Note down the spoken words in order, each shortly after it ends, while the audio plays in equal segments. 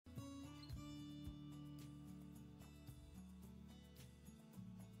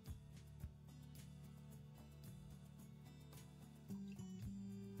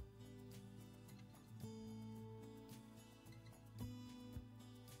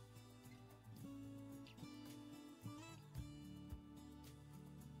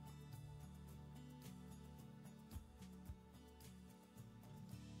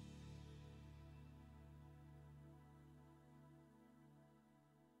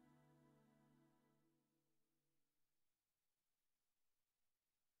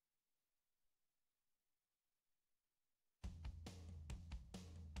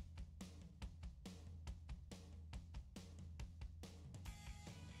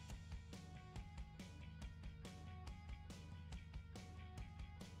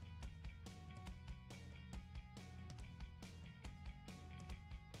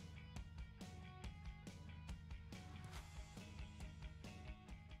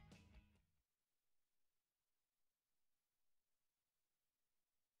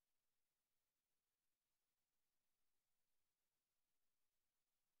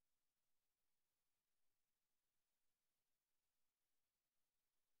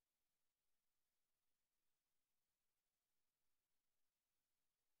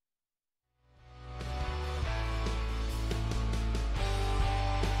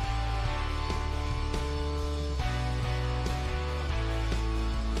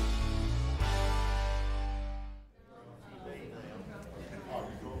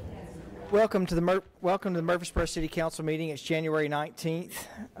Welcome to the Murfreesboro City Council meeting. It's January 19th.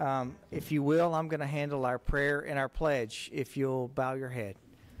 If you will, I'm going to handle our prayer and our pledge. If you'll bow your head.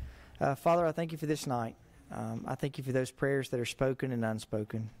 Father, I thank you for this night. I thank you for those prayers that are spoken and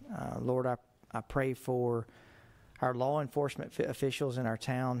unspoken. Lord, I pray for our law enforcement officials in our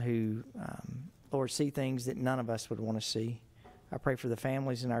town who, Lord, see things that none of us would want to see. I pray for the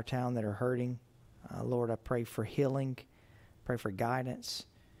families in our town that are hurting. Lord, I pray for healing, pray for guidance,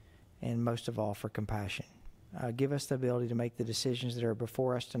 and most of all for compassion. Give us the ability to make the decisions that are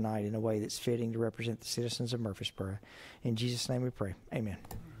before us tonight in a way that's fitting to represent the citizens of Murfreesboro. In Jesus' name we pray. Amen.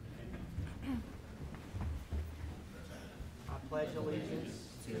 I pledge allegiance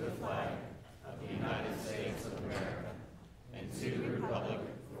to the flag of the United States of America and to the republic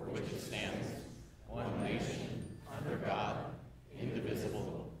for which it stands, one nation, under God,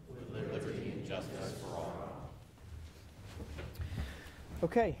 indivisible, with liberty and justice for all.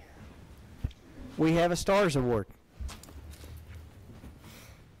 Okay. We have a STARS Award.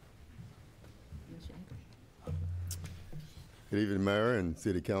 Good evening, Mayor and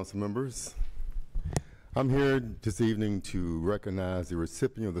City Council members. I'm here this evening to recognize the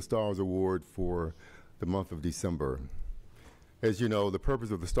recipient of the STARS Award for the month of December. As you know, the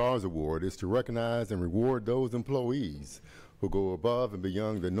purpose of the STARS Award is to recognize and reward those employees who go above and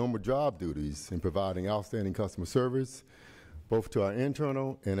beyond their normal job duties in providing outstanding customer service, both to our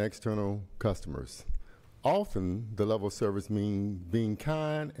internal and external customers. Often, the level of service means being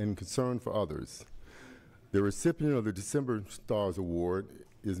kind and concerned for others. The recipient of the December STARS Award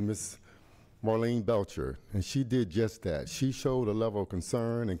is Ms. Marlene Belcher, and she did just that. She showed a level of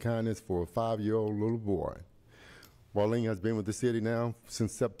concern and kindness for a 5-year-old little boy. Marlene has been with the city now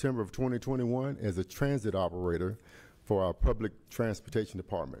since September of 2021 as a transit operator for our public transportation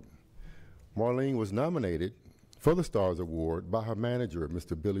department. Marlene was nominated for the STARS Award by her manager,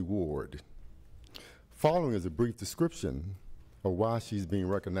 Mr. Billy Ward. Following is a brief description of why she's being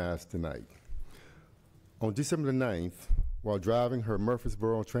recognized tonight. On December the 9th, while driving her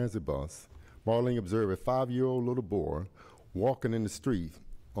Murfreesboro transit bus, Marlene observed a 5-year-old little boy walking in the street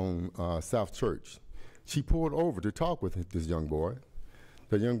on South Church. She pulled over to talk with this young boy.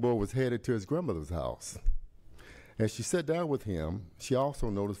 The young boy was headed to his grandmother's house. As she sat down with him, she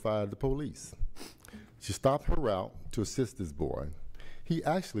also notified the police. She stopped her route to assist this boy. He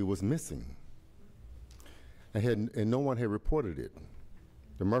actually was missing, and no one had reported it.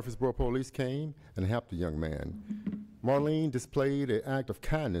 The Murfreesboro police came and helped the young man. Marlene displayed an act of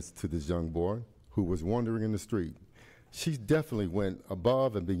kindness to this young boy who was wandering in the street. She definitely went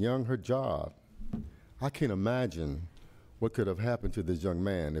above and beyond her job. I can't imagine what could have happened to this young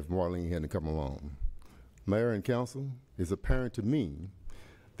man if Marlene hadn't come along. Mayor and council, it's apparent to me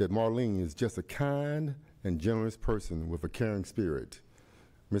that Marlene is just a kind and generous person with a caring spirit.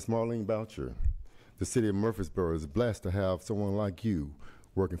 Ms. Marlene Belcher, the city of Murfreesboro is blessed to have someone like you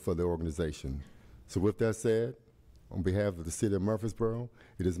working for the organization. So with that said, on behalf of the city of Murfreesboro,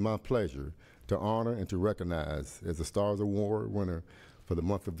 it is my pleasure to honor and to recognize as a STARS Award winner for the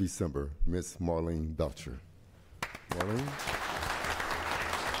month of December, Ms. Marlene Belcher. Marlene?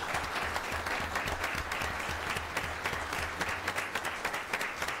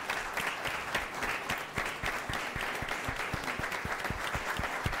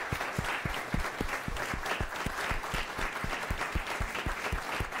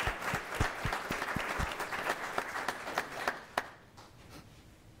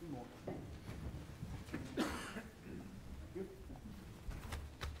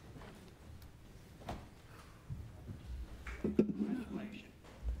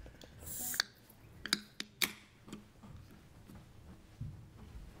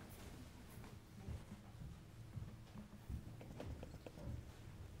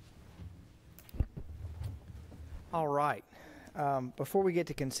 All right. Before we get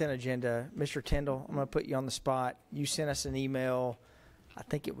to consent agenda, Mr. Tyndall, I'm going to put you on the spot. You sent us an email, I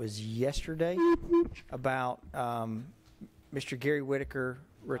think it was yesterday, about Mr. Gary Whitaker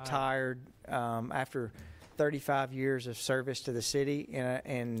retired after 35 years of service to the city,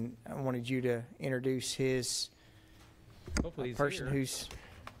 and I wanted you to introduce his person who's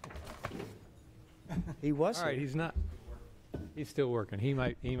he was all right. here. He's not. He's still working. He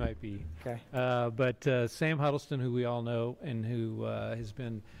might be. Okay. But Sam Huddleston, who we all know and who has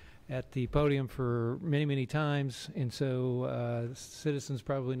been at the podium for many times, and so citizens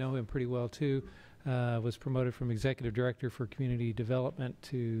probably know him pretty well too, was promoted from executive director for community development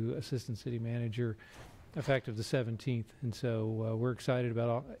to assistant city manager effective the 17th. And so we're excited about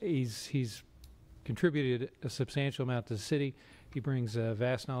all. He's contributed a substantial amount to the city. He brings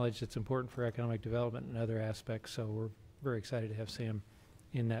vast knowledge that's important for economic development and other aspects. So we're very excited to have Sam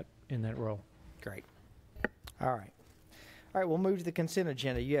in in that role. Great. All right. All right, we'll move to the consent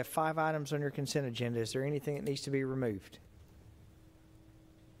agenda. You have 5 items on your consent agenda. Is there anything that needs to be removed?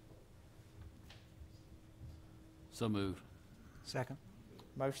 So moved. Second.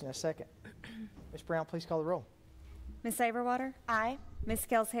 Motion and a second. Ms. Brown, please call the roll. Ms. Saberwater? Aye. Ms.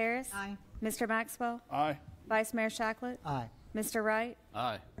 Gels Harris? Aye. Mr. Maxwell? Aye. Vice Mayor Shacklet? Aye. Mr. Wright?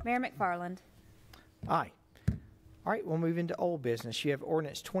 Aye. Mayor McFarland? Aye. All right, we'll move into old business. You have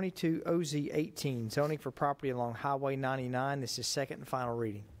ordinance 22 OZ 18, zoning for property along Highway 99. This is second and final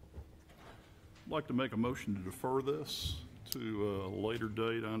reading. I'd like to make a motion to defer this to a later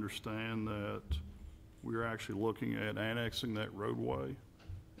date. I understand that we're actually looking at annexing that roadway,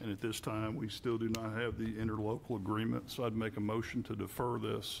 and at this time, we still do not have the interlocal agreement, so I'd make a motion to defer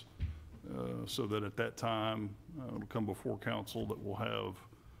this so that at that time, it'll come before council that we'll have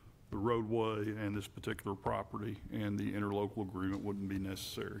the roadway and this particular property, and the interlocal agreement wouldn't be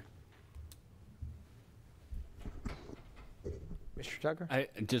necessary. Mr. Tucker? I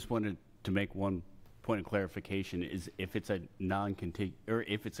just wanted to make one point of clarification: is if it's a or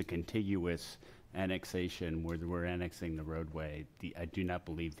if it's a contiguous annexation where we're annexing the roadway, I do not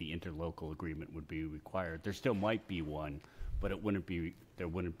believe the interlocal agreement would be required. There still might be one, but it wouldn't be. There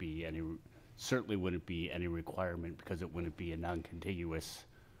wouldn't be any. Certainly wouldn't be any requirement because it wouldn't be a non-contiguous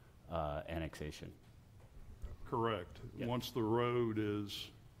annexation. Correct. Yep. Once the road is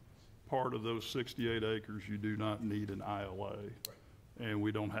part of those 68 acres, you do not need an ILA. And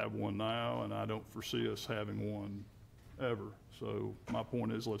we don't have one now, and I don't foresee us having one ever. So my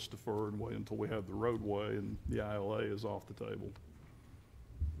point is, let's defer and wait until we have the roadway and the ILA is off the table.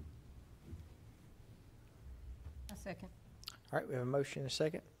 A second. All right, we have a motion and a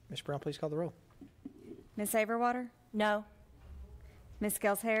second. Ms. Brown, please call the roll. Ms. Saberwater? No. Ms.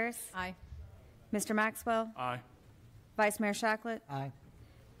 Gels Harris? Aye. Mr. Maxwell? Aye. Vice Mayor Shacklet? Aye.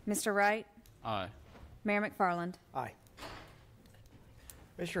 Mr. Wright? Aye. Mayor McFarland? Aye.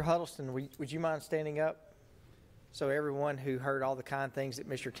 Mr. Huddleston, would you mind standing up? So everyone who heard all the kind things that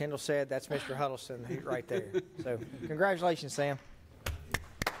Mr. Kendall said, that's Mr. Huddleston right there. So congratulations, Sam.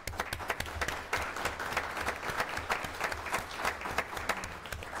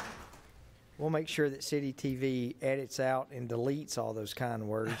 We'll make sure that City TV edits out and deletes all those kind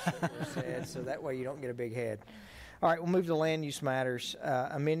words that were said, so that way you don't get a big head. All right, we'll move to land use matters.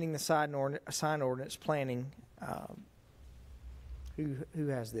 Amending the sign ordinance planning. Who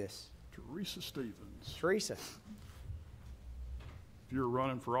has this? Teresa Stevens. Teresa. If you're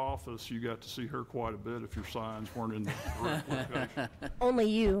running for office, you got to see her quite a bit if your signs weren't in the correct location. Only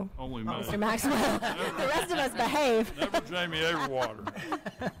you, Only me. Mr. Maxwell. The rest of us behave. Never Jamie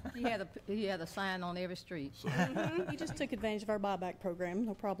Averwater. He had a sign on every street. So, He just took advantage of our buyback program,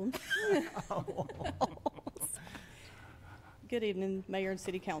 no problem. Good evening, Mayor and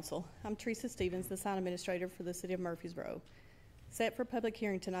City Council. I'm Teresa Stevens, the sign administrator for the City of Murfreesboro. Set for public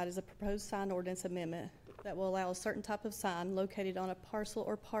hearing tonight is a proposed sign ordinance amendment that will allow a certain type of sign located on a parcel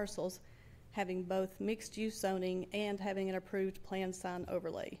or parcels having both mixed-use zoning and having an approved planned sign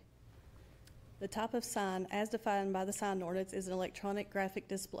overlay. The type of sign, as defined by the sign ordinance, is an electronic graphic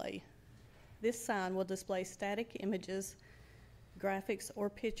display. This sign will display static images, graphics, or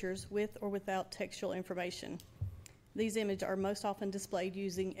pictures with or without textual information. These images are most often displayed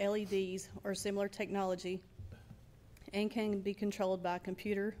using LEDs or similar technology and can be controlled by a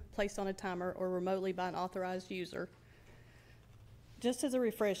computer, placed on a timer, or remotely by an authorized user. Just as a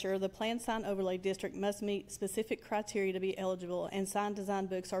refresher, the planned sign overlay district must meet specific criteria to be eligible, and sign design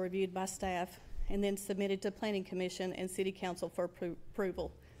books are reviewed by staff and then submitted to Planning Commission and City Council for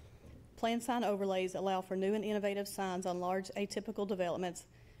approval. Planned sign overlays allow for new and innovative signs on large atypical developments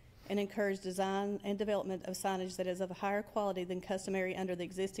and encourage design and development of signage that is of a higher quality than customary under the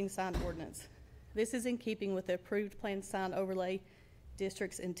existing sign ordinance. This is in keeping with the approved planned sign overlay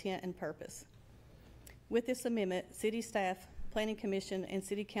district's intent and purpose. With this amendment, city staff, Planning Commission, and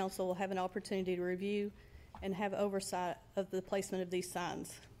City Council will have an opportunity to review and have oversight of the placement of these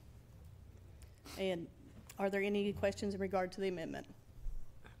signs. And are there any questions in regard to the amendment?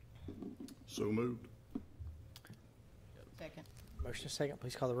 so moved. Second. Motion and second.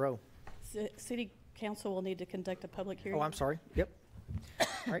 Please call the roll. City Council will need to conduct a public hearing. Oh, I'm sorry. Yep.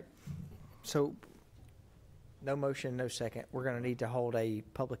 All right. So, no motion, no second. We're going to need to hold a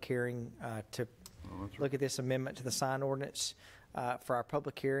public hearing to look at this amendment to the sign ordinance. For our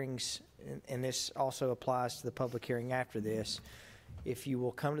public hearings, and this also applies to the public hearing after this, if you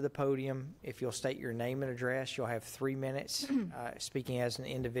will come to the podium, if you'll state your name and address, you'll have 3 minutes. Speaking as an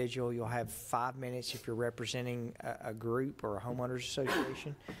individual, you'll have 5 minutes if you're representing a group or a homeowners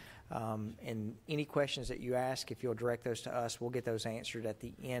association. And any questions that you ask, if you'll direct those to us, we'll get those answered at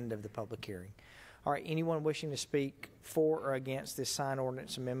the end of the public hearing. All right, anyone wishing to speak for or against this sign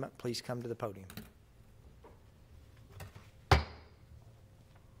ordinance amendment, please come to the podium.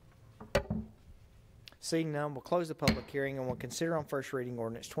 Seeing none, we'll close the public hearing and we'll consider on first reading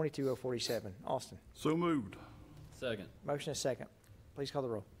ordinance 22047. Austin. So moved. Second. Motion is second. Please call the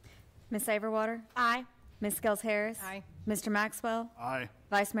roll. Ms. Saberwater? Aye. Ms. Skels Harris? Aye. Mr. Maxwell? Aye.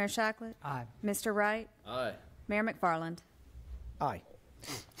 Vice Mayor Shacklet? Aye. Mr. Wright? Aye. Mayor McFarland? Aye.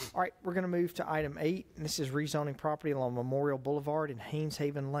 All right, we're going to move to item 8, and this is rezoning property along Memorial Boulevard and Haynes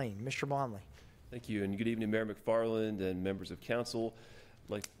Haven Lane. Mr. Blomley. Thank you, and good evening, Mayor McFarland and members of council.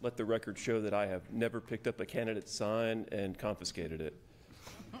 Let the record show that I have never picked up a candidate's sign and confiscated it.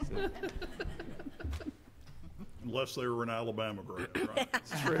 So. Unless they were an Alabama grad, right?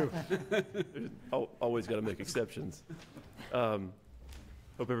 It's true. Always got to make exceptions. Hope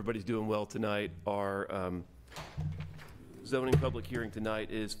everybody's doing well tonight. Our zoning public hearing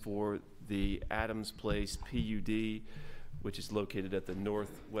tonight is for the Adams Place PUD, which is located at the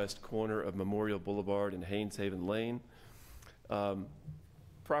northwest corner of Memorial Boulevard and Haynes Haven Lane.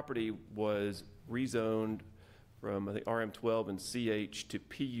 Property was rezoned from, I think, RM12 and CH to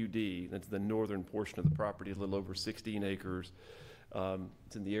PUD. That's the northern portion of the property, a little over 16 acres.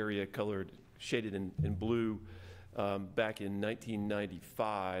 It's in the area shaded in blue back in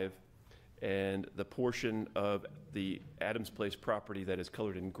 1995. And the portion of the Adams Place property that is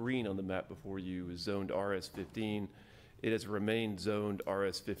colored in green on the map before you is zoned RS15. It has remained zoned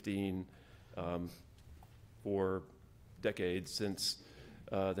RS15 for decades, since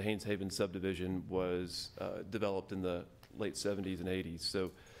the Haynes Haven subdivision was developed in the late 70s and 80s.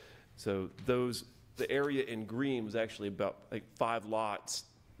 So the area in green was actually about 5 lots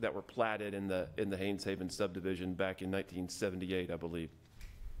that were platted in the Haynes Haven subdivision back in 1978, I believe.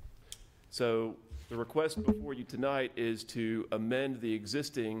 So the request before you tonight is to amend the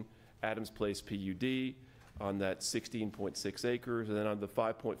existing Adams Place PUD on that 16.6 acres, and then on the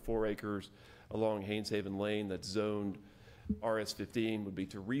 5.4 acres along Haynes Haven Lane that's zoned RS15 would be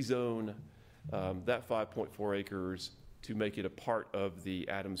to rezone that 5.4 acres to make it a part of the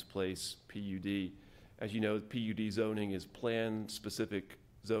Adams Place PUD. As you know, PUD zoning is plan-specific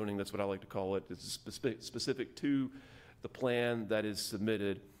zoning. That's what I like to call it. It's specific to the plan that is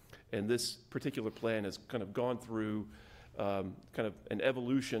submitted. And this particular plan has kind of gone through kind of an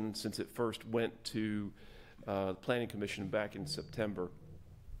evolution since it first went to the Planning Commission back in September.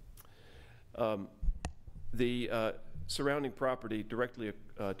 The surrounding property directly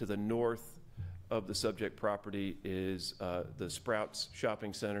to the north of the subject property is the Sprouts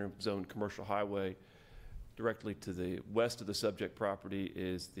Shopping Center, zoned commercial highway. Directly to the west of the subject property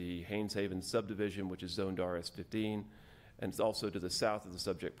is the Haynes Haven subdivision, which is zoned RS15. And it's also to the south of the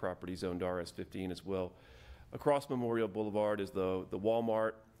subject property, zoned RS15 as well. Across Memorial Boulevard is the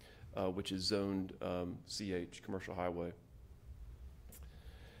Walmart, which is zoned CH, commercial highway.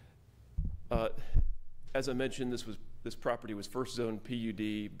 As I mentioned, this property was first zoned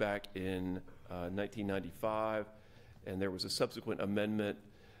PUD back in 1995, and there was a subsequent amendment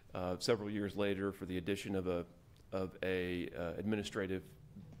several years later for the addition of a administrative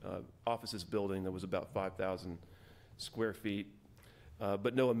offices building that was about 5,000 square feet,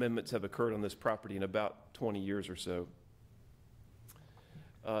 but no amendments have occurred on this property in about 20 years or so.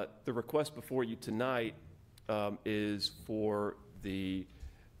 The request before you tonight is for the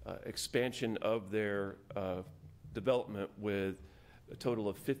expansion of their development with a total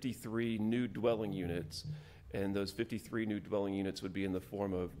of 53 new dwelling units, and those 53 new dwelling units would be in the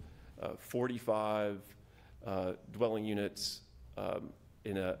form of 45 dwelling units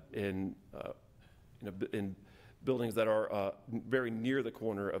in buildings that are very near the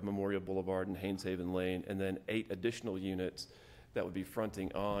corner of Memorial Boulevard and Haynes Haven Lane, and then 8 additional units that would be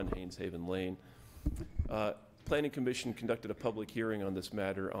fronting on Haynes Haven Lane. Planning Commission conducted a public hearing on this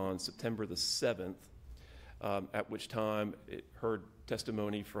matter on September the 7th, at which time it heard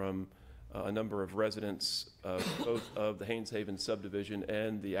testimony from a number of residents both of the Haynes Haven subdivision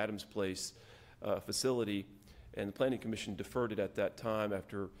and the Adams Place facility, and the Planning Commission deferred it at that time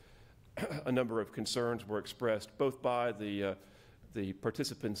after a number of concerns were expressed both by the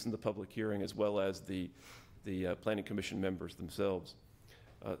participants in the public hearing as well as the Planning Commission members themselves.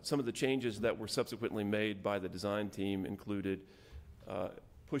 Some of the changes that were subsequently made by the design team included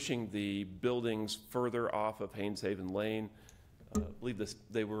pushing the buildings further off of Haynes Haven Lane. I believe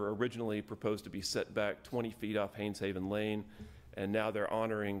they were originally proposed to be set back 20 feet off Haynes Haven Lane, and now they're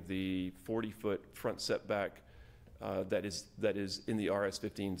honoring the 40-foot front setback that is in the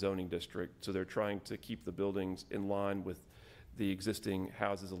RS15 zoning district. So they're trying to keep the buildings in line with the existing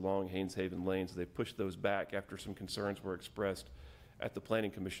houses along Haynes Haven Lane. So they pushed those back after some concerns were expressed at the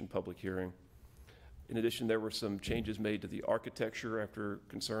Planning Commission public hearing. In addition, there were some changes made to the architecture after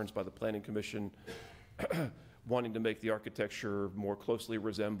concerns by the Planning Commission wanting to make the architecture more closely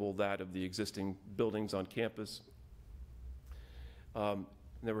resemble that of the existing buildings on campus.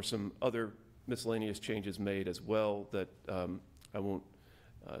 There were some other miscellaneous changes made as well that I won't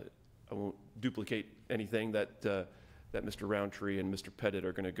duplicate anything that Mr. Roundtree and Mr. Pettit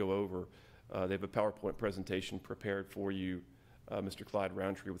are going to go over. They have a PowerPoint presentation prepared for you. Mr. Clyde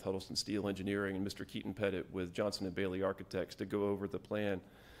Roundtree with Huddleston Steel Engineering and Mr. Keaton Pettit with Johnson & Bailey Architects to go over the plan.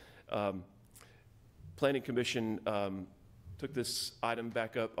 Planning Commission took this item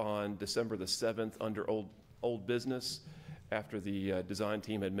back up on December the 7th under old business after the design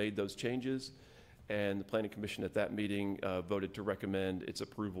team had made those changes, and the Planning Commission at that meeting voted to recommend its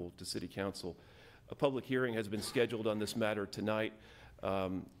approval to City Council. A public hearing has been scheduled on this matter tonight,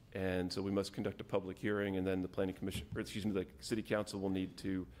 and so we must conduct a public hearing, and then the Planning Commission, or excuse me, the City Council will need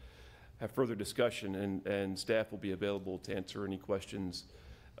to have further discussion, and staff will be available to answer any questions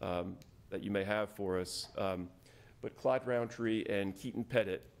that you may have for us. But Clyde Roundtree and Keaton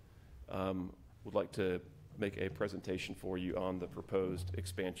Pettit would like to make a presentation for you on the proposed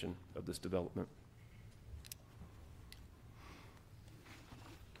expansion of this development.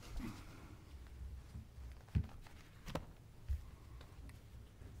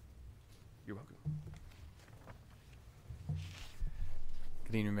 You're welcome.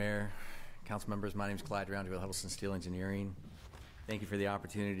 Good evening, Mayor, council members. My name is Clyde Roundtree with Huddleston Steel Engineering. Thank you for the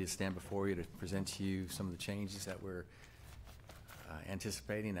opportunity to stand before you to present to you some of the changes that we're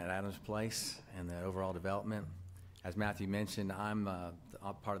anticipating at Adams Place and the overall development. As Matthew mentioned, I'm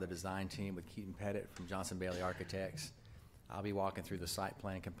part of the design team with Keaton Pettit from Johnson Bailey Architects. I'll be walking through the site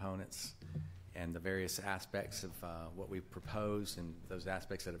plan components and the various aspects of what we've proposed and those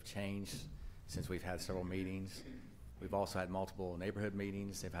aspects that have changed since we've had several meetings. We've also had multiple neighborhood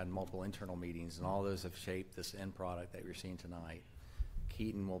meetings. They've had multiple internal meetings, and all those have shaped this end product that you're seeing tonight.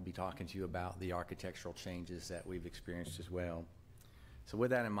 Keaton will be talking to you about the architectural changes that we've experienced as well. So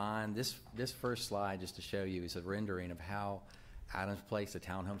with that in mind, this first slide, just to show you, is a rendering of how Adams Place, the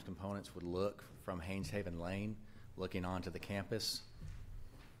townhomes components, would look from Haynes Haven Lane, looking onto the campus.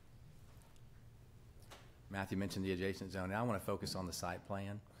 Matthew mentioned the adjacent zone. Now I want to focus on the site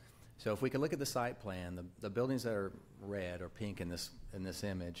plan. So if we could look at the site plan, the buildings that are red or pink in this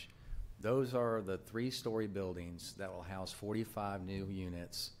image, those are the 3-story buildings that will house 45 new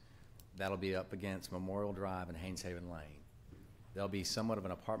units that'll be up against Memorial Drive and Haynes Haven Lane. There'll be somewhat of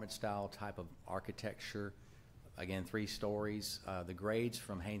an apartment style type of architecture. Again, 3 stories. The grades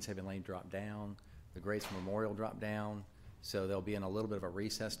from Haynes Haven Lane drop down. The grades from Memorial drop down. So they'll be in a little bit of a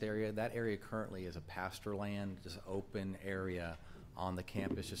recessed area. That area currently is a pasture land, just open area on the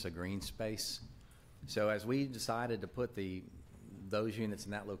campus, just a green space. So as we decided to put those units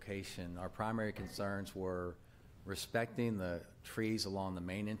in that location, our primary concerns were respecting the trees along the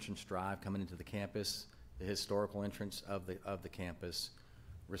main entrance drive coming into the campus, the historical entrance of the campus,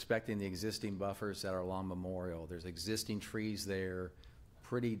 respecting the existing buffers that are along Memorial. There's existing trees there,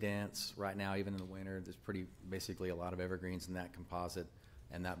 pretty dense right now, even in the winter. There's basically a lot of evergreens in that composite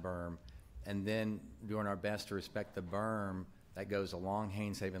and that berm. And then doing our best to respect the berm that goes along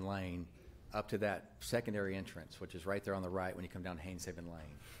Haynes Haven Lane up to that secondary entrance, which is right there on the right when you come down Haynes Haven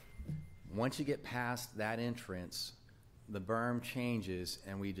Lane. Once you get past that entrance, the berm changes,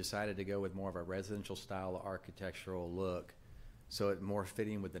 and we decided to go with more of a residential style architectural look, so it's more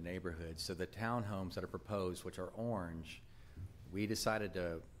fitting with the neighborhood. So the townhomes that are proposed, which are orange, we decided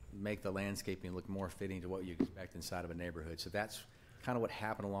to make the landscaping look more fitting to what you expect inside of a neighborhood. So that's kind of what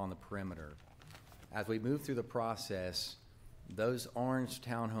happened along the perimeter. As we move through the process, those orange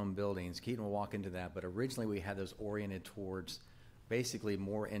townhome buildings, Keaton will walk into that, but originally we had those oriented towards basically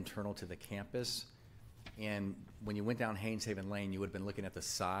more internal to the campus. And when you went down Haynes Haven Lane, you would have been looking at the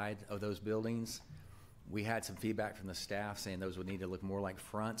side of those buildings. We had some feedback from the staff saying those would need to look more like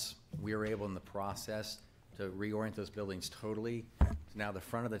fronts. We were able in the process to reorient those buildings totally. So now the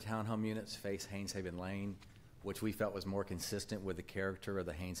front of the townhome units face Haynes Haven Lane, which we felt was more consistent with the character of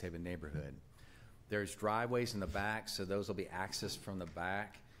the Haynes Haven neighborhood. There's driveways in the back, so those will be accessed from the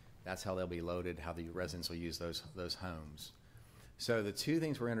back. That's how they'll be loaded, how the residents will use those homes. So the two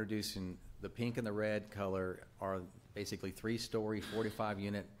things we're introducing, the pink and the red color, are basically 3-story,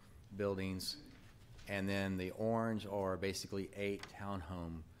 45-unit buildings, and then the orange are basically 8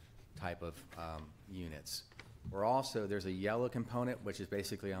 townhome type of units. There's a yellow component, which is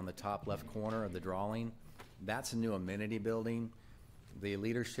basically on the top left corner of the drawing. That's a new amenity building. The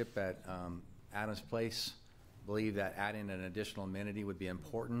leadership at Adams Place believe that adding an additional amenity would be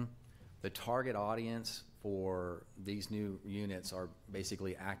important. The target audience for these new units are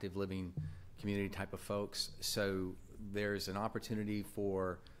basically active living community type of folks. So there's an opportunity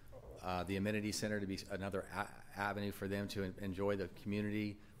for the amenity center to be another avenue for them to enjoy the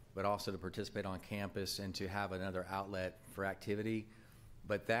community, but also to participate on campus and to have another outlet for activity.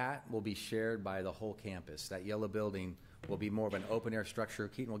 But that will be shared by the whole campus. That yellow building will be more of an open air structure.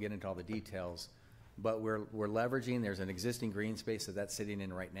 Keaton will get into all the details. But we're leveraging, there's an existing green space that's sitting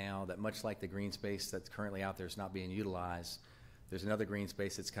in right now that, much like the green space that's currently out there is not being utilized, there's another green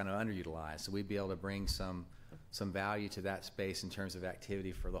space that's kind of underutilized. So we'd be able to bring some value to that space in terms of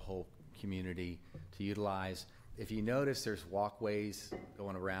activity for the whole community to utilize. If you notice, there's walkways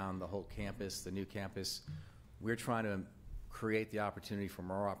going around the whole campus, the new campus. We're trying to create the opportunity for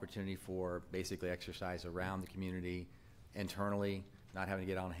more opportunity for basically exercise around the community internally, not having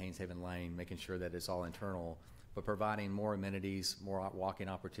to get on Haynes Haven Lane, making sure that it's all internal, but providing more amenities, more walking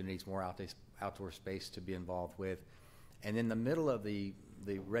opportunities, more outdoor space to be involved with. And in the middle of the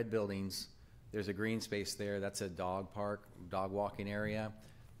red buildings, there's a green space there. That's a dog park, dog walking area,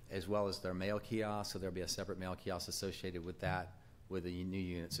 as well as their mail kiosk. So there'll be a separate mail kiosk associated with that, with the new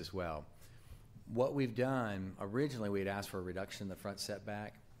units as well. What we've done, originally we had asked for a reduction in the front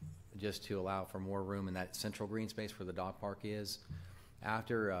setback just to allow for more room in that central green space where the dog park is.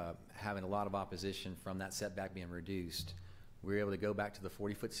 After having a lot of opposition from that setback being reduced, we were able to go back to the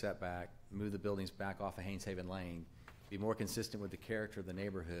 40-foot setback, move the buildings back off of Haynes Haven Lane, be more consistent with the character of the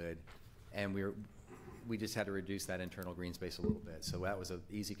neighborhood, and we just had to reduce that internal green space a little bit. So that was an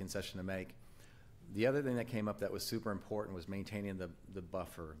easy concession to make. The other thing that came up that was super important was maintaining the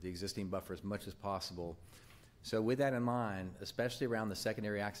buffer, the existing buffer, as much as possible. So with that in mind, especially around the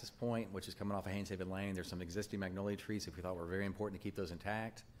secondary access point, which is coming off of Haynes Haven Lane, there's some existing magnolia trees that we thought were very important to keep those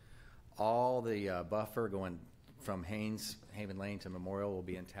intact. All the buffer going from Haynes Haven Lane to Memorial will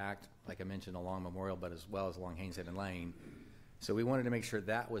be intact, like I mentioned, along Memorial, but as well as along Haynes Haven Lane. So we wanted to make sure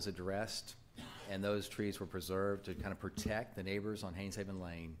that was addressed and those trees were preserved to kind of protect the neighbors on Haynes Haven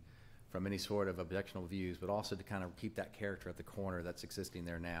Lane from any sort of objectionable views, but also to kind of keep that character at the corner that's existing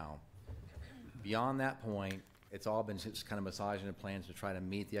there now. Beyond that point, it's all been just kind of massaging the plans to try to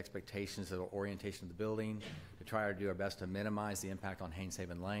meet the expectations of the orientation of the building, to try to do our best to minimize the impact on Haynes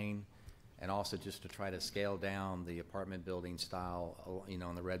Haven Lane, and also just to try to scale down the apartment building style, in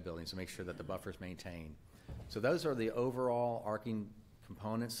the red buildings to make sure that the buffer is maintained. So those are the overall arcing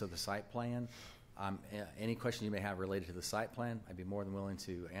components of the site plan. Any question you may have related to the site plan, I'd be more than willing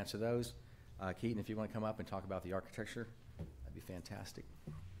to answer those. Keaton, if you want to come up and talk about the architecture, that'd be fantastic.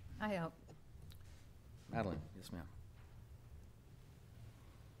 I have. Madeline, yes, ma'am.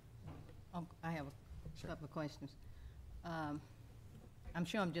 I have a couple of questions. I'm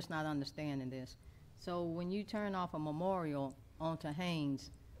sure I'm just not understanding this. So when you turn off a Memorial onto Haynes,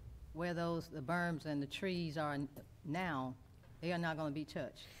 where the berms and the trees are now, they are not going to be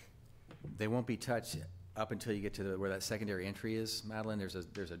touched? They won't be touched up until you get to where that secondary entry is, Madeline.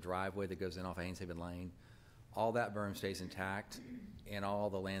 There's a driveway that goes in off of Haynes Haven Lane. All that berm stays intact, and all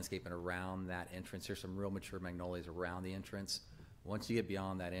the landscaping around that entrance. There's some real mature magnolias around the entrance. Once you get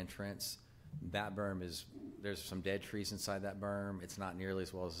beyond that entrance, that berm there's some dead trees inside that berm. It's not nearly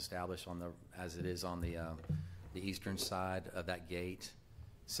as well as established as it is on the eastern side of that gate.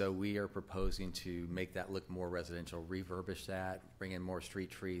 So we are proposing to make that look more residential, refurbish that, bring in more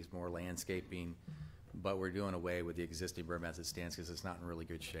street trees, more landscaping, but we're doing away with the existing berm as it stands because it's not in really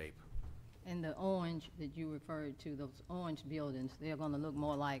good shape. And the orange that you referred to, those orange buildings, they're going to look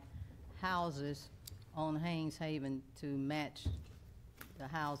more like houses on Haynes Haven to match the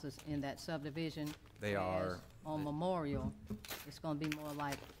houses in that subdivision. They are. On Memorial, it's going to be more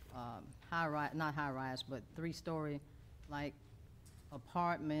like high-rise, not high-rise, but three-story, like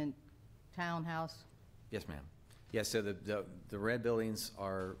apartment, townhouse. Yes, ma'am. Yes, so the red buildings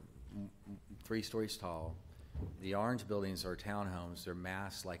are 3 stories tall. The orange buildings are townhomes. They're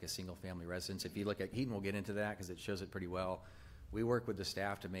massed like a single-family residence. If you look at Keaton, we'll get into that because it shows it pretty well. We work with the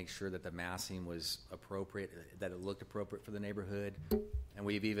staff to make sure that the massing was appropriate, that it looked appropriate for the neighborhood, and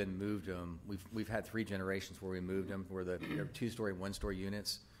we've even moved them. We've had 3 generations where we moved them, where they're 2-story, 1-story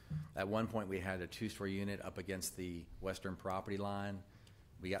units. At one point, we had a 2-story unit up against the western property line.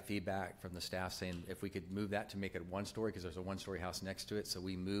 We got feedback from the staff saying if we could move that to make it 1-story, because there's a 1-story house next to it, so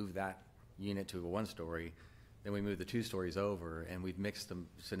we moved that unit to a 1-story. Then we moved the 2 stories over, and we've mixed them.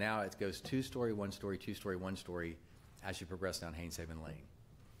 So now it goes 2-story, 1-story, 2-story, 1-story as you progress down Haynes Haven Lane.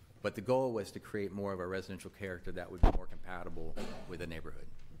 But the goal was to create more of a residential character that would be more compatible with the neighborhood.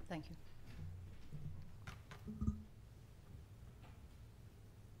 Thank you.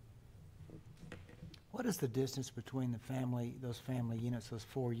 What is the distance between those family units, those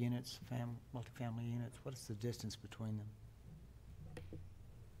 4 units, multifamily units? What is the distance between them?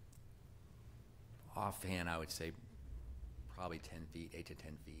 Offhand, I would say probably 10 feet, 8 to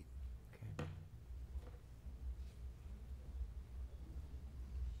 10 feet. Okay.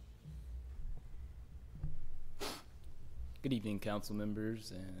 Good evening, council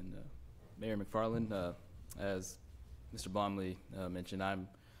members and Mayor McFarland. As Mr. Blomley mentioned, I'm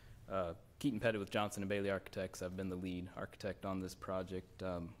Keaton Pettit with Johnson & Bailey Architects. I've been the lead architect on this project.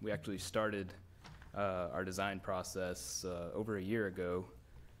 We actually started our design process over a year ago,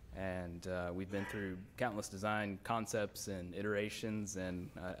 and we've been through countless design concepts and iterations,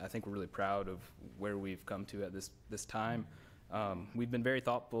 and I think we're really proud of where we've come to at this time. We've been very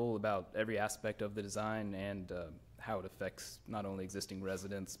thoughtful about every aspect of the design and how it affects not only existing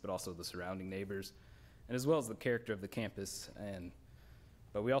residents but also the surrounding neighbors, and as well as the character of the campus.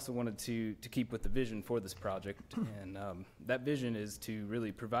 But we also wanted to keep with the vision for this project, and that vision is to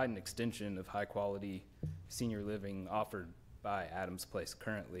really provide an extension of high-quality senior living offered by Adams Place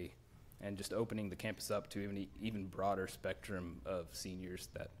currently, and just opening the campus up to an even broader spectrum of seniors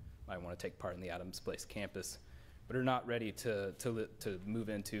that might want to take part in the Adams Place campus, but are not ready to move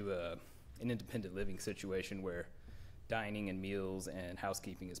into an independent living situation where dining and meals and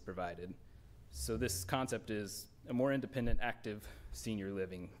housekeeping is provided. So this concept is a more independent, active senior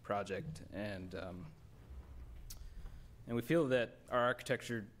living project, and we feel that our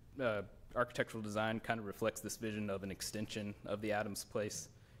architectural design kind of reflects this vision of an extension of the Adams Place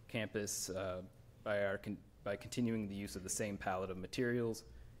campus by continuing the use of the same palette of materials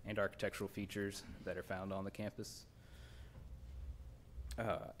and architectural features that are found on the campus.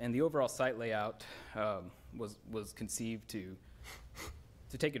 And the overall site layout was conceived to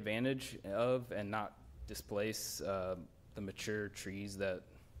take advantage of and not displace the mature trees that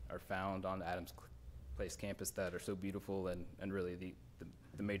are found on the Adams Place campus that are so beautiful and really the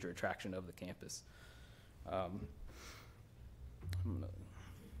major attraction of the campus.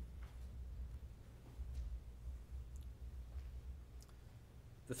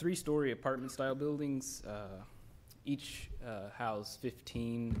 The 3-story apartment-style buildings each house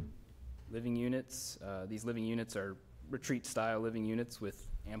 15 living units. These living units are retreat-style living units with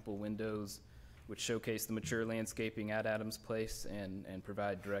ample windows, which showcase the mature landscaping at Adams Place and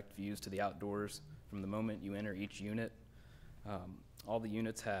provide direct views to the outdoors from the moment you enter each unit. All the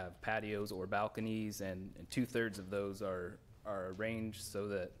units have patios or balconies, and 2/3 of those are arranged so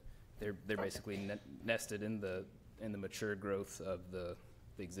that they're basically nested in the mature growth of the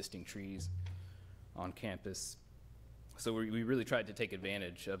existing trees on campus. So we really tried to take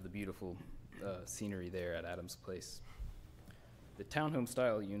advantage of the beautiful scenery there at Adams Place. The townhome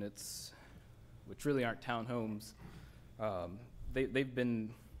style units, which really aren't townhomes, they've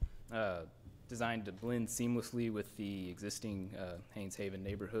been designed to blend seamlessly with the existing Haynes Haven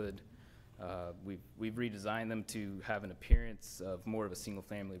neighborhood. We've redesigned them to have an appearance of more of a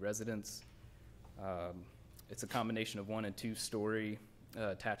single-family residence. It's a combination of 1- and 2-story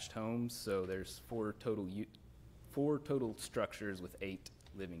attached homes, so there's four total structures with 8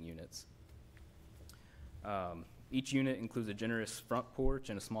 living units. Each unit includes a generous front porch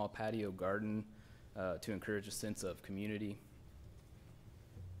and a small patio garden to encourage a sense of community.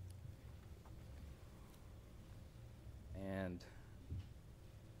 And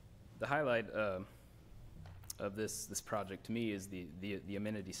the highlight of this project to me is the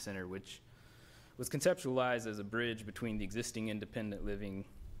amenity center, which was conceptualized as a bridge between the existing independent living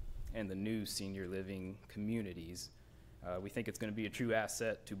and the new senior living communities. We think it's going to be a true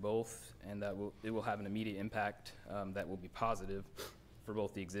asset to both, and that it will have an immediate impact that will be positive for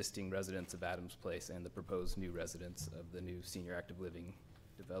both the existing residents of Adams Place and the proposed new residents of the new senior active living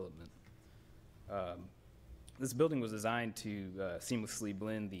development. This building was designed to seamlessly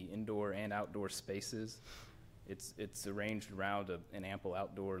blend the indoor and outdoor spaces. It's arranged around an ample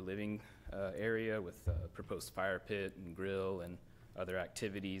outdoor living area with a proposed fire pit and grill and other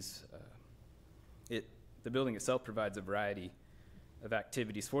activities. The building itself provides a variety of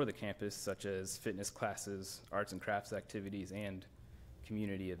activities for the campus, such as fitness classes, arts and crafts activities, and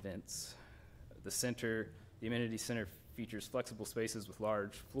community events. The amenity center features flexible spaces with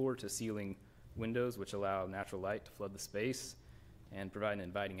large floor-to-ceiling windows, which allow natural light to flood the space and provide an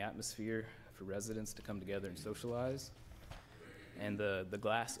inviting atmosphere for residents to come together and socialize. And the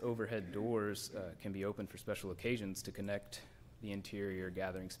glass overhead doors can be opened for special occasions to connect the interior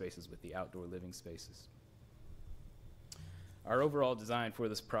gathering spaces with the outdoor living spaces. Our overall design for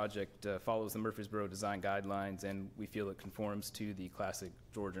this project follows the Murfreesboro design guidelines, and we feel it conforms to the classic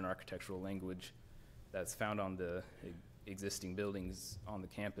Georgian architectural language that's found on the existing buildings on the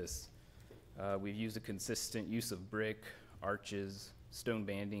campus. We've used a consistent use of brick, arches, stone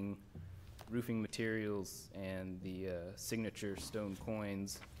banding, roofing materials, and the signature stone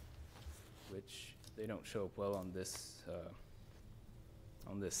coins, which they don't show up well on this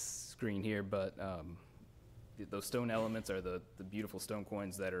screen here, but those stone elements are the beautiful stone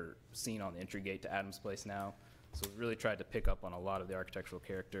coins that are seen on the entry gate to Adams Place now. So we really tried to pick up on a lot of the architectural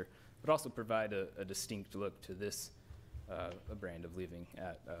character, but also provide a distinct look to this a brand of living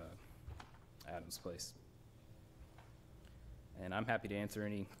at Adams Place. And I'm happy to answer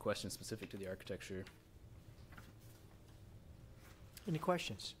any questions specific to the architecture. Any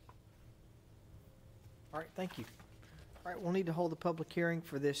questions? All right, thank you. All right, we'll need to hold the public hearing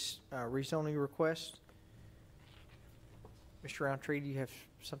for this rezoning request. Mr. Roundtree, do you have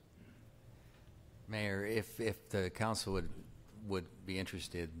some? Mayor, if the council would be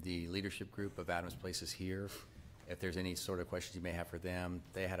interested, the leadership group of Adams Place is here. If there's any sort of questions you may have for them,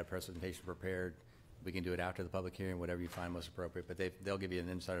 they had a presentation prepared. We can do it after the public hearing, whatever you find most appropriate. But they'll give you an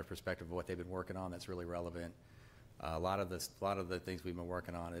insider perspective of what they've been working on. That's really relevant. A lot of the things we've been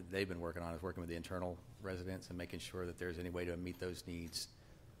working on, they've been working on, is working with the internal residents and making sure that there's any way to meet those needs.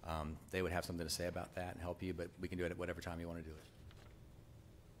 They would have something to say about that and help you, but we can do it at whatever time you want to do it.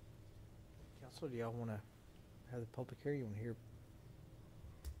 Council, do y'all want to have the public hearing? You want to hear?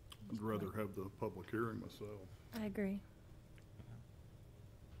 I'd rather have the public hearing myself. I agree.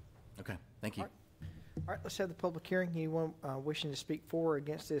 Okay, thank you. All right, let's have the public hearing. Anyone wishing to speak for or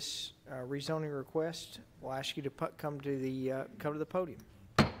against this rezoning request, we'll ask you to come to the podium.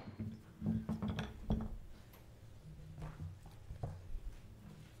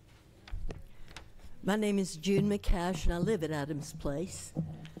 My name is June McCash, and I live at Adams Place.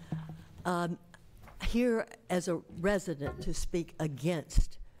 Here as a resident to speak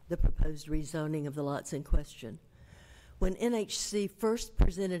against the proposed rezoning of the lots in question. When NHC first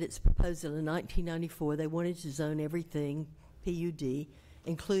presented its proposal in 1994, they wanted to zone everything PUD,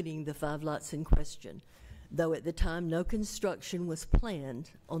 including the 5 lots in question, though at the time no construction was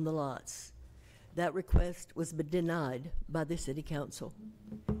planned on the lots. That request was denied by the City Council.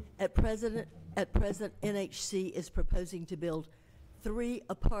 At present, NHC is proposing to build 3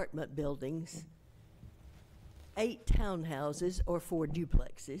 apartment buildings, 8 townhouses or 4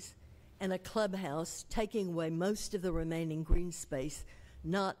 duplexes, and a clubhouse, taking away most of the remaining green space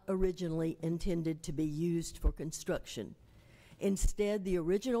not originally intended to be used for construction. Instead, the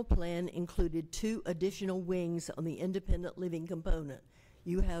original plan included 2 additional wings on the independent living component.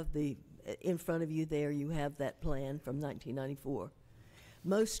 You have in front of you there, you have that plan from 1994.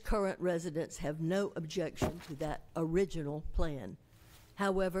 Most current residents have no objection to that original plan.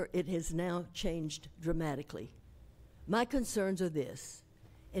 However, it has now changed dramatically. My concerns are this.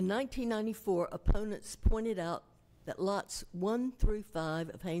 In 1994, opponents pointed out that lots 1 through 5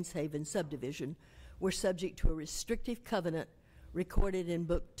 of Haynes Haven subdivision were subject to a restrictive covenant recorded in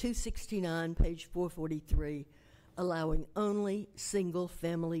Book 269, page 443, allowing only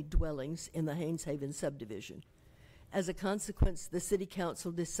single-family dwellings in the Haynes Haven subdivision. As a consequence, the City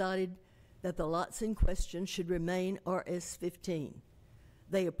Council decided that the lots in question should remain RS-15.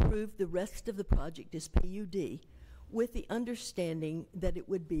 They approved the rest of the project as PUD, with the understanding that it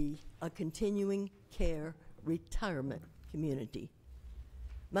would be a continuing care retirement community.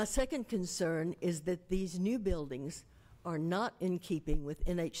 My second concern is that these new buildings are not in keeping with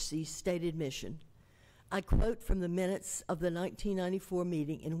NHC's stated mission. I quote from the minutes of the 1994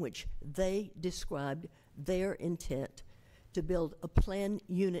 meeting in which they described their intent to build a planned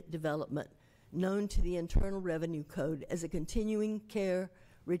unit development known to the Internal Revenue Code as a continuing care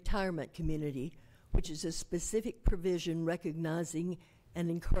retirement community, which is a specific provision recognizing and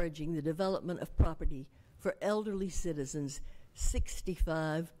encouraging the development of property for elderly citizens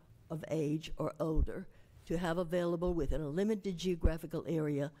 65 of age or older to have available within a limited geographical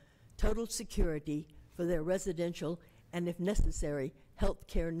area total security for their residential and, if necessary, health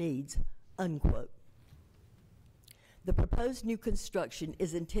care needs, unquote. The proposed new construction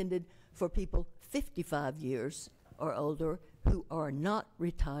is intended for people 55 years or older who are not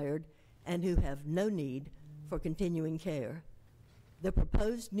retired and who have no need for continuing care. The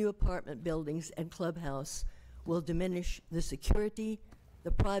proposed new apartment buildings and clubhouse will diminish the security,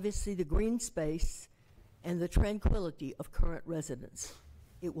 the privacy, the green space, and the tranquility of current residents.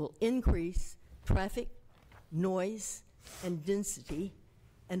 It will increase traffic, noise, and density,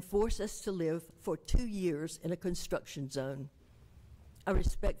 and force us to live for 2 years in a construction zone. I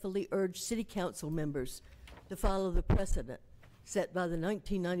respectfully urge City Council members to follow the precedent set by the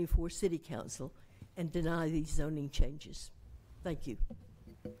 1994 City Council and deny these zoning changes. Thank you.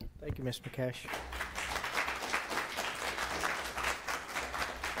 Thank you, Ms. McCash.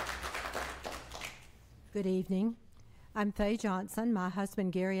 Good evening. I'm Faye Johnson. My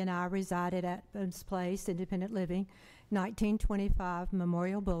husband Gary and I reside at Adams Place Independent Living, 1925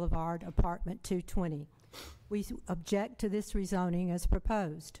 Memorial Boulevard, apartment 220. We object to this rezoning as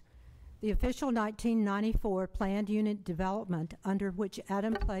proposed. The official 1994 planned unit development under which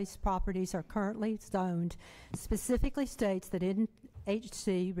Adams Place properties are currently zoned specifically states that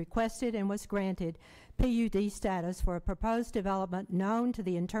NHC requested and was granted PUD status for a proposed development known to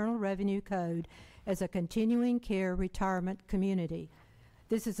the Internal Revenue Code as a continuing care retirement community.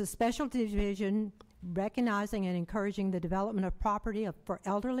 This is a special division recognizing and encouraging the development of property for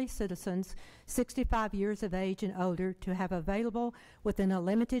elderly citizens 65 years of age and older to have available within a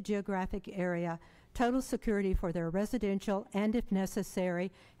limited geographic area total security for their residential and, if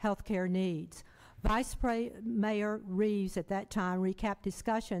necessary, health care needs. Vice Mayor Reeves at that time recapped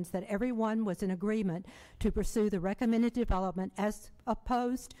discussions that everyone was in agreement to pursue the recommended development as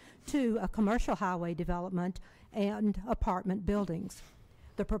opposed to a commercial highway development and apartment buildings.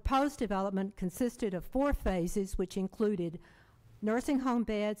 The proposed development consisted of 4 phases, which included nursing home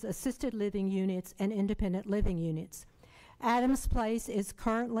beds, assisted living units, and independent living units. Adams Place is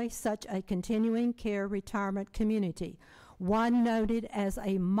currently such a continuing care retirement community, one noted as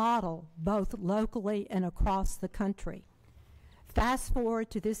a model both locally and across the country. Fast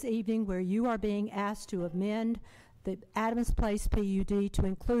forward to this evening where you are being asked to amend the Adams Place PUD to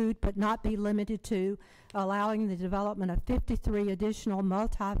include but not be limited to allowing the development of 53 additional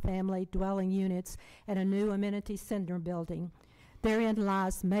multifamily dwelling units and a new amenity center building. Therein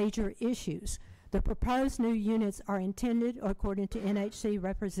lies major issues. The proposed new units are intended, according to NHC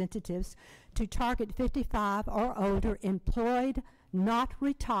representatives, to target 55 or older employed, not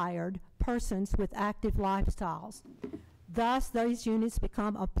retired persons with active lifestyles. Thus, those units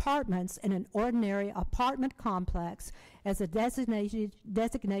become apartments in an ordinary apartment complex as a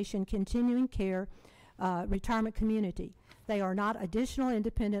designation continuing care retirement community. They are not additional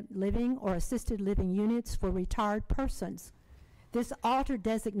independent living or assisted living units for retired persons. This altered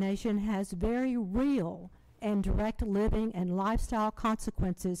designation has very real and direct living and lifestyle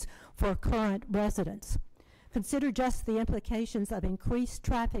consequences for current residents. Consider just the implications of increased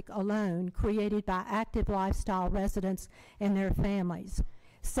traffic alone created by active lifestyle residents and their families.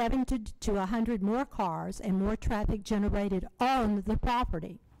 70 to 100 more cars and more traffic generated on the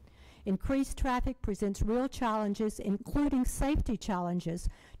property. Increased traffic presents real challenges, including safety challenges,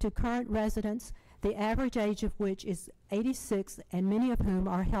 to current residents, the average age of which is 86, and many of whom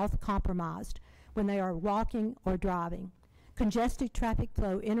are health compromised when they are walking or driving. Congested traffic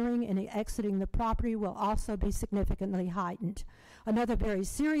flow entering and exiting the property will also be significantly heightened. Another very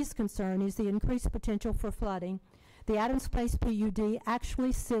serious concern is the increased potential for flooding. The Adams Place PUD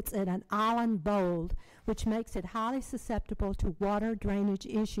actually sits in an island bowl, which makes it highly susceptible to water drainage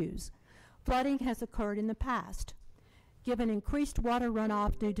issues. Flooding has occurred in the past. Given increased water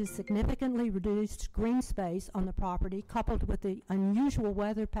runoff due to significantly reduced green space on the property, coupled with the unusual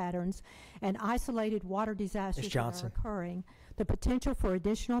weather patterns and isolated water disasters that are occurring, the potential for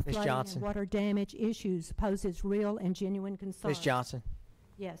additional flooding and water damage issues poses real and genuine concerns. Ms. Johnson.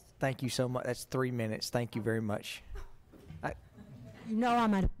 Yes. Thank you so much. That's 3 minutes. Thank you very much. You know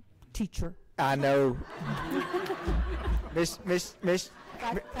I'm a teacher. I know. Miss.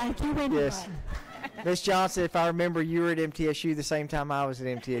 Thank you anyway. Yes. Ms. Johnson, if I remember, you were at MTSU the same time I was at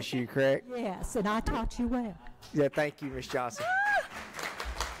MTSU, correct? Yes, and I taught you well. Yeah, thank you, Ms. Johnson.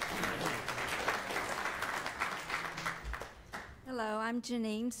 Hello, I'm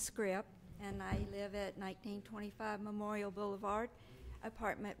Janine Scripp, and I live at 1925 Memorial Boulevard,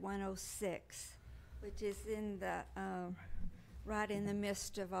 apartment 106, which is in the right in the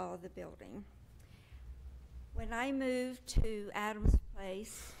midst of all the building. When I moved to Adams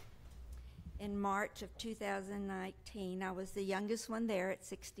Place in March of 2019, I was the youngest one there at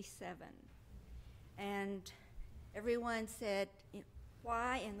 67. And everyone said,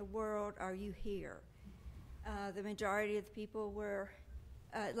 why in the world are you here? The majority of the people were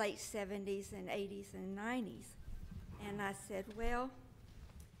late 70s and 80s and 90s. And I said, well,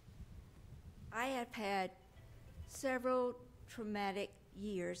 I have had several traumatic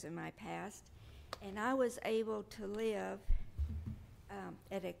years in my past, and I was able to live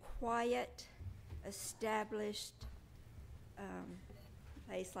at a quiet, established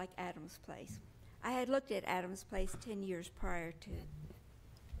place like Adams Place. I had looked at Adams Place 10 years prior to,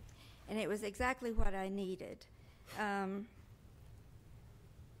 and it was exactly what I needed. Excuse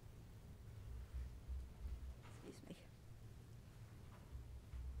me.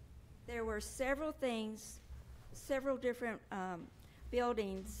 There were several things, several different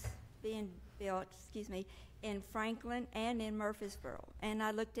buildings being built, in Franklin and in Murfreesboro, and I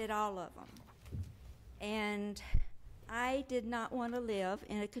looked at all of them. And I did not want to live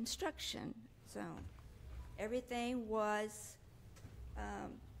in a construction zone. Everything was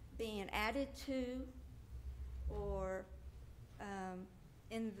being added to or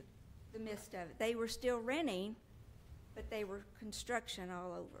in the midst of it. They were still renting, but they were construction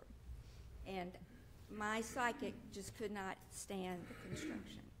all over. And my psychic just could not stand the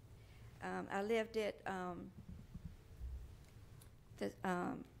construction. I lived at the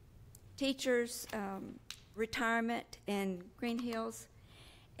teachers' retirement in Green Hills,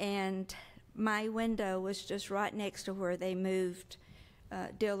 and my window was just right next to where they moved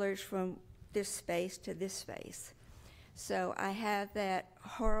dealers from this space to this space. So I had that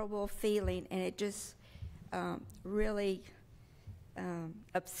horrible feeling, and it just really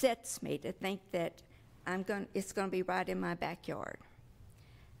upsets me to think that it's going to be right in my backyard.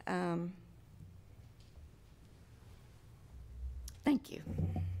 Thank you.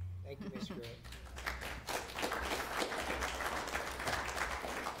 Thank you, Ms. Gray.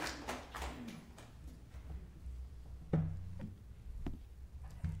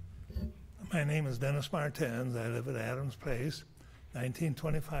 My name is Dennis Martens. I live at Adams Place,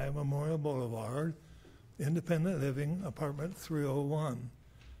 1925 Memorial Boulevard, independent living, apartment 301.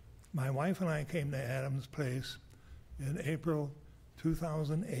 My wife and I came to Adams Place in April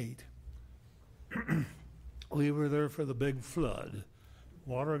 2008. We were there for the big flood.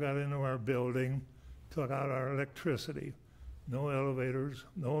 Water got into our building, took out our electricity. No elevators,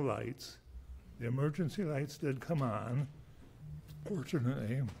 no lights. The emergency lights did come on.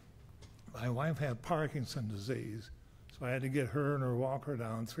 Fortunately, my wife had Parkinson's disease, so I had to get her and her walker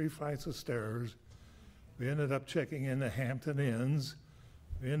down 3 flights of stairs. We ended up checking into Hampton Inns.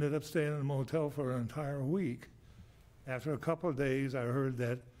 We ended up staying in a motel for an entire week. After a couple of days, I heard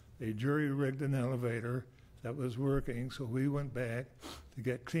that they jury-rigged an elevator that was working, so we went back to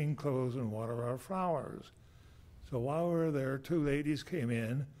get clean clothes and water our flowers. So while we were there, 2 ladies came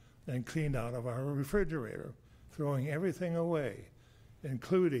in and cleaned out of our refrigerator, throwing everything away,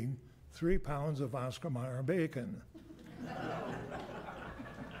 including 3 pounds of Oscar Mayer bacon.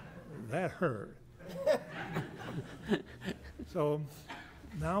 That hurt. So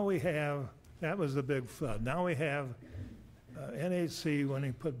now we have, that was the big flood. Now we have NHC, when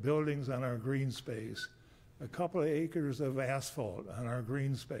he put buildings on our green space, a couple of acres of asphalt on our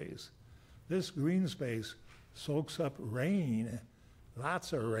green space. This green space soaks up rain,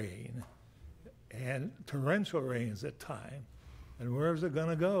 lots of rain, and torrential rains at times. And where's it going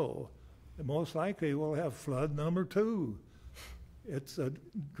to go? Most likely we'll have flood number 2. It's a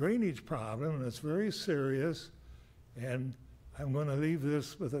drainage problem, and it's very serious. And I'm going to leave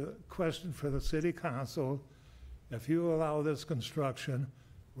this with a question for the City Council. If you allow this construction,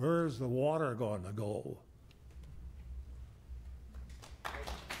 where's the water going to go?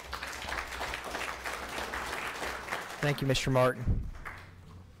 Thank you, Mr. Martin.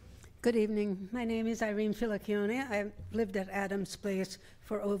 Good evening. My name is Irene Filacchione. I've lived at Adams Place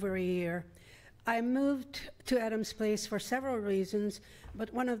for over a year. I moved to Adams Place for several reasons,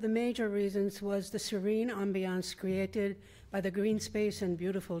 but one of the major reasons was the serene ambiance created by the green space and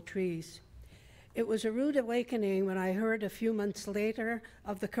beautiful trees. It was a rude awakening when I heard a few months later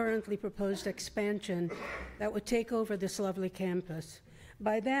of the currently proposed expansion that would take over this lovely campus.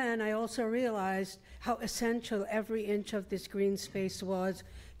 By then, I also realized how essential every inch of this green space was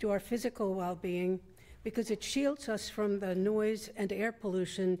to our physical well-being, because it shields us from the noise and air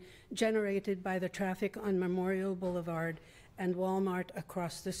pollution generated by the traffic on Memorial Boulevard and Walmart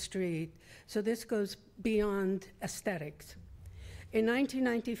across the street. So this goes beyond aesthetics. In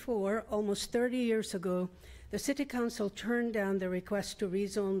 1994, almost 30 years ago, the City Council turned down the request to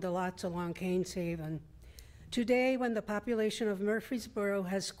rezone the lots along Haynes Haven. Today, when the population of Murfreesboro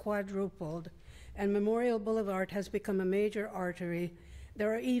has quadrupled and Memorial Boulevard has become a major artery,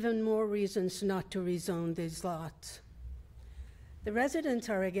 there are even more reasons not to rezone these lots. The residents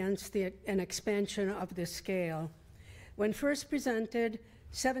are against an expansion of this scale. When first presented,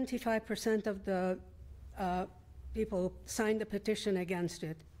 75% of the people signed a petition against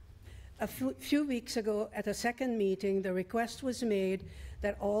it. A few weeks ago, at a second meeting, the request was made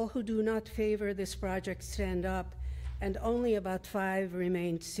that all who do not favor this project stand up, and only about 5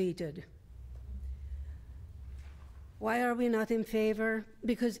 remained seated. Why are we not in favor?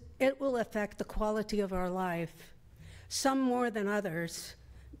 Because it will affect the quality of our life, some more than others,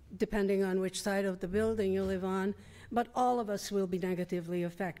 depending on which side of the building you live on, but all of us will be negatively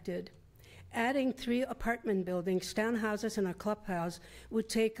affected. Adding 3 apartment buildings, townhouses, and a clubhouse would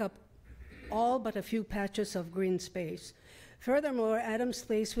take up all but a few patches of green space. Furthermore, Adams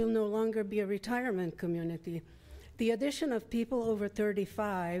Place will no longer be a retirement community. The addition of people over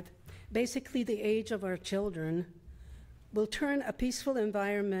 35 basically the age of our children, will turn a peaceful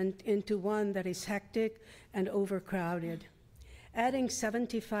environment into one that is hectic and overcrowded. Adding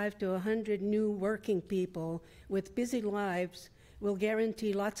 75 to 100 new working people with busy lives will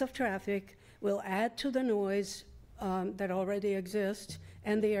guarantee lots of traffic, will add to the noise that already exists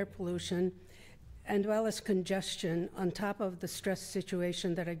and the air pollution, as well as congestion on top of the stress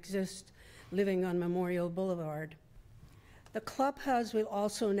situation that exists living on Memorial Boulevard. The clubhouse will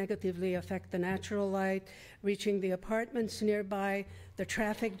also negatively affect the natural light reaching the apartments nearby, the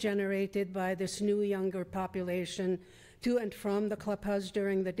traffic generated by this new younger population to and from the clubhouse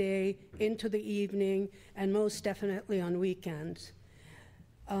during the day, into the evening, and most definitely on weekends.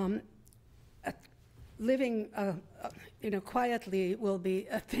 Living quietly will be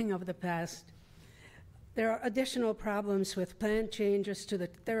a thing of the past. There are additional problems with planned changes to the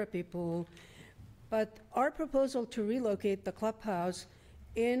therapy pool, but our proposal to relocate the clubhouse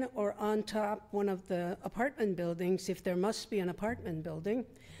in or on top one of the apartment buildings, if there must be an apartment building,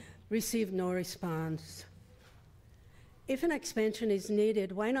 received no response. If an expansion is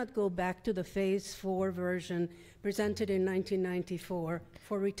needed, why not go back to the Phase 4 version presented in 1994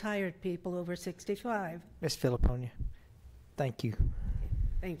 for retired people over 65? Ms. Filipponia, thank you.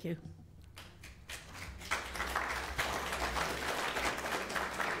 Thank you.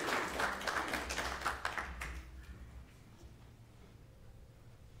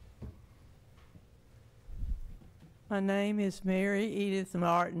 My name is Mary Edith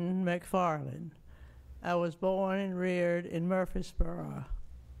Martin McFarland. I was born and reared in Murfreesboro.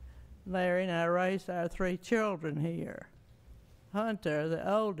 Larry and I raised our 3 children here. Hunter, the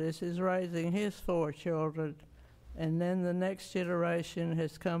oldest, is raising his 4 children, and then the next generation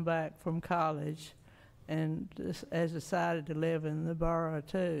has come back from college and has decided to live in the borough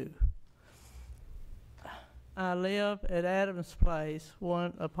too. I live at Adams Place,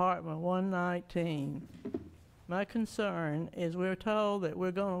 apartment 119. My concern is we're told that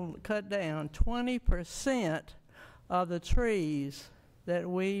we're going to cut down 20% of the trees that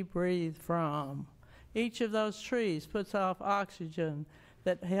we breathe from. Each of those trees puts off oxygen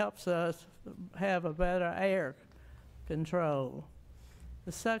that helps us have a better air control.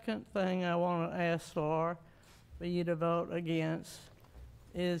 The second thing I want to ask for you to vote against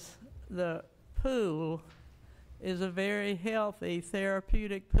is the pool is a very healthy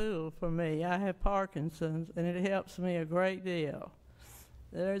therapeutic pool for me. I have Parkinson's, and it helps me a great deal.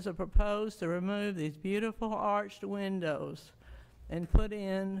 There's a proposal to remove these beautiful arched windows and put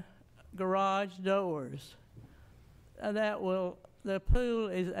in garage doors. The pool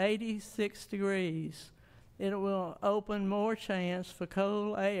is 86 degrees. It will open more chance for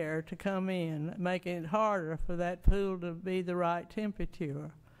cold air to come in, making it harder for that pool to be the right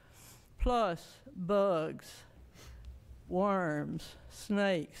temperature. Plus, bugs, worms,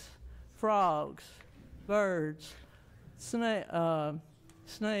 snakes, frogs, birds, snails,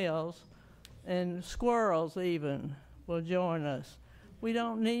 and squirrels even will join us. We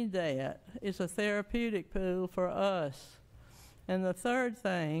don't need that. It's a therapeutic pool for us. And the third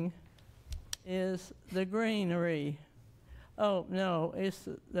thing is the greenery. Oh, no, it's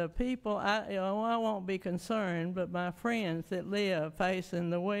the people, I won't be concerned, but my friends that live facing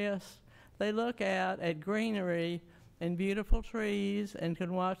the west, they look out at greenery and beautiful trees and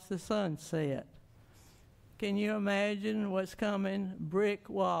can watch the sunset. Can you imagine what's coming? Brick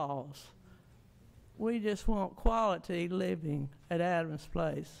walls. We just want quality living at Adams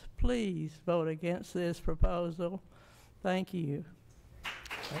Place. Please vote against this proposal. Thank you.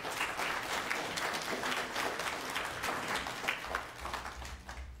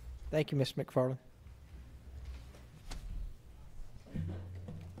 Thank you, Ms. McFarland.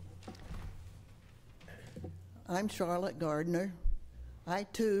 I'm Charlotte Gardner. I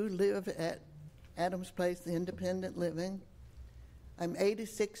too live at Adams Place Independent Living. I'm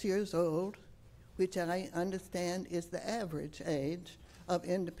 86 years old, which I understand is the average age of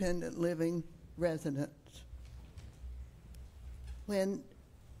independent living residents. When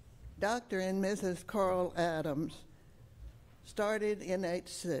Dr. and Mrs. Carl Adams started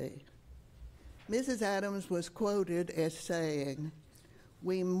NHC, Mrs. Adams was quoted as saying,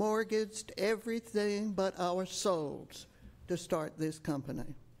 "We mortgaged everything but our souls to start this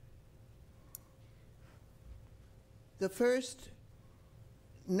company." The first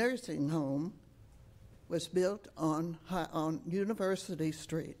nursing home was built on University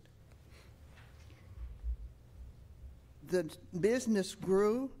Street. The business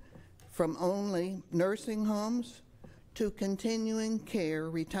grew from only nursing homes to continuing care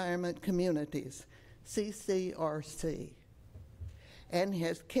retirement communities, CCRC, and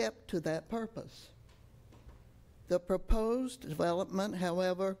has kept to that purpose. The proposed development,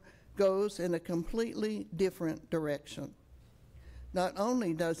 however, goes in a completely different direction. Not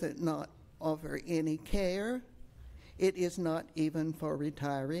only does it not offer any care, it is not even for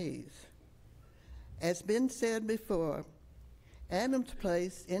retirees. As been said before, Adams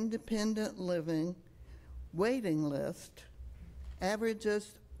Place independent living waiting list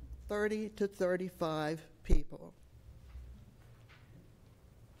averages 30 to 35 people.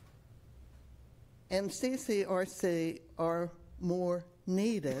 And CCRC are more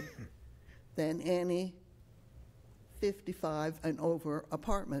needed than any 55 and over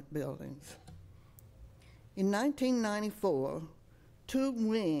apartment buildings. In 1994, 2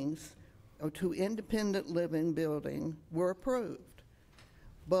 wings of 2 independent living buildings were approved,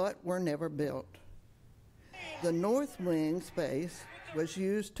 but were never built. The north wing space was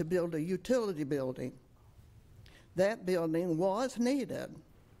used to build a utility building. That building was needed,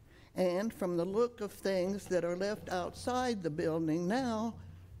 and from the look of things that are left outside the building now,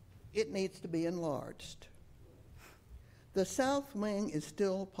 it needs to be enlarged. The south wing is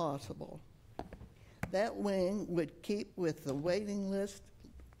still possible. That wing would keep up with the waiting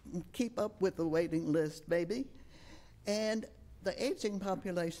list, baby, and the aging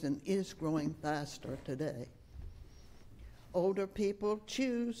population is growing faster today. Older people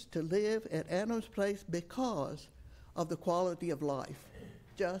choose to live at Adams Place because of the quality of life,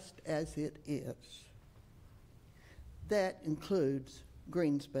 just as it is. That includes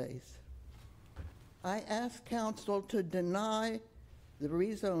green space. I ask council to deny the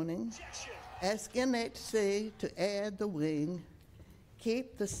rezoning, ask NHC to add the wing,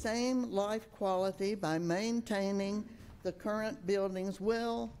 keep the same life quality by maintaining the current buildings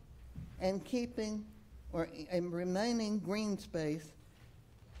well and keeping and remaining green space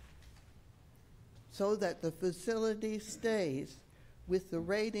so that the facility stays with the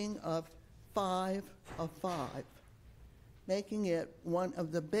rating of 5 of 5, making it one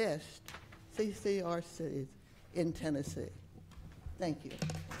of the best CCRCs in Tennessee. Thank you.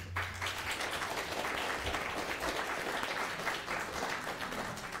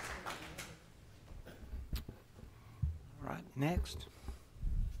 All right, next.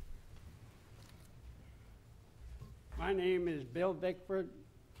 My name is Bill Bickford,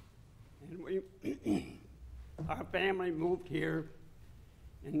 and our family moved here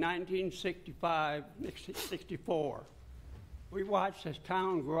in 1965, 64. We watched this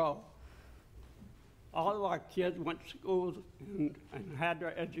town grow. All of our kids went to schools and had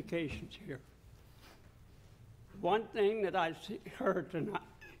their educations here. One thing that I heard tonight,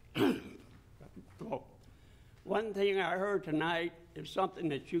 one thing I heard tonight is something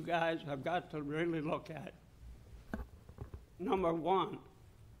that you guys have got to really look at. Number one,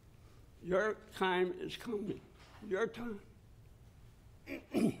 your time is coming. Your time.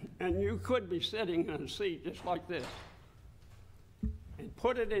 And you could be sitting in a seat just like this. And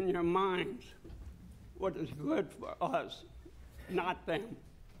put it in your minds what is good for us, not them.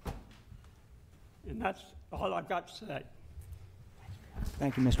 And that's all I've got to say.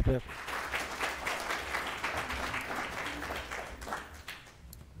 Thank you, Mr. Bill.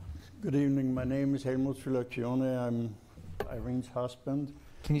 Good evening. My name is Helmut Filacione. I'm Irene's husband.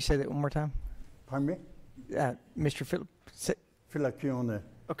 Can you say that one more time? Pardon me? Mr. Filacione.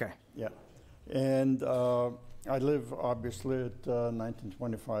 Okay. Yeah. And I live obviously at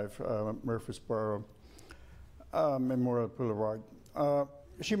 1925 Murfreesboro Memorial Boulevard.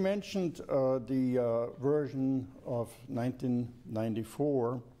 She mentioned the version of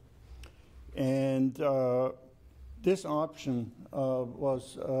 1994, and this option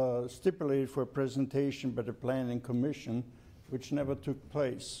was stipulated for presentation by the Planning Commission, which never took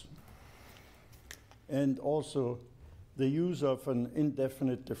place. And also, the use of an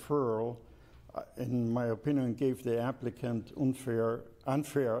indefinite deferral, in my opinion, gave the applicant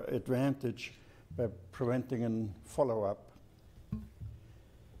unfair advantage by preventing a follow-up.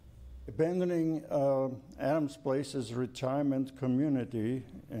 Abandoning Adams Place as a retirement community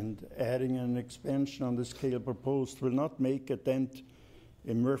and adding an expansion on the scale proposed will not make a dent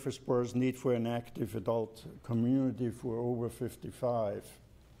in Murfreesboro's need for an active adult community for over 55,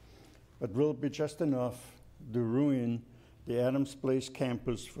 but will be just enough to ruin the Adams Place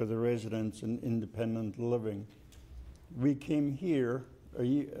campus for the residents in independent living. We came here a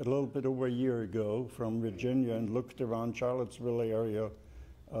little bit over a year ago from Virginia and looked around Charlottesville area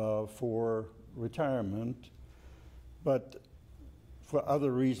for retirement, but for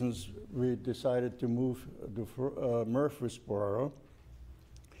other reasons we decided to move to Murfreesboro,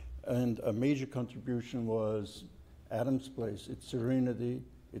 and a major contribution was Adams Place, its serenity,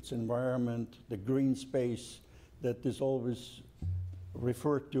 its environment, the green space that is always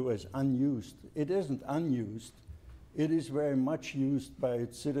referred to as unused. It isn't unused. It is very much used by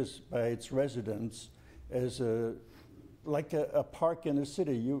its residents as like a park in the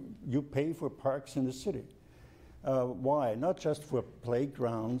city. You pay for parks in the city. Why? Not just for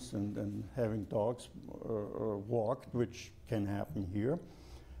playgrounds and having dogs or walked, which can happen here,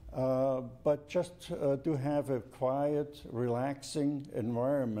 but just to have a quiet, relaxing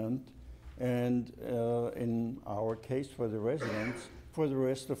environment, and in our case for the residents, for the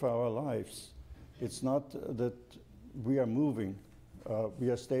rest of our lives. It's not that we are moving. We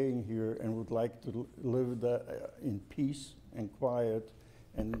are staying here and would like to live in peace and quiet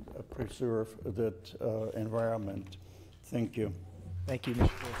and preserve that environment. Thank you. Thank you, Mr.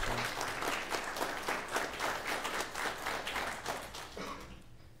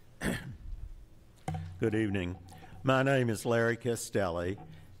 Wilson. Good evening. My name is Larry Castelli,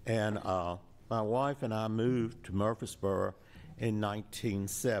 and my wife and I moved to Murfreesboro in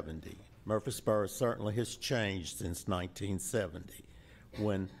 1970. Murfreesboro certainly has changed since 1970,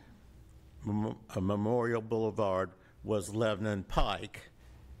 when Memorial Boulevard was Lebanon Pike,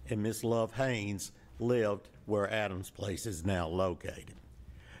 and Miss Love Haynes lived where Adams Place is now located.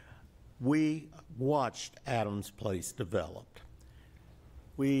 We watched Adams Place develop.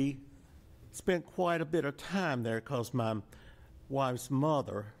 We spent quite a bit of time there because my wife's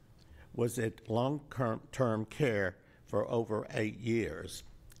mother was at long-term care for over 8 years.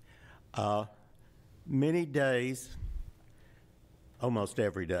 Many days, almost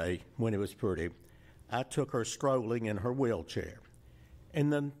every day when it was pretty, I took her strolling in her wheelchair.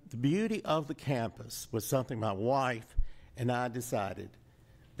 And then the beauty of the campus was something my wife and I decided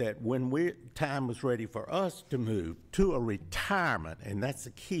that when time was ready for us to move to a retirement, and that's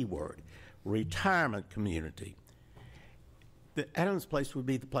the key word, retirement community, the Adams Place would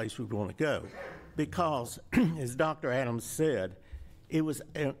be the place we'd want to go because, as Dr. Adams said, it was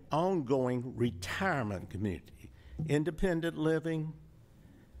an ongoing retirement community, independent living,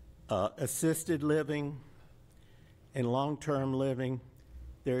 assisted living, and long-term living.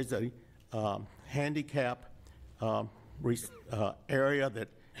 There's a handicap area that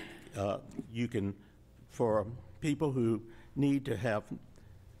you can, for people who need to have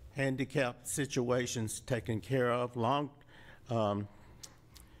handicap situations taken care of.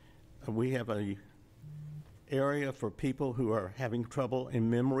 We have a area for people who are having trouble in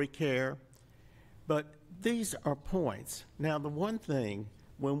memory care. But these are points. Now, the one thing,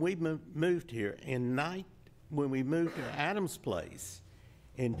 when we moved here when we moved to Adams Place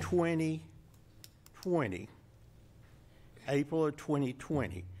in 2020, April of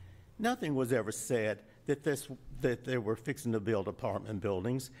 2020, nothing was ever said that they were fixing to build apartment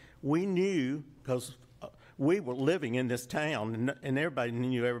buildings. We knew, because we were living in this town, and everybody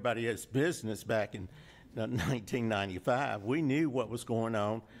knew everybody's business back in 1995. We knew what was going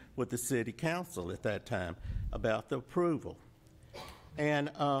on with the city council at that time about the approval. And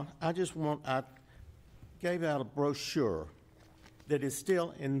I gave out a brochure that is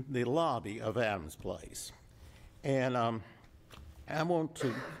still in the lobby of Adams Place. And I want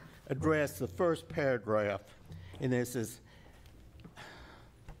to address the first paragraph, and this is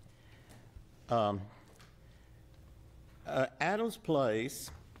Adams Place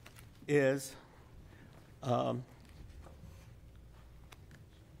is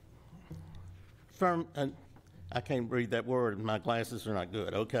I can't read that word, my glasses are not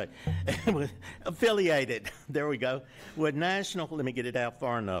good, okay. Affiliated, there we go, with National, let me get it out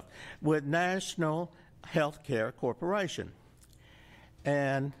far enough, with National Healthcare Corporation,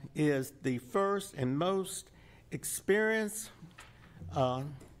 and is the first and most experienced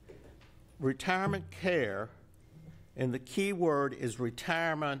retirement care, and the key word is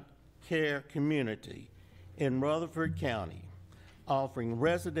retirement care community in Rutherford County, offering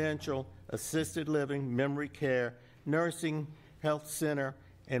residential, assisted living, memory care, nursing, health center,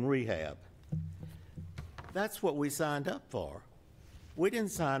 and rehab. That's what we signed up for. We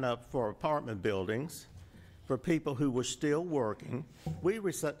didn't sign up for apartment buildings for people who were still working. We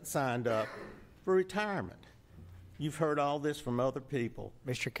signed up for retirement. You've heard all this from other people.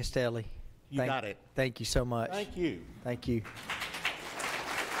 Mr. Castelli. You got it. Thank you so much. Thank you. Thank you.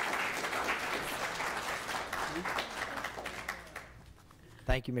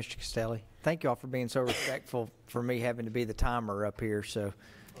 Thank you, Mr. Castelli. Thank you all for being so respectful for me having to be the timer up here. So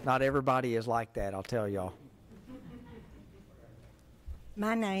not everybody is like that, I'll tell y'all.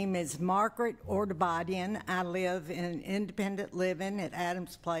 My name is Margaret Ordubadian. I live in independent living at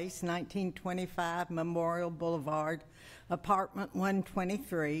Adams Place, 1925 Memorial Boulevard, apartment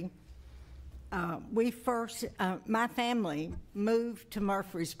 123. My family moved to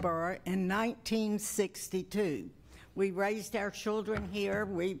Murfreesboro in 1962. We raised our children here.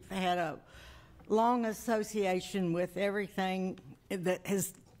 We've had long association with everything that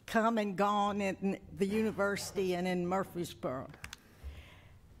has come and gone in the university and in Murfreesboro.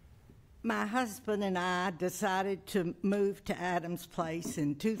 My husband and I decided to move to Adams Place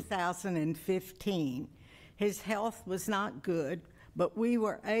in 2015. His health was not good, but we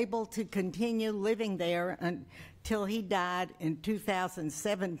were able to continue living there until he died in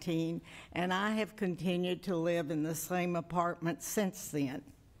 2017, and I have continued to live in the same apartment since then.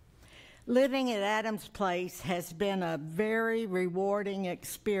 Living at Adams Place has been a very rewarding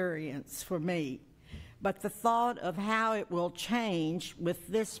experience for me, but the thought of how it will change with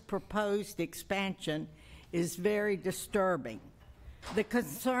this proposed expansion is very disturbing. The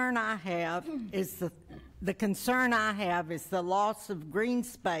concern I have is the loss of green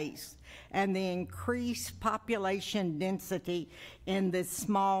space and the increased population density in this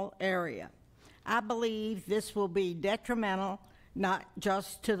small area. I believe this will be detrimental not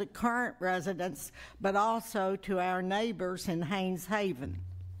just to the current residents, but also to our neighbors in Haynes Haven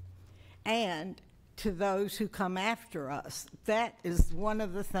and to those who come after us. That is one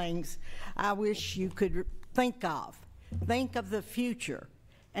of the things I wish you could think of. Think of the future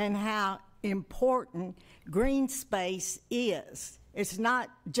and how important green space is. It's not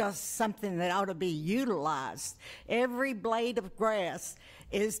just something that ought to be utilized. Every blade of grass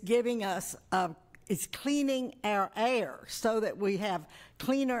is giving us it's cleaning our air so that we have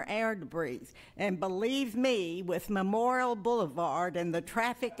cleaner air to breathe. And believe me, with Memorial Boulevard and the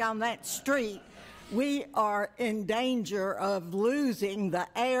traffic on that street, we are in danger of losing the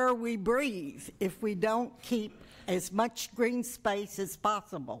air we breathe if we don't keep as much green space as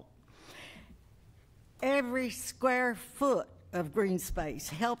possible. Every square foot of green space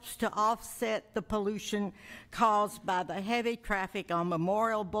helps to offset the pollution caused by the heavy traffic on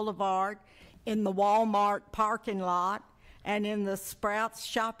Memorial Boulevard, in the Walmart parking lot, and in the Sprouts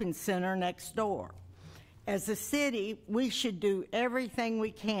shopping center next door. As a city, we should do everything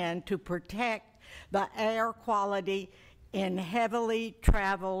we can to protect the air quality in heavily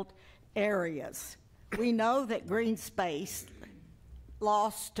traveled areas. We know that green space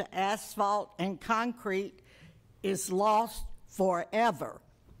lost to asphalt and concrete is lost forever.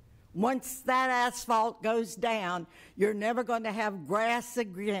 Once that asphalt goes down, you're never going to have grass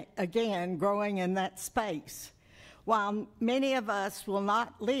again growing in that space. While many of us will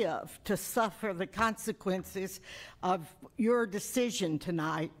not live to suffer the consequences of your decision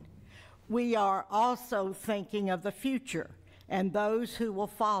tonight, we are also thinking of the future and those who will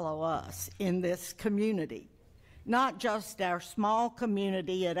follow us in this community. Not just our small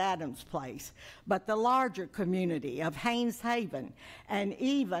community at Adams Place, but the larger community of Haynes Haven, and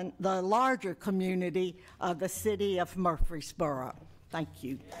even the larger community of the city of Murfreesboro. Thank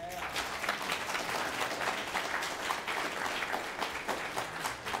you.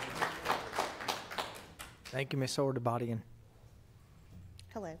 Thank you, Ms. Ordubadian.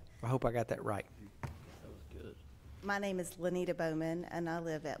 Hello. I hope I got that right. That was good. My name is Lenita Bowman, and I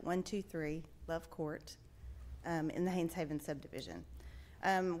live at 123 Love Court. In the Haynes Haven subdivision.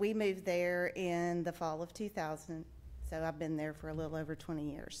 We moved there in the fall of 2000, so I've been there for a little over 20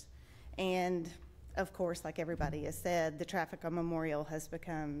 years. And of course, like everybody has said, the traffic on Memorial has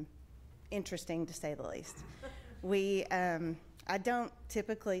become interesting to say the least. I don't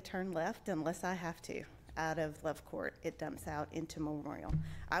typically turn left unless I have to out of Love Court. It dumps out into Memorial.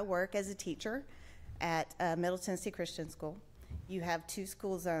 I work as a teacher at Middle Tennessee Christian School. You have two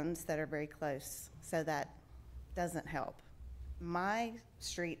school zones that are very close, so that doesn't help. My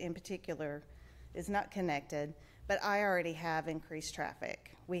street in particular is not connected, but I already have increased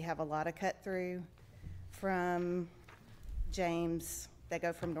traffic. We have a lot of cut through from James that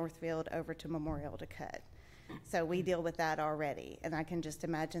go from Northfield over to Memorial to cut. So we deal with that already, and I can just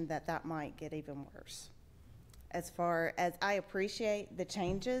imagine that that might get even worse. As far as I appreciate the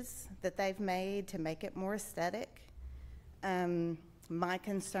changes that they've made to make it more aesthetic, my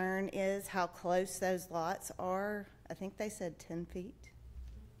concern is how close those lots are. I think they said 10 feet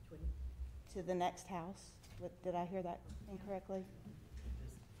to the next house. Did I hear that incorrectly?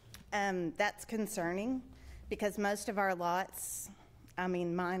 That's concerning because most of our lots, I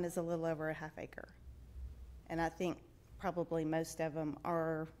mean, mine is a little over a half acre. And I think probably most of them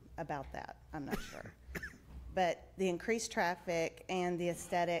are about that. I'm not sure. But the increased traffic and the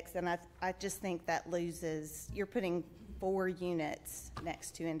aesthetics, and I just think that loses, you're putting 4 units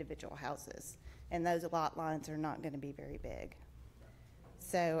next to individual houses, and those lot lines are not going to be very big.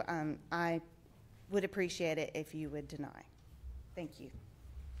 So I would appreciate it if you would deny. Thank you.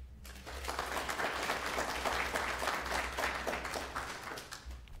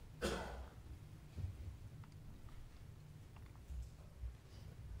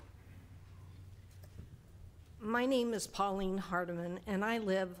 My name is Pauline Hardiman, and I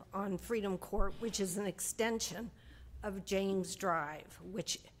live on Freedom Court, which is an extension of James Drive,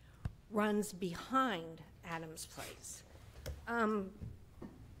 which runs behind Adams Place.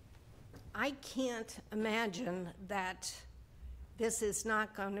 I can't imagine that this is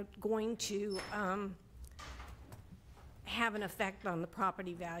not going to have an effect on the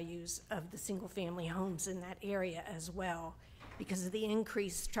property values of the single-family homes in that area as well because of the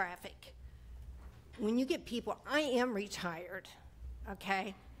increased traffic. When you get people, I am retired,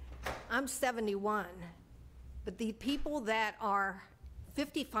 okay? I'm 71, but the people that are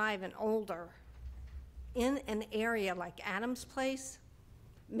 55 and older in an area like Adams Place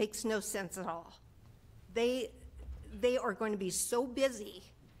makes no sense at all. They are going to be so busy,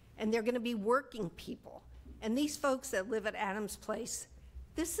 and they're going to be working people. And these folks that live at Adams Place,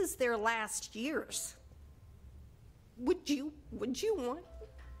 this is their last years. Would you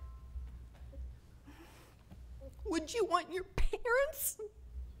want your parents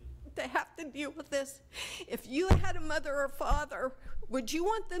to have to deal with this? If you had a mother or father, would you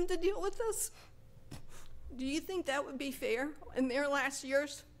want them to deal with this? Do you think that would be fair in their last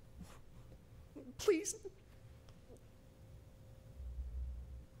years? Please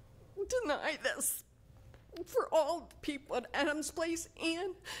deny this for all the people at Adams Place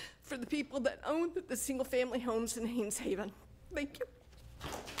and for the people that own the single-family homes in Haynes Haven. Thank you.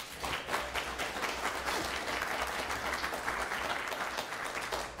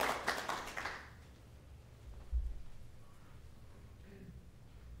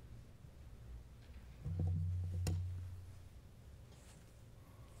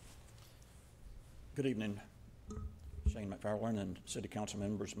 Good evening, Shane McFarland and City Council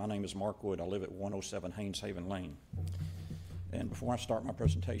members. My name is Mark Wood. I live at 107 Haynes Haven Lane. And before I start my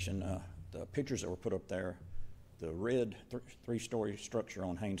presentation, the pictures that were put up there, the red three-story structure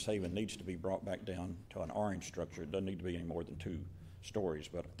on Haynes Haven needs to be brought back down to an orange structure. It doesn't need to be any more than 2 stories,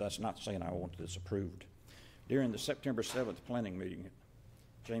 but that's not saying I want this approved. During the September 7th planning meeting,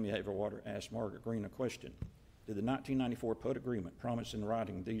 Jamie Haverwater asked Margaret Green a question. Did the 1994 PUD agreement promise in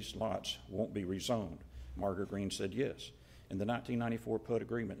writing these lots won't be rezoned? Margaret Green said yes. And the 1994 PUD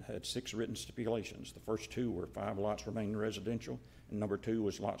agreement had 6 written stipulations. The first 2 were 5 lots remaining residential, and number 2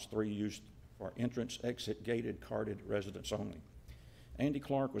 was lots 3 used for entrance, exit, gated, carded residents only. Andy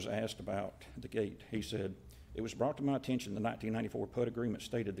Clark was asked about the gate. He said, "It was brought to my attention the 1994 PUD agreement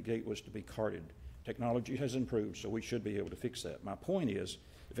stated the gate was to be carded. Technology has improved, so we should be able to fix that." My point is,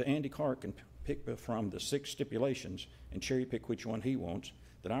 if Andy Clark can pick from the 6 stipulations and cherry pick which one he wants,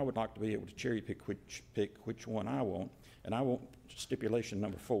 then I would like to be able to cherry pick which one I want, and I want stipulation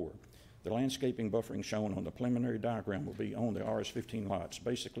number 4. The landscaping buffering shown on the preliminary diagram will be on the RS-15 lots,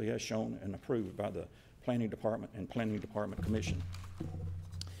 basically as shown and approved by the Planning Department and Planning Department Commission.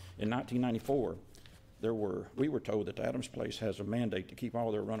 In 1994, we were told that Adams Place has a mandate to keep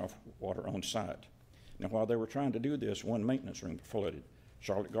all their runoff water on site. Now, while they were trying to do this, one maintenance room flooded.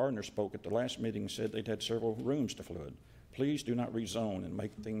 Charlotte Gardner spoke at the last meeting and said they'd had several rooms to flood. Please do not rezone and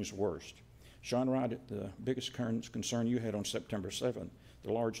make things worse. Sean Wright, the biggest concern you had on September 7th,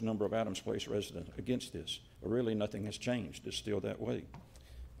 the large number of Adams Place residents against this. But really, nothing has changed. It's still that way.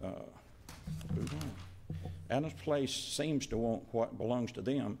 Adams Place seems to want what belongs to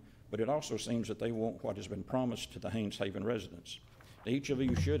them, but it also seems that they want what has been promised to the Haynes Haven residents. Each of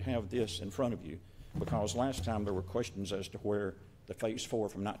you should have this in front of you, because last time there were questions as to where the Phase 4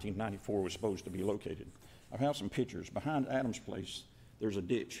 from 1994 was supposed to be located. I have some pictures. Behind Adams Place, there's a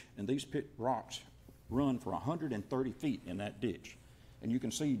ditch, and these rocks run for 130 feet in that ditch. And you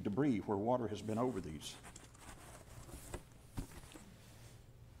can see debris where water has been over these.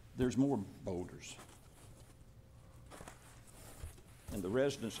 There's more boulders. And the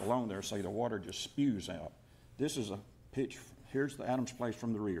residents along there say the water just spews out. This is a pitch. Here's the Adams Place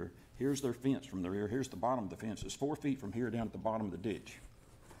from the rear. Here's their fence from the rear. Here's the bottom of the fence. It's 4 feet from here down to the bottom of the ditch.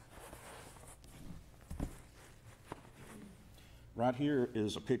 Right here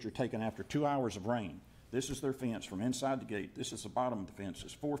is a picture taken after 2 hours of rain. This is their fence from inside the gate. This is the bottom of the fence.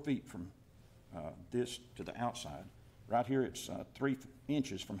 It's 4 feet from this to the outside. Right here, it's 3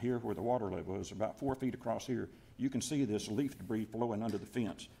 inches from here where the water level is, about 4 feet across here. You can see this leaf debris flowing under the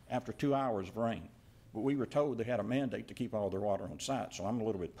fence after 2 hours of rain. But we were told they had a mandate to keep all their water on site, so I'm a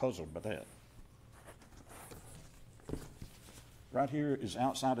little bit puzzled by that. Right here is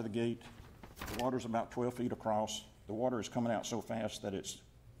outside of the gate. The water's about 12 feet across. The water is coming out so fast that it's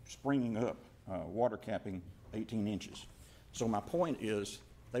springing up, water capping 18 inches. So my point is,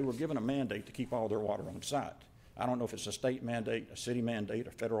 they were given a mandate to keep all their water on site. I don't know if it's a state mandate, a city mandate,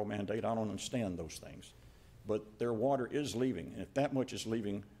 a federal mandate. I don't understand those things. But their water is leaving, and if that much is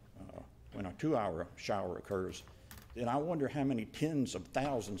leaving, when a 2-hour shower occurs, then I wonder how many tens of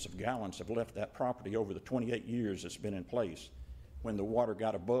thousands of gallons have left that property over the 28 years it's been in place when the water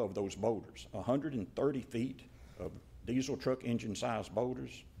got above those boulders. 130 feet of diesel truck engine-sized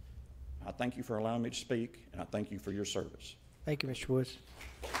boulders. I thank you for allowing me to speak, and I thank you for your service. Thank you, Mr. Woods.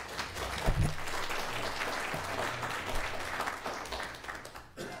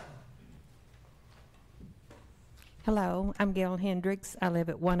 Hello, I'm Gail Hendricks. I live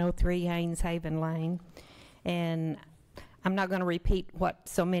at 103 Haynes Haven Lane, and I'm not going to repeat what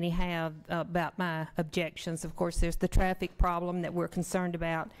so many have about my objections. Of course, there's the traffic problem that we're concerned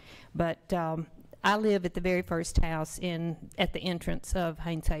about, but I live at the very first house at the entrance of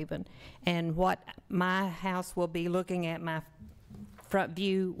Haynes Haven, and what my house will be looking at, my front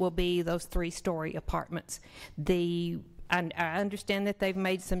view will be those 3-story apartments. I understand that they've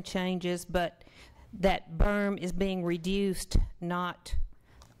made some changes, but that berm is being reduced, not,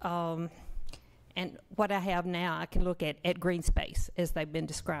 and what I have now, I can look at green space, as they've been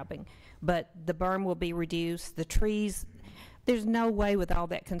describing. But the berm will be reduced. The trees, there's no way with all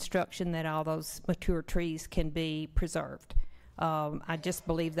that construction that all those mature trees can be preserved. I just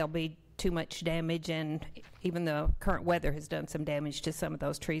believe there'll be too much damage, and even the current weather has done some damage to some of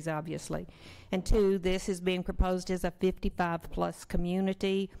those trees, obviously. And 2, this is being proposed as a 55-plus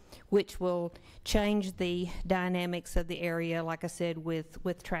community, which will change the dynamics of the area, like I said,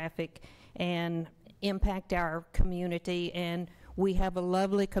 with traffic, and impact our community. And we have a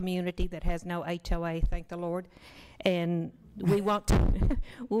lovely community that has no HOA, thank the Lord, and we want to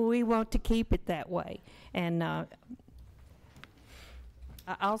we want to keep it that way. And I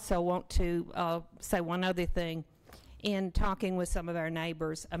also want to say one other thing. In talking with some of our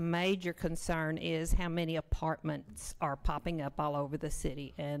neighbors, a major concern is how many apartments are popping up all over the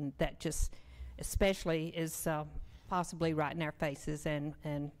city, and that just especially is possibly right in our faces,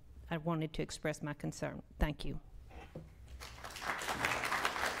 and I wanted to express my concern. Thank you.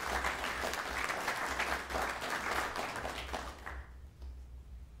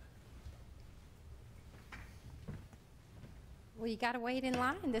 Well, you got to wait in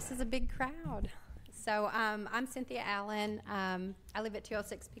line. This is a big crowd. So I'm Cynthia Allen. I live at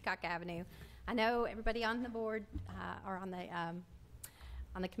 206 Peacock Avenue. I know everybody on the board or on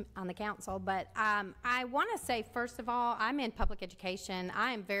the council, but I want to say, first of all, I'm in public education.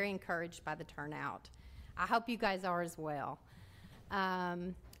 I am very encouraged by the turnout. I hope you guys are as well.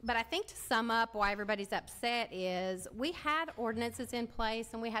 But I think to sum up why everybody's upset is we had ordinances in place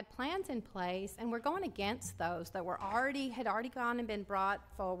and we had plans in place, and we're going against those that had already gone and been brought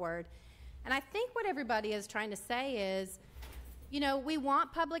forward. And I think what everybody is trying to say is, you know, we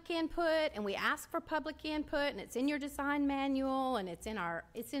want public input and we ask for public input, and it's in your design manual, and it's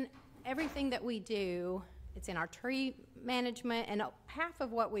in everything that we do. It's in our tree management, and half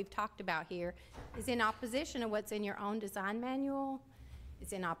of what we've talked about here is in opposition to what's in your own design manual.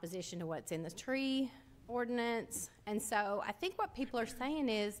 It's in opposition to what's in the tree ordinance. And so I think what people are saying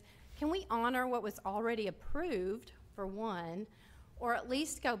is, can we honor what was already approved, for one, or at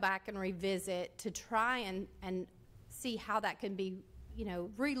least go back and revisit to try and see how that can be, you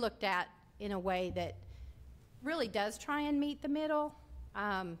know, re-looked at in a way that really does try and meet the middle.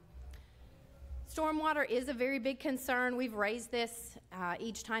 Stormwater is a very big concern. We've raised this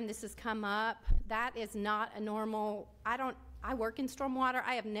each time this has come up. That is not a normal, I work in stormwater.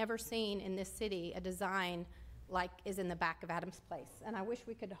 I have never seen in this city a design like is in the back of Adams Place. And I wish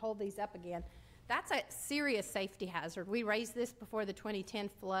we could hold these up again. That's a serious safety hazard. We raised this before the 2010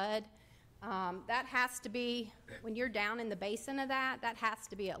 flood. That has to be, when you're down in the basin of that has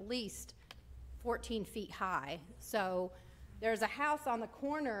to be at least 14 feet high. So there's a house on the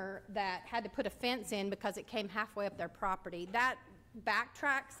corner that had to put a fence in because it came halfway up their property. That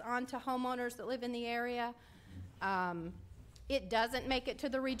backtracks onto homeowners that live in the area. It doesn't make it to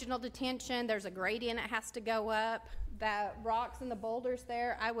the regional detention. There's a gradient it has to go up. The rocks and the boulders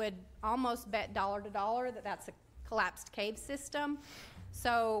there, I would almost bet dollar to dollar that that's a collapsed cave system.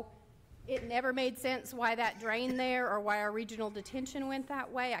 So it never made sense why that drained there or why our regional detention went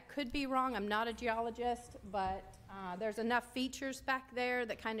that way. I could be wrong. I'm not a geologist, but there's enough features back there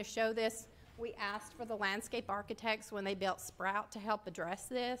that kind of show this. We asked for the landscape architects when they built Sprout to help address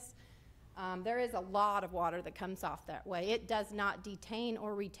this. There is a lot of water that comes off that way. It does not detain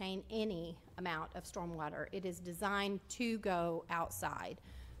or retain any amount of stormwater. It is designed to go outside.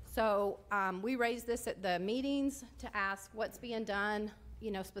 So we raised this at the meetings to ask what's being done,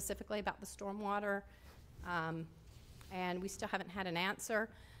 you know, specifically about the stormwater, and we still haven't had an answer.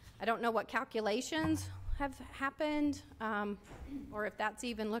 I don't know what calculations have happened or if that's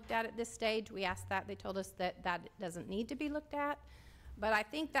even looked at this stage. We asked that. They told us that that doesn't need to be looked at. But I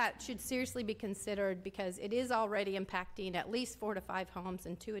think that should seriously be considered because it is already impacting at least 4 to 5 homes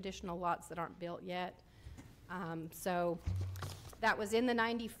and 2 additional lots that aren't built yet. So that was in the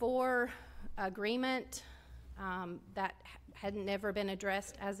 94 agreement. That hadn't never been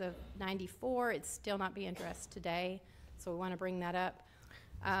addressed as of 94. It's still not being addressed today, so we want to bring that up.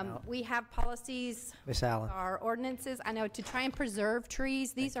 We have policies, Ms. Allen. our ordinances, I know, to try and preserve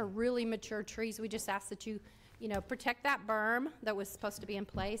trees. These are really mature trees. We just ask that you protect that berm that was supposed to be in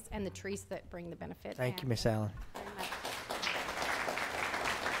place and the trees that bring the benefit. Thank you, Ms. Allen.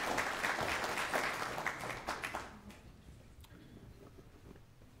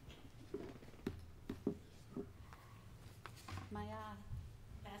 May I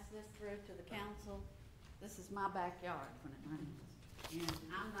pass this through to the council? This is my backyard when it rains. And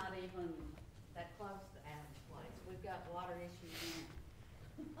I'm not even that close to Adams Place. We've got water issues in.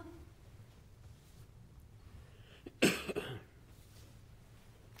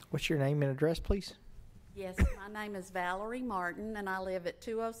 What's your name and address, please? Yes, my name is Valerie Martin, and I live at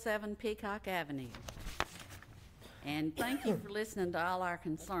 207 Peacock Avenue. And thank you for listening to all our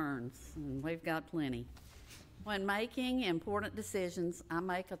concerns, and we've got plenty. When making important decisions, I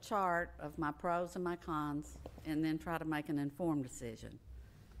make a chart of my pros and my cons, and then try to make an informed decision.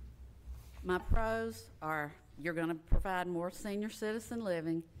 My pros are you're going to provide more senior citizen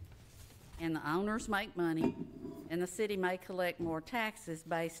living, and the owners make money, and the city may collect more taxes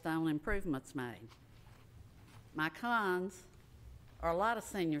based on improvements made. My cons are a lot of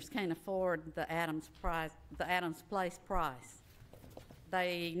seniors can't afford the Adams Place price.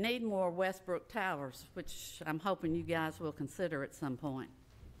 They need more Westbrook Towers, which I'm hoping you guys will consider at some point.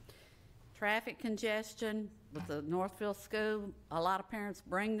 Traffic congestion with the Northfield School, a lot of parents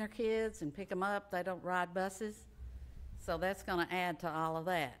bring their kids and pick them up. They don't ride buses, so that's going to add to all of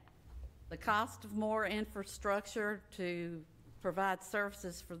that. The cost of more infrastructure to provide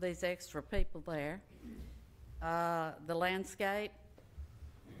services for these extra people there, the landscape,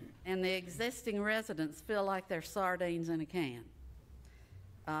 and the existing residents feel like they're sardines in a can.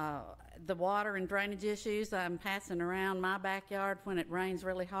 The water and drainage issues, I'm passing around my backyard when it rains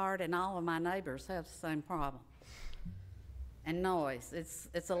really hard, and all of my neighbors have the same problem. And noise.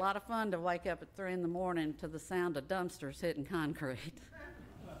 It's a lot of fun to wake up at 3 in the morning to the sound of dumpsters hitting concrete.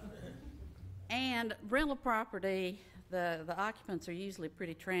 And rental property, the occupants are usually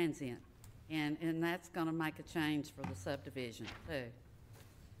pretty transient, and that's going to make a change for the subdivision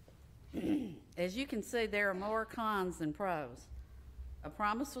too. As you can see, there are more cons than pros. A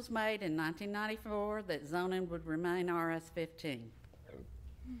promise was made in 1994 that zoning would remain RS-15.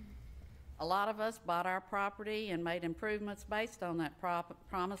 A lot of us bought our property and made improvements based on that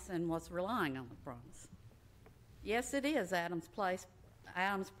promise and was relying on the promise. Yes, it is Adams Place,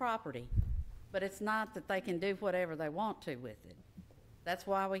 Adams property, but it's not that they can do whatever they want to with it. That's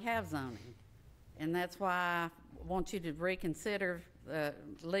why we have zoning, and that's why I want you to reconsider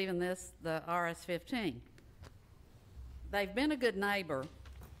leaving this the RS-15. They've been a good neighbor,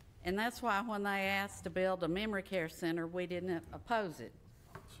 and that's why when they asked to build a memory care center, we didn't oppose it.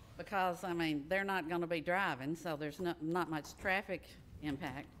 Because, I mean, they're not going to be driving, so there's not much traffic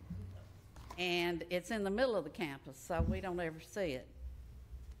impact. And it's in the middle of the campus, so we don't ever see it.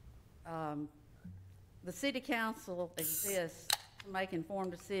 The city council exists to make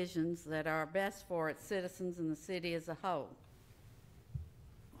informed decisions that are best for its citizens and the city as a whole.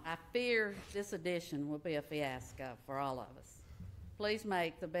 I fear this addition will be a fiasco for all of us. Please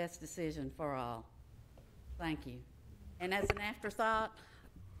make the best decision for all. Thank you. And as an afterthought,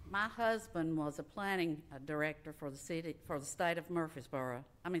 my husband was a planning director for the state of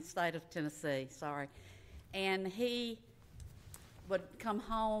state of Tennessee, sorry. And he would come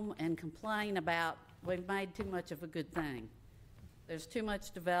home and complain about, we've made too much of a good thing. There's too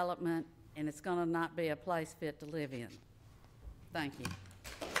much development, and it's going to not be a place fit to live in. Thank you.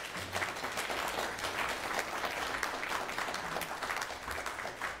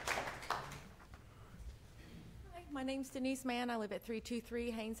 My name's Denise Mann. I live at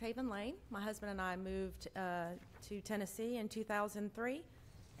 323 Haynes Haven Lane. My husband and I moved to Tennessee in 2003,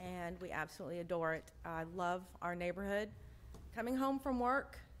 and we absolutely adore it. I love our neighborhood. Coming home from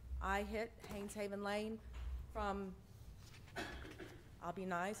work, I hit Haynes Haven Lane from, I'll be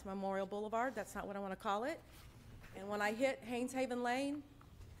nice, Memorial Boulevard. That's not what I want to call it. And when I hit Haynes Haven Lane,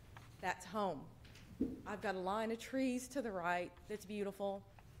 that's home. I've got a line of trees to the right that's beautiful.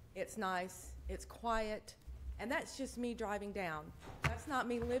 It's nice. It's quiet. And that's just me driving down. That's not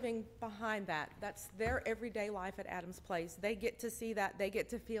me living behind that. That's their everyday life at Adams Place. They get to see that. They get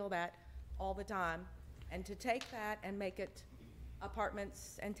to feel that all the time. And to take that and make it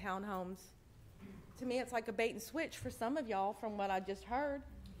apartments and townhomes, to me, it's like a bait and switch for some of y'all from what I just heard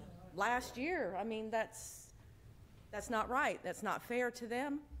last year. I mean, that's not right. That's not fair to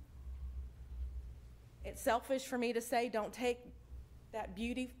them. It's selfish for me to say don't take that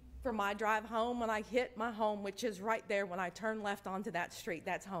beauty for my drive home when I hit my home, which is right there when I turn left onto that street.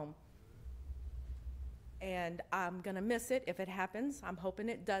 That's home. And I'm going to miss it if it happens. I'm hoping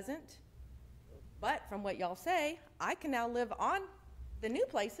it doesn't. But from what y'all say, I can now live on the new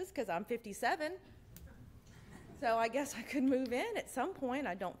places because I'm 57. So I guess I could move in at some point.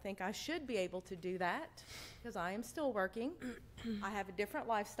 I don't think I should be able to do that because I am still working. I have a different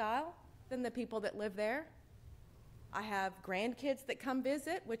lifestyle than the people that live there. I have grandkids that come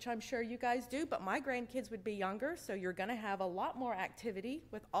visit, which I'm sure you guys do, but my grandkids would be younger, so you're going to have a lot more activity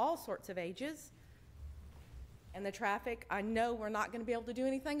with all sorts of ages. And the traffic, I know we're not going to be able to do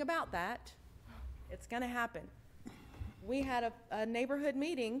anything about that. It's going to happen. We had a neighborhood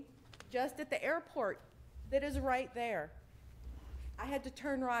meeting just at the airport that is right there. I had to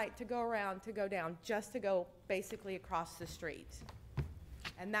turn right to go around to go down just to go basically across the street.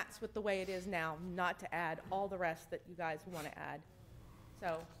 And that's what the way it is now, not to add all the rest that you guys want to add.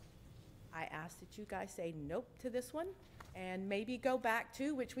 So I ask that you guys say nope to this one and maybe go back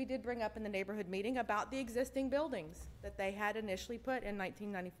to, which we did bring up in the neighborhood meeting, about the existing buildings that they had initially put in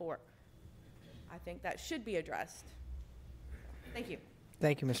 1994. I think that should be addressed. Thank you.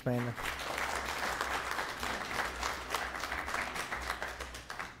 Thank you, Ms. Manley.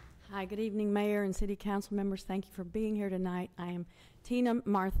 Hi, good evening, Mayor and City Council members. Thank you for being here tonight. I am Tina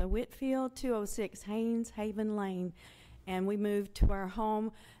Martha Whitfield, 206 Haynes Haven Lane, and we moved to our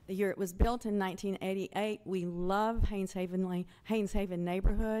home the year it was built in 1988. We love Haynes Haven Lane, Haynes Haven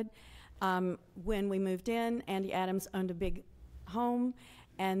neighborhood. When we moved in, Andy Adams owned a big home,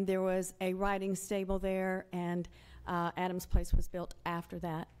 and there was a riding stable there, and Adams Place was built after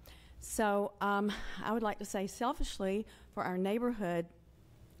that. So I would like to say selfishly for our neighborhood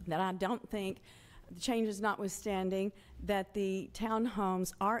that I don't think, the changes notwithstanding, that the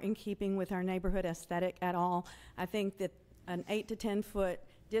townhomes are in keeping with our neighborhood aesthetic at all. I think that an 8 to 10 foot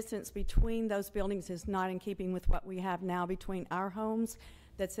distance between those buildings is not in keeping with what we have now between our homes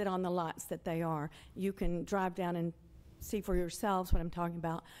that sit on the lots that they are. You can drive down and see for yourselves what I'm talking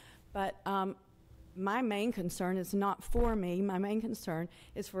about. But my main concern is not for me. My main concern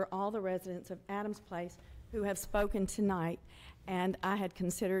is for all the residents of Adams Place who have spoken tonight. And I had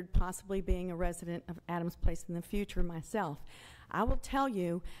considered possibly being a resident of Adams Place in the future myself. I will tell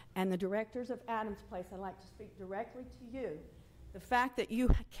you, and the directors of Adams Place, I'd like to speak directly to you, the fact that you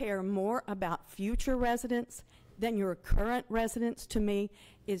care more about future residents than your current residents, to me,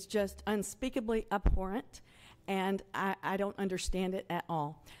 is just unspeakably abhorrent, and I don't understand it at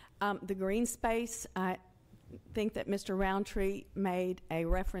all. The green space, I think that Mr. Roundtree made a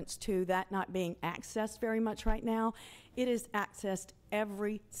reference to that not being accessed very much right now. It is accessed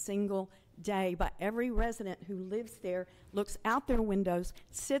every single day by every resident who lives there, looks out their windows,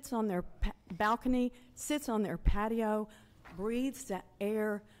 sits on their balcony, sits on their patio, breathes that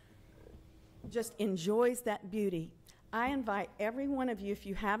air, just enjoys that beauty. I invite every one of you, if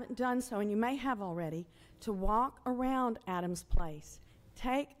you haven't done so, and you may have already, to walk around Adams Place.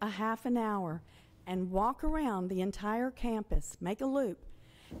 Take a half an hour and walk around the entire campus, make a loop,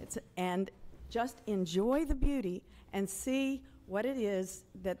 and just enjoy the beauty and see what it is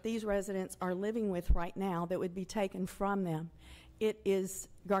that these residents are living with right now that would be taken from them. It is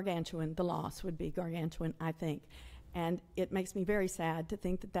gargantuan. The loss would be gargantuan, I think. And it makes me very sad to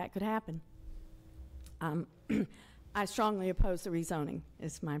think that that could happen. I strongly oppose the rezoning,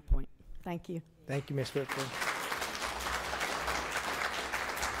 is my point. Thank you. Thank you, Ms. Whitfield.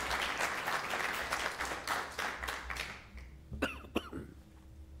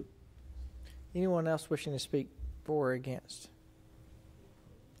 Anyone else wishing to speak for or against?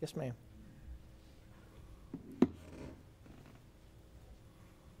 Yes, ma'am.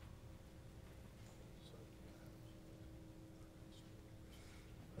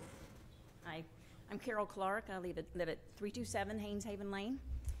 Hi, I'm Carol Clark. I live at 327 Haynes Haven Lane.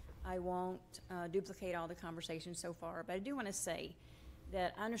 I won't duplicate all the conversations so far, but I do want to say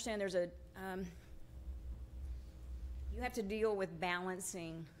that I understand there's a, you have to deal with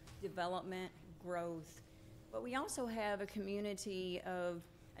balancing development, growth, but we also have a community of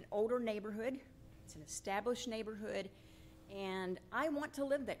an older neighborhood. It's an established neighborhood, and I want to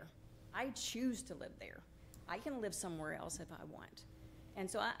live there. I choose to live there. I can live somewhere else if I want. And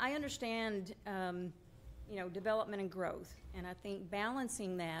so I understand, you know, development and growth, and I think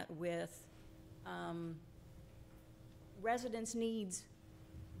balancing that with residents' needs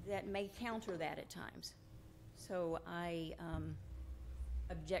that may counter that at times. So I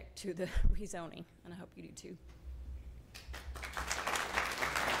object to the rezoning, and I hope you do too.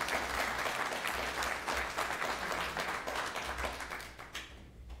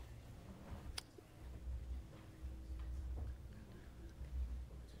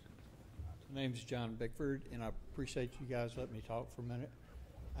 My name's John Bickford, and I appreciate you guys letting me talk for a minute.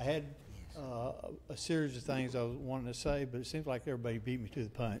 I had a series of things I was wanting to say, but it seems like everybody beat me to the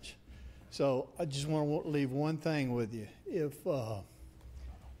punch. So I just want to leave one thing with you. If I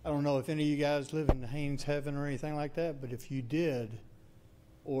don't know if any of you guys live in Haynes Heaven or anything like that, but if you did,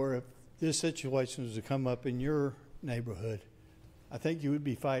 or if this situation was to come up in your neighborhood, I think you would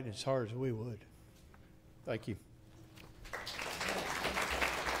be fighting as hard as we would. Thank you.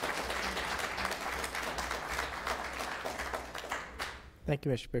 Thank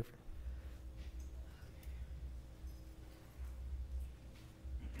you, Mr. Bickford.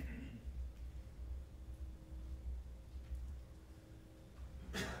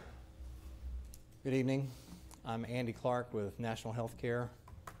 Good evening. I'm Andy Clark with National Healthcare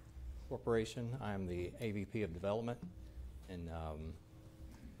Corporation. I'm the AVP of Development, and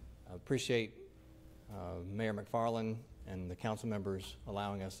I appreciate Mayor McFarland and the council members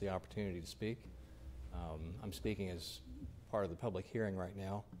allowing us the opportunity to speak. I'm speaking as part of the public hearing right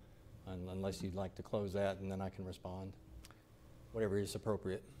now, unless you'd like to close that, and then I can respond. Whatever is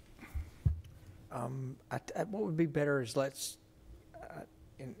appropriate. What would be better is let's,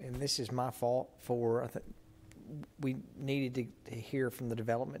 and this is my fault for, I think we needed to hear from the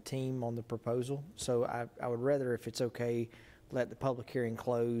development team on the proposal. So I would rather, if it's okay, let the public hearing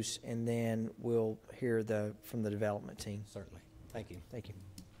close, and then we'll hear from the development team. Certainly. Thank you. Thank you.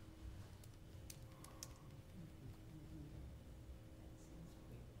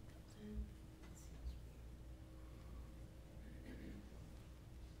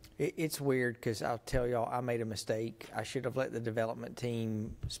 It's weird because I'll tell y'all I made a mistake. I should have let the development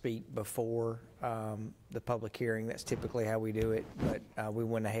team speak before the public hearing. That's typically how we do it, but we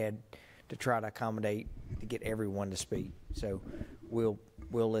went ahead to try to accommodate to get everyone to speak. So we'll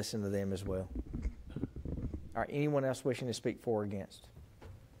listen to them as well. All right, anyone else wishing to speak for or against?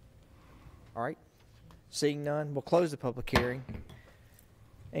 All right, seeing none, we'll close the public hearing,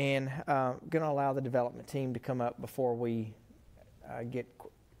 and going to allow the development team to come up before we get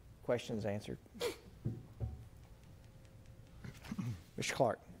questions answered. Mr.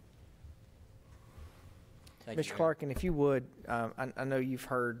 Clark. Mr. Clark, and if you would, I know you've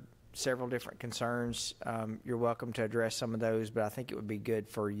heard several different concerns. You're welcome to address some of those, but I think it would be good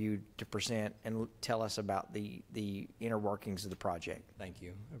for you to present and tell us about the inner workings of the project. Thank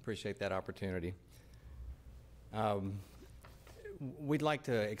you. I appreciate that opportunity. We'd like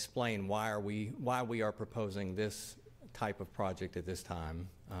to explain why we are proposing this type of project at this time.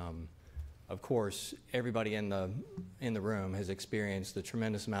 Of course, everybody in the room has experienced the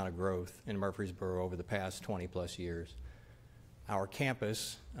tremendous amount of growth in Murfreesboro over the past 20 plus years. Our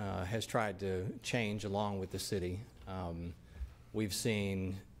campus has tried to change along with the city. We've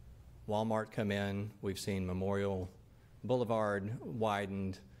seen Walmart come in, we've seen Memorial Boulevard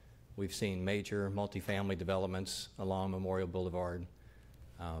widened, we've seen major multifamily developments along Memorial Boulevard.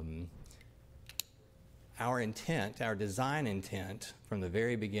 Our intent, our design intent from the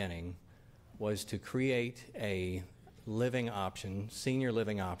very beginning was to create a living option, senior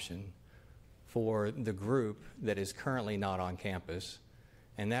living option, for the group that is currently not on campus,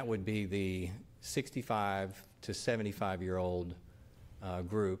 and that would be the 65 to 75-year-old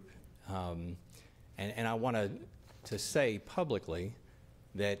group. And I want to say publicly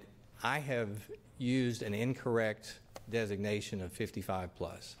that I have used an incorrect designation of 55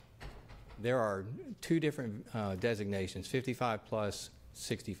 plus. There are two different designations, 55 plus,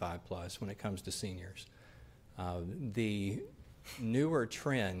 65 plus, when it comes to seniors. The newer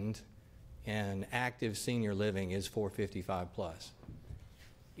trend in active senior living is for 55 plus.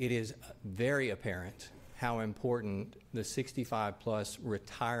 It is very apparent how important the 65 plus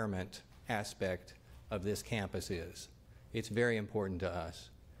retirement aspect of this campus is. It's very important to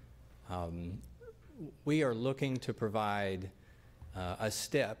us. We are looking to provide a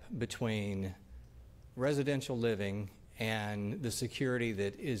step between residential living and the security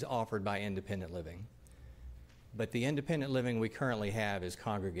that is offered by independent living. But the independent living we currently have is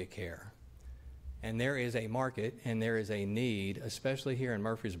congregate care. And there is a market and there is a need, especially here in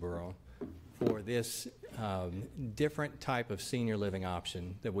Murfreesboro, for this different type of senior living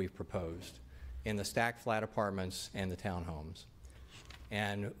option that we've proposed in the stacked flat apartments and the townhomes.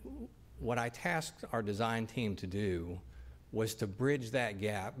 And what I tasked our design team to do was to bridge that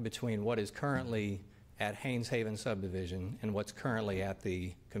gap between what is currently at Haynes Haven subdivision and what's currently at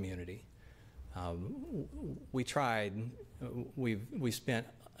the community. We tried we spent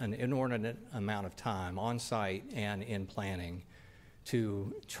an inordinate amount of time on site and in planning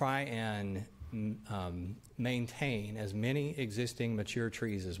to try and maintain as many existing mature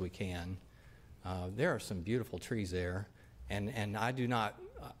trees as we can. There are some beautiful trees there, and I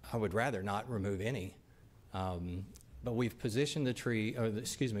would rather not remove any. But we've positioned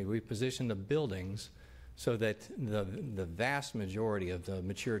we've positioned the buildings so that the vast majority of the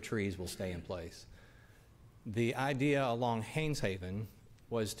mature trees will stay in place. The idea along Haynes Haven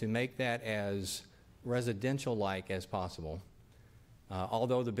was to make that as residential-like as possible.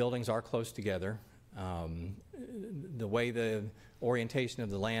 Although the buildings are close together, the way the orientation of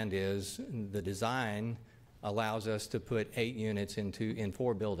the land is, the design allows us to put 8 units in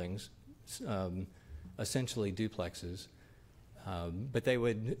 4 buildings, essentially duplexes. But they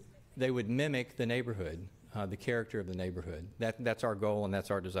would mimic the neighborhood, the character of the neighborhood. That's our goal and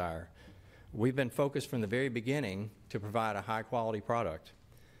that's our desire. We've been focused from the very beginning to provide a high-quality product.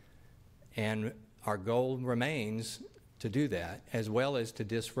 And our goal remains to do that, as well as to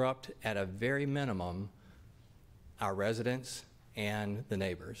disrupt, at a very minimum, our residents and the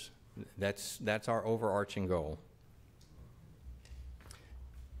neighbors. That's our overarching goal.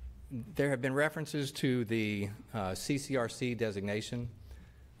 There have been references to the CCRC designation.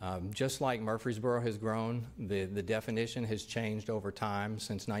 Just like Murfreesboro has grown, the definition has changed over time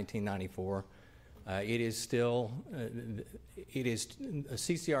since 1994.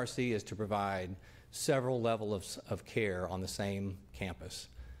 CCRC is to provide several levels of care on the same campus.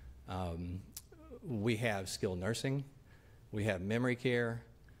 We have skilled nursing, we have memory care,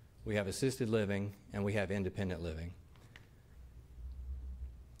 we have assisted living, and we have independent living.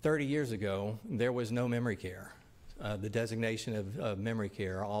 30 years ago, there was no memory care. The designation of memory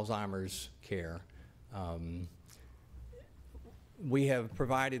care, Alzheimer's care. We have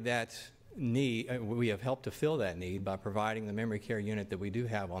provided that need, we have helped to fill that need by providing the memory care unit that we do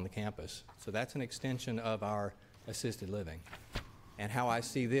have on the campus. So that's an extension of our assisted living. And how I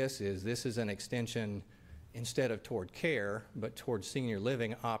see this is an extension instead of toward care, but toward senior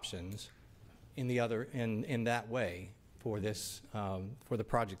living options in that way for this, for the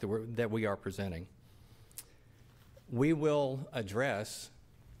project that we are presenting. We will address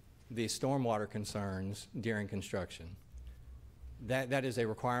the stormwater concerns during construction. That is a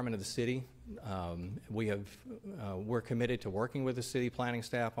requirement of the city. We're committed to working with the city planning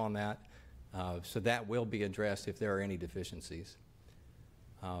staff on that, so that will be addressed if there are any deficiencies.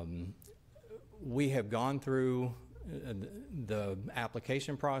 We have gone through the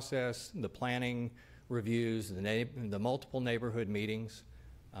application process, the planning reviews, the multiple neighborhood meetings.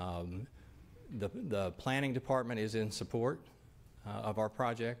 The planning department is in support of our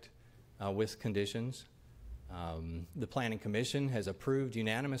project with conditions. The Planning Commission has approved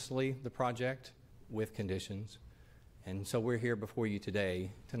unanimously the project with conditions. And so we're here before you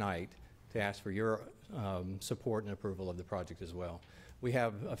tonight, to ask for your support and approval of the project as well. We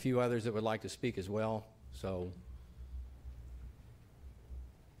have a few others that would like to speak as well. So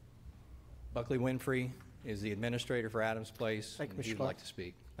Buckley Winfrey is the administrator for Adams Place. Thank you, Mr. He would Clark. like to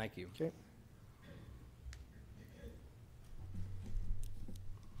speak. Thank you. Okay.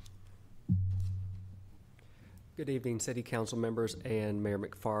 Good evening, City Council members and Mayor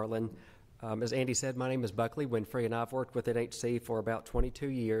McFarland. As Andy said, my name is Buckley Winfrey, and I've worked with NHC for about 22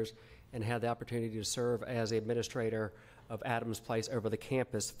 years and had the opportunity to serve as the administrator of Adams Place over the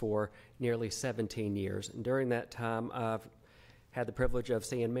campus for nearly 17 years. And during that time, I've had the privilege of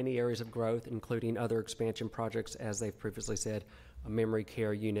seeing many areas of growth, including other expansion projects, as they've previously said, a memory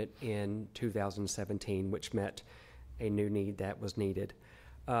care unit in 2017, which met a new need that was needed.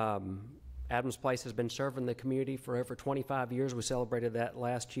 Adams Place has been serving the community for over 25 years. We celebrated that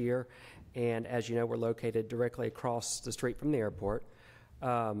last year. And as you know, we're located directly across the street from the airport.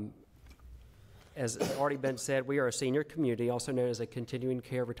 As already been said, we are a senior community, also known as a continuing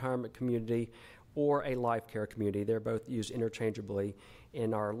care retirement community or a life care community. They're both used interchangeably.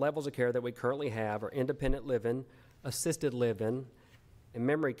 And our levels of care that we currently have are independent living, assisted living, a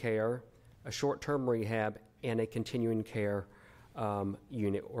memory care, a short-term rehab, and a continuing care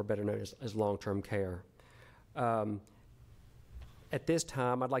unit, or better known as long-term care. At this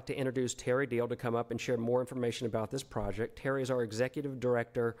time, I'd like to introduce Terry Deal to come up and share more information about this project. Terry is our Executive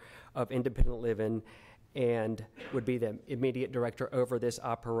Director of Independent Living and would be the immediate director over this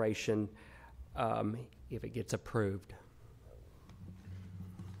operation if it gets approved.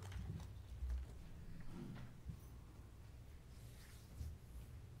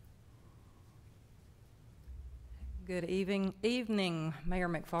 Good evening, Mayor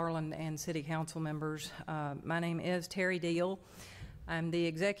McFarland and City Council members. My name is Terry Deal. I'm the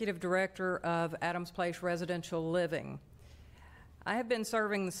Executive Director of Adams Place Residential Living. I have been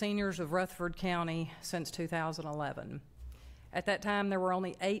serving the seniors of Rutherford County since 2011. At that time, there were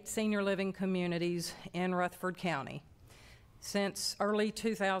only 8 senior living communities in Rutherford County. Since early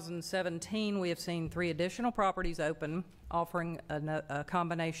 2017, we have seen 3 additional properties open, offering a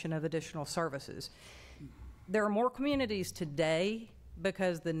combination of additional services. There are more communities today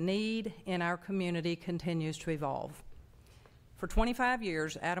because the need in our community continues to evolve. For 25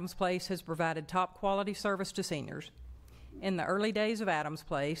 years, Adams Place has provided top quality service to seniors. In the early days of Adams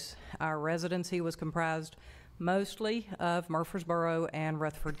Place, our residency was comprised mostly of Murfreesboro and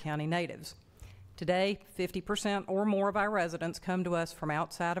Rutherford County natives. Today, 50% or more of our residents come to us from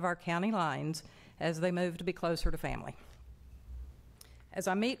outside of our county lines as they move to be closer to family. As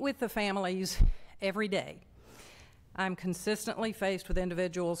I meet with the families every day, I'm consistently faced with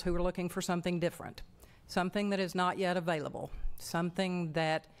individuals who are looking for something different, something that is not yet available, something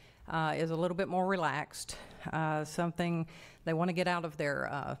that is a little bit more relaxed, something they want to get out of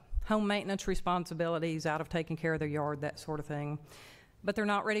their home maintenance responsibilities, out of taking care of their yard, that sort of thing. But they're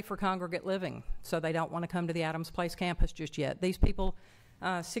not ready for congregate living, so they don't want to come to the Adams Place campus just yet. These people,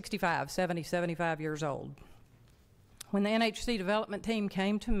 65, 70, 75 years old. When the NHC development team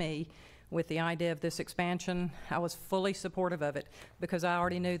came to me with the idea of this expansion, I was fully supportive of it because I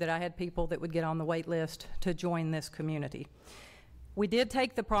already knew that I had people that would get on the wait list to join this community. We did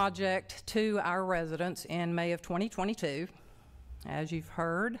take the project to our residents in May of 2022. As you've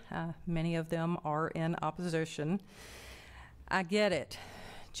heard, many of them are in opposition. I get it.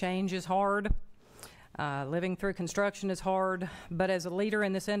 Change is hard. Living through construction is hard. But as a leader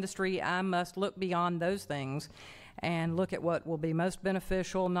in this industry, I must look beyond those things and look at what will be most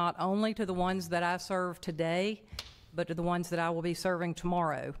beneficial not only to the ones that I serve today, but to the ones that I will be serving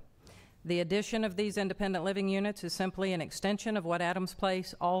tomorrow. The addition of these independent living units is simply an extension of what Adams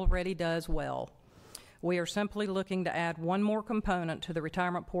Place already does well. We are simply looking to add one more component to the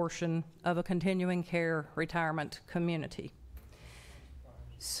retirement portion of a continuing care retirement community.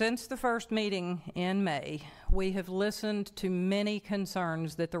 Since the first meeting in May, we have listened to many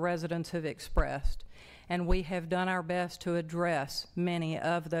concerns that the residents have expressed, and we have done our best to address many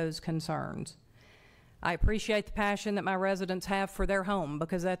of those concerns. I appreciate the passion that my residents have for their home,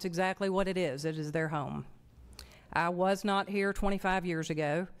 because that's exactly what it is. It is their home. I was not here 25 years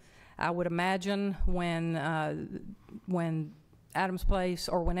ago. I would imagine when Adams Place,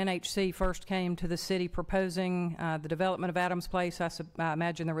 or when NHC first came to the city proposing the development of Adams Place, I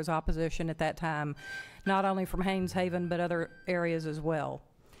imagine there was opposition at that time, not only from Haynes Haven, but other areas as well.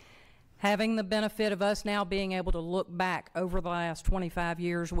 Having the benefit of us now being able to look back over the last 25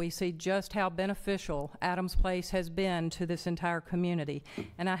 years, we see just how beneficial Adams Place has been to this entire community.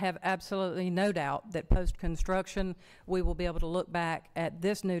 And I have absolutely no doubt that post-construction, we will be able to look back at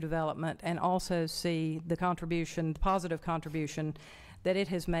this new development and also see the contribution, the positive contribution that it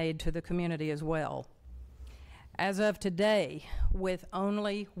has made to the community as well. As of today, with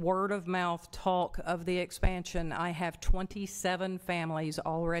only word-of-mouth talk of the expansion, I have 27 families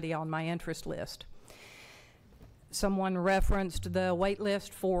already on my interest list. Someone referenced the wait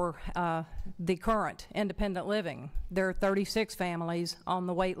list for the current independent living. There are 36 families on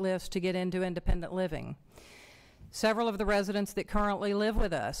the wait list to get into independent living. Several of the residents that currently live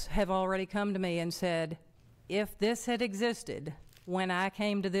with us have already come to me and said, if this had existed when I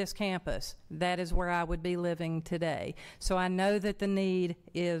came to this campus, that is where I would be living today. So I know that the need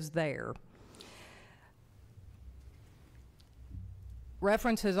is there.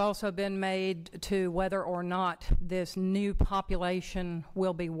 Reference has also been made to whether or not this new population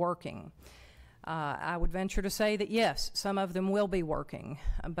will be working. I would venture to say that yes, some of them will be working,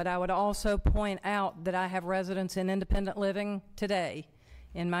 but I would also point out that I have residents in independent living today.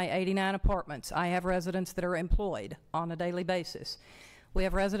 In my 89 apartments, I have residents that are employed on a daily basis. We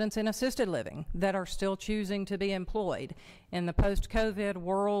have residents in assisted living that are still choosing to be employed. In the post-COVID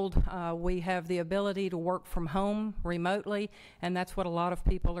world, we have the ability to work from home remotely, and that's what a lot of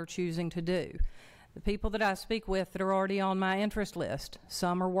people are choosing to do. The people that I speak with that are already on my interest list,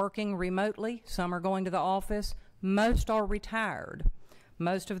 some are working remotely, some are going to the office, most are retired.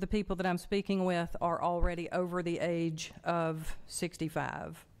 Most of the people that I'm speaking with are already over the age of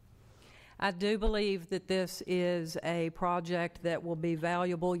 65. I do believe that this is a project that will be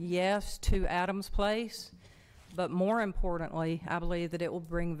valuable, yes, to Adams Place, but more importantly, I believe that it will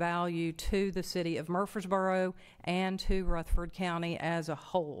bring value to the city of Murfreesboro and to Rutherford County as a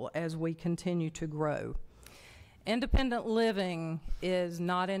whole as we continue to grow. Independent living is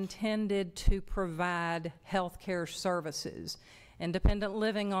not intended to provide health care services. Independent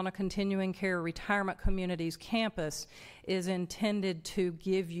living on a continuing care retirement communities campus is intended to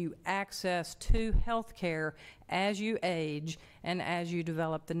give you access to health care as you age and as you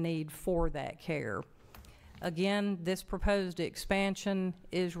develop the need for that care. Again, this proposed expansion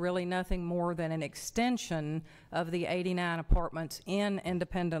is really nothing more than an extension of the 89 apartments in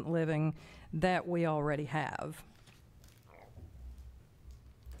independent living that we already have.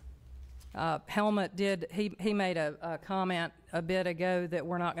 Helmut he made a comment a bit ago that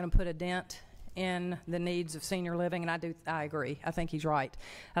we're not going to put a dent in the needs of senior living, and I agree. I think he's right.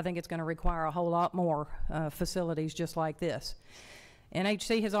 I think it's going to require a whole lot more facilities just like this.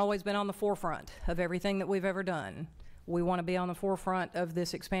 NHC has always been on the forefront of everything that we've ever done. We want to be on the forefront of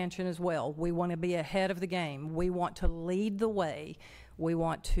this expansion as well. We want to be ahead of the game. We want to lead the way. We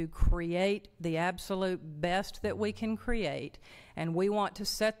want to create the absolute best that we can create, and we want to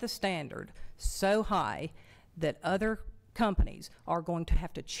set the standard so high that other companies are going to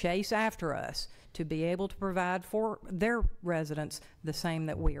have to chase after us to be able to provide for their residents the same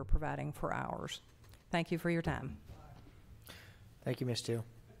that we are providing for ours. Thank you for your time. Thank you, Ms. Steele.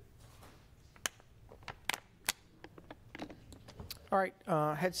 All right,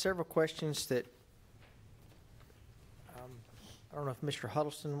 I had several questions that I don't know if Mr.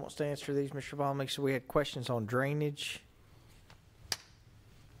 Huddleston wants to answer these. Mr. Baum, so we had questions on drainage.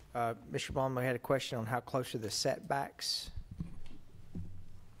 Mr. Baum, we had a question on how close are the setbacks.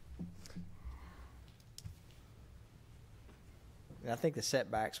 And I think the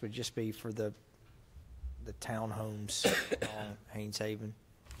setbacks would just be for the townhomes along Haynes Haven.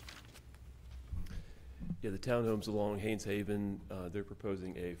 Yeah, the townhomes along Haynes Haven, they're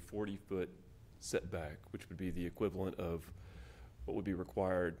proposing a 40-foot setback, which would be the equivalent of what would be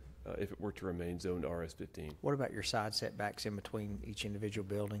required if it were to remain zoned RS-15. What about your side setbacks in between each individual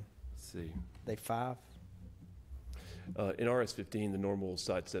building? Let's see. They 5? In RS-15, the normal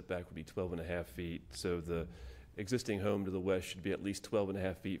side setback would be 12.5 feet. So the existing home to the west should be at least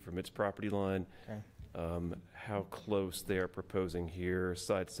 12.5 feet from its property line. Okay. How close they are proposing here,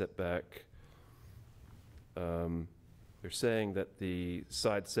 side setback. They're saying that the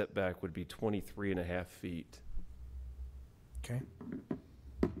side setback would be 23.5 feet. Okay.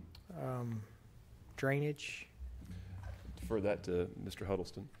 Drainage? Defer that to Mr.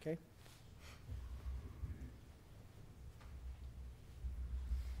 Huddleston. Okay.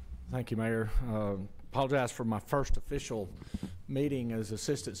 Thank you, Mayor. Apologize for my first official meeting as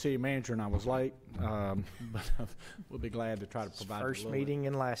Assistant City Manager, and I was late, but we'll be glad to try to provide First meeting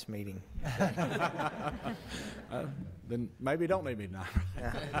and last meeting. Then maybe you don't need me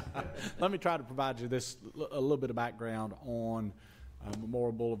tonight. Let me try to provide you a little bit of background on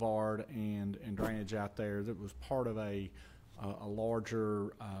Memorial Boulevard and drainage out there. That was part of a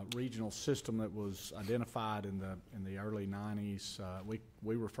larger regional system that was identified in the early 90s.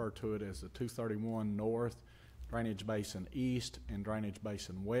 We refer to it as the 231 North, Drainage Basin East, and Drainage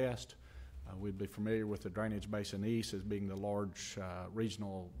Basin West. We'd be familiar with the Drainage Basin East as being the large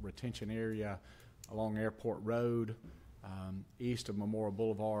regional retention area along Airport Road, east of Memorial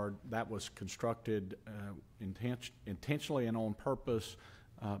Boulevard. That was constructed intentionally and on purpose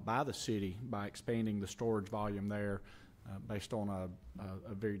by the city by expanding the storage volume there based on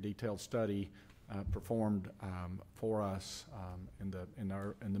a very detailed study performed for us in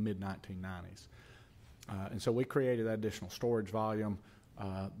the mid-1990s. And so we created that additional storage volume.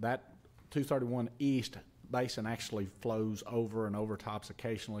 That 231 East basin actually flows over and overtops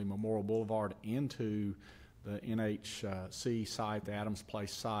occasionally Memorial Boulevard into the NHC site, the Adams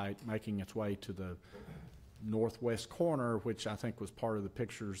Place site, making its way to the northwest corner, which I think was part of the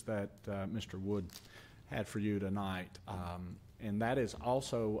pictures that Mr. Wood had for you tonight. And that is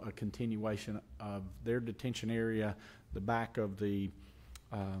also a continuation of their detention area, the back of the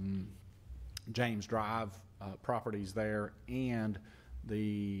James Drive properties there, and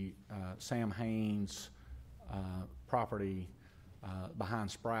the Sam Haynes property behind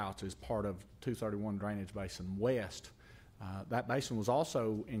Sprouts is part of 231 Drainage Basin West. That basin was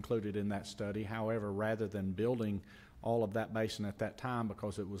also included in that study. However, rather than building all of that basin at that time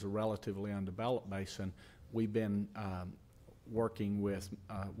because it was a relatively undeveloped basin, we've been working with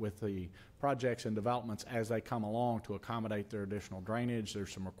the projects and developments as they come along to accommodate their additional drainage.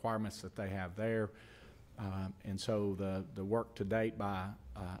 There's some requirements that they have there. And so the work to date by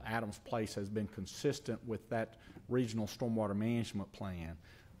Adams Place has been consistent with that regional stormwater management plan.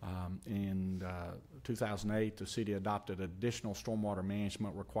 In 2008, the city adopted additional stormwater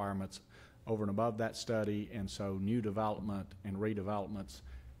management requirements over and above that study, and so new development and redevelopments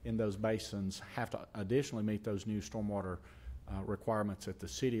in those basins have to additionally meet those new stormwater requirements at the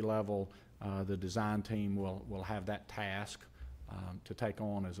city level. The design team will have that task to take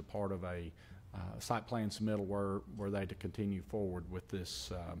on as a part of a site plan submittal were they to continue forward with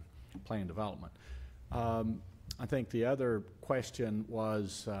this plan development. I think the other question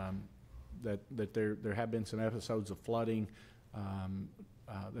was that there have been some episodes of flooding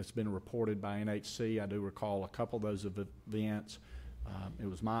that's been reported by NHC. I do recall a couple of those events. It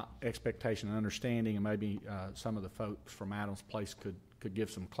was my expectation and understanding, and maybe some of the folks from Adams Place could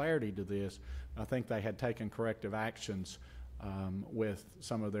give some clarity to this. I think they had taken corrective actions with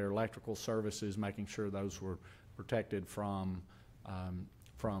some of their electrical services, making sure those were protected from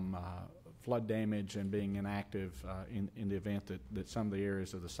flood damage and being inactive in the event that some of the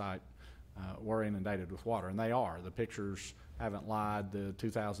areas of the site were inundated with water. And they are. The pictures haven't lied. The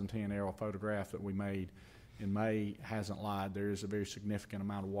 2010 aerial photograph that we made in May hasn't lied. There is a very significant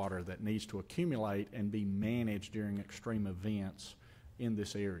amount of water that needs to accumulate and be managed during extreme events in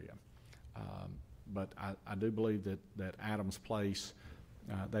this area. But I do believe that Adams Place,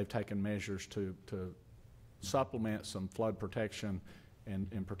 they've taken measures to supplement some flood protection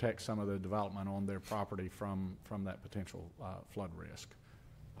and protect some of the development on their property from that potential flood risk.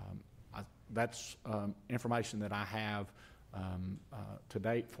 That's information that I have to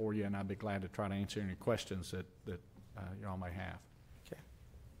date for you, and I'd be glad to try to answer any questions that you all may have. Okay.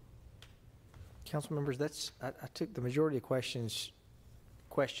 Council members, I took the majority of questions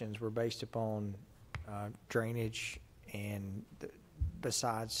were based upon drainage and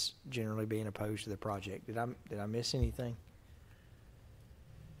besides generally being opposed to the project. Did I miss anything?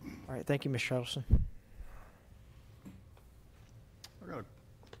 All right, thank you, Mr. Huddleston.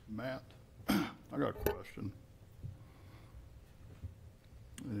 Matt, I got a question.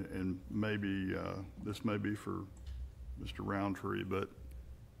 And maybe this may be for Mr. Roundtree, but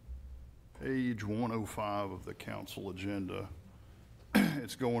page 105 of the council agenda,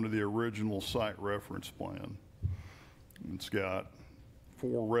 it's going to the original site reference plan. It's got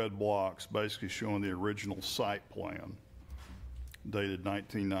 4 red blocks basically showing the original site plan dated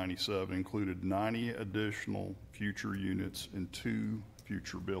 1997, included 90 additional future units and 2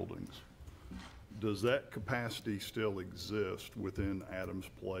 future buildings. Does that capacity still exist within Adams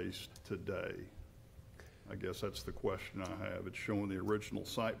Place today? I guess that's the question I have. It's showing the original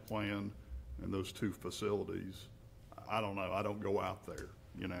site plan and those 2 facilities. I don't know. I don't go out there.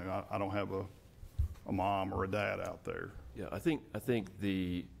 You know, I don't have a mom or a dad out there. Yeah, I think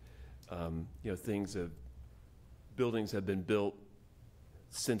the buildings have been built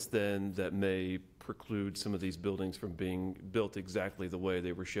since then that may preclude some of these buildings from being built exactly the way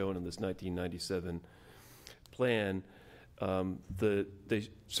they were shown in this 1997 plan. They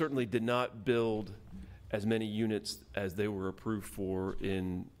certainly did not build as many units as they were approved for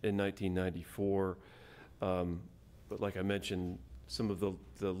in 1994. But like I mentioned, some of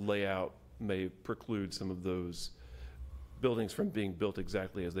the layout may preclude some of those buildings from being built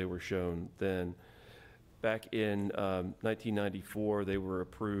exactly as they were shown then. Back in 1994, they were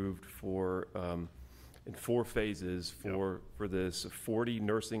approved for in 4 phases for this: 40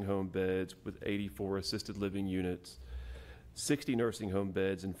 nursing home beds with 84 assisted living units, 60 nursing home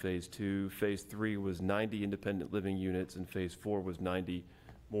beds in phase 2. Phase 3 was 90 independent living units, and phase 4 was 90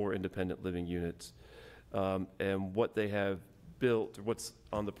 more independent living units. And what they have built, or what's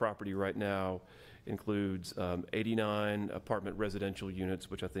on the property right now, includes 89 apartment residential units,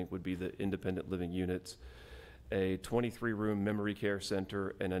 which I think would be the independent living units, a 23-room memory care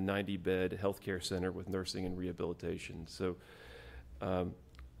center, and a 90-bed healthcare center with nursing and rehabilitation. So I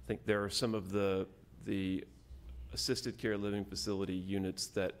think there are some of the assisted care living facility units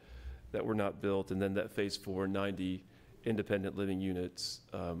that were not built, and then that phase 4, 90 independent living units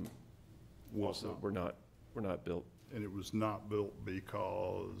also were not built. And it was not built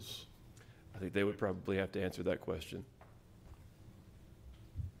because? I think they would probably have to answer that question.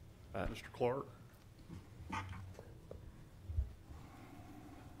 Mr. Clark?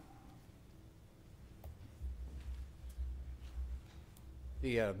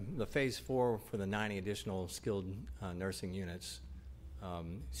 The phase 4 for the 90 additional skilled nursing units,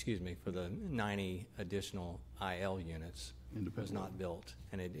 for the 90 additional IL units was not built,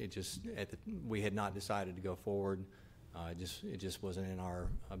 and it just we had not decided to go forward. It just wasn't in our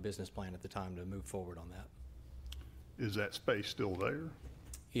business plan at the time to move forward on that. Is that space still there?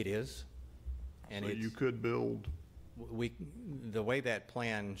 It is, and so you could build. The way that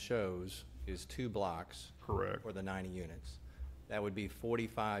plan shows is 2 blocks. Correct. For the 90 units. That would be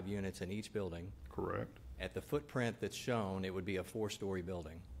 45 units in each building. Correct. At the footprint that's shown, it would be a 4-story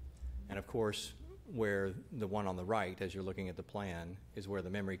building. And of course, where the one on the right, as you're looking at the plan, is where the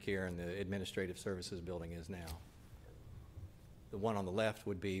memory care and the administrative services building is now. The one on the left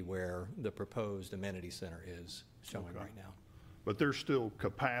would be where the proposed amenity center is showing right now. But there's still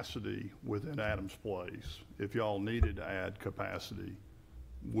capacity within Adams Place if y'all needed to add capacity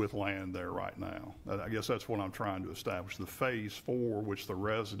with land there right now. I guess that's what I'm trying to establish. The phase 4, which the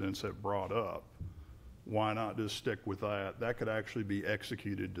residents have brought up, why not just stick with that? That could actually be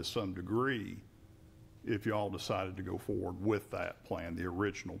executed to some degree if y'all decided to go forward with that plan, the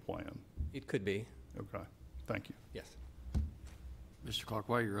original plan. It could be. Okay, thank you. Yes. Mr. Clark,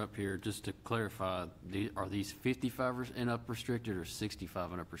 while you're up here, just to clarify, are these 55 and up restricted or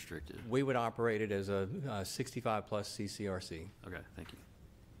 65 and up restricted? We would operate it as a 65 plus CCRC. Okay, thank you.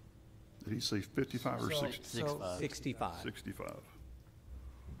 Did he say 55 or 60? 65. 65.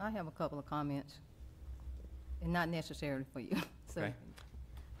 I have a couple of comments, and not necessarily for you. So, Okay.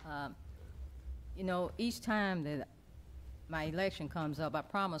 You know, each time that my election comes up, I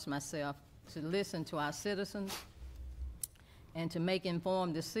promise myself to listen to our citizens and to make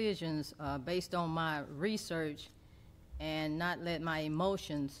informed decisions based on my research and not let my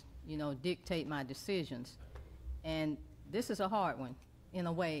emotions, you know, dictate my decisions. And this is a hard one, in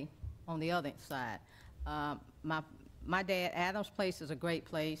a way, on the other side. My dad, Adams Place is a great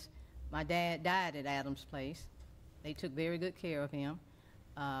place. My dad died at Adams Place. They took very good care of him.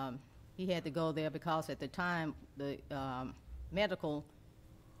 He had to go there because at the time, the medical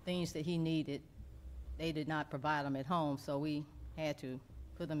things that he needed, they did not provide him at home, so we had to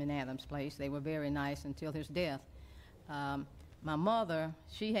put him in Adams Place. They were very nice until his death. My mother,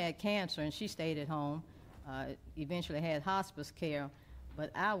 she had cancer and she stayed at home, eventually had hospice care,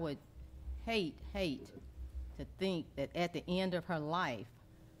 but I would hate to think that at the end of her life,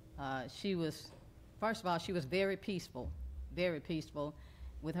 she was, first of all, she was very peaceful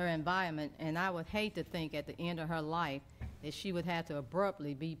with her environment, and I would hate to think at the end of her life that she would have to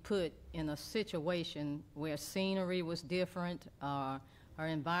abruptly be put in a situation where scenery was different, her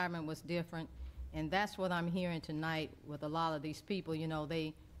environment was different, and that's what I'm hearing tonight with a lot of these people. You know,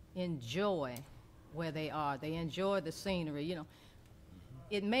 they enjoy where they are. They enjoy the scenery. You know,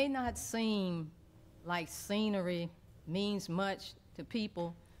 it may not seem like scenery means much to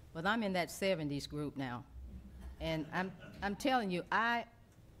people, but I'm in that 70s group now, and I'm telling you, I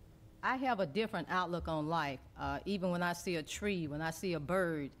have a different outlook on life. Even when I see a tree, when I see a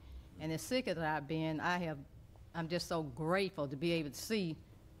bird, and as sick as I've been, I'm just so grateful to be able to see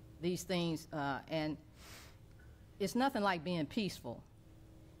these things. And it's nothing like being peaceful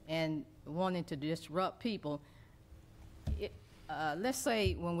and wanting to disrupt people. Let's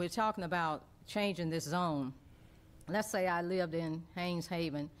say when we're talking about changing this zone, let's say I lived in Haynes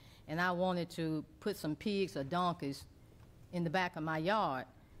Haven and I wanted to put some pigs or donkeys in the back of my yard.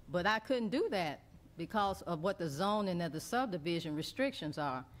 But I couldn't do that because of what the zoning of the subdivision restrictions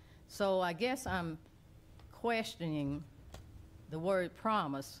are. So I guess I'm questioning the word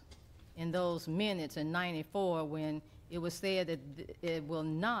promise in those minutes in 94 when it was said that it will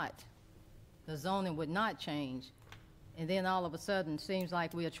not, the zoning would not change. And then all of a sudden it seems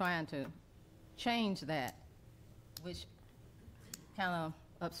like we are trying to change that, which kind of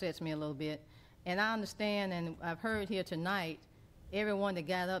upsets me a little bit. And I understand, and I've heard here tonight, everyone that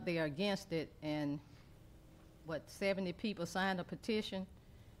got up there against it, and 70 people signed a petition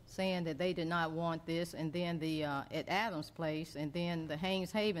saying that they did not want this, and then the at Adams Place, and then the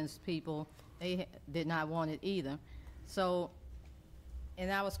Haynes Havens people, they did not want it either. So,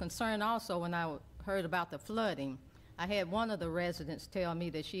 and I was concerned also when I heard about the flooding. I had one of the residents tell me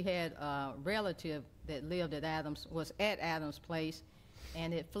that she had a relative that lived at Adams, was at Adams Place,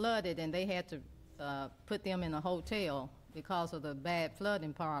 and it flooded, and they had to put them in a hotel because of the bad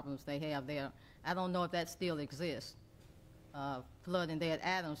flooding problems they have there. I don't know if that still exists, flooding there at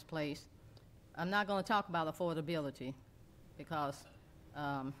Adams Place. I'm not going to talk about affordability because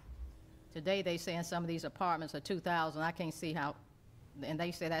today they say in some of these apartments are $2,000. I can't see how, and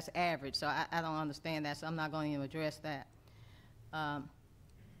they say that's average, so I don't understand that, so I'm not going to even address that.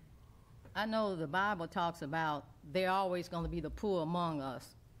 I know the Bible talks about they're always going to be the poor among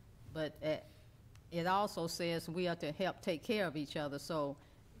us, but it also says we are to help take care of each other. So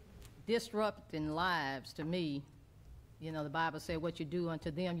disrupting lives, to me, you know, the Bible said what you do unto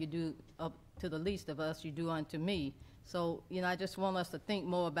them, you do up to the least of us, you do unto me. So, you know, I just want us to think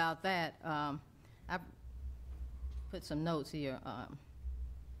more about that. I've put some notes here.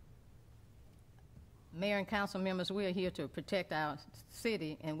 Mayor and council members, we are here to protect our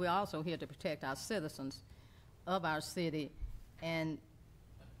city, and we're also here to protect our citizens of our city. And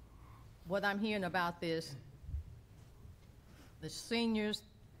what I'm hearing about this, the seniors,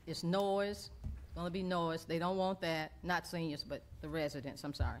 it's noise. It's going to be noise. They don't want that. Not seniors, but the residents,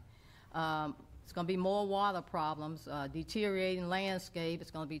 I'm sorry. It's going to be more water problems, deteriorating landscape.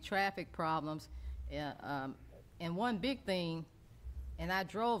 It's going to be traffic problems. And one big thing, and I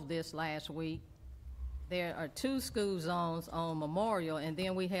drove this last week, there are 2 school zones on Memorial, and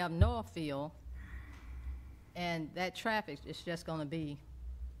then we have Northfield, and that traffic is just going to be,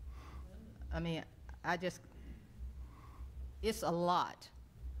 I mean, it's a lot.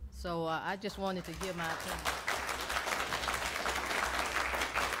 So I just wanted to give my opinion.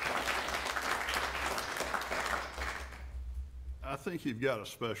 I think you've got a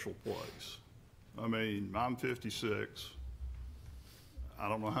special place. I mean, I'm 56. I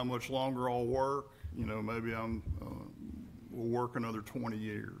don't know how much longer I'll work. You know, maybe we'll work another 20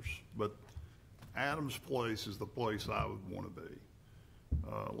 years. But Adams Place is the place I would want to be.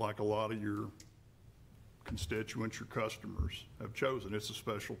 Like a lot of your constituents, your customers have chosen. It's a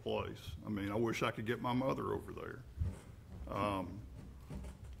special place. I mean, I wish I could get my mother over there.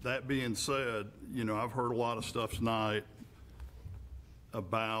 That being said, you know, I've heard a lot of stuff tonight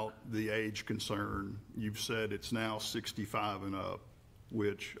about the age concern. You've said it's now 65 and up,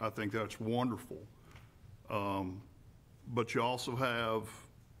 which I think that's wonderful. But you also have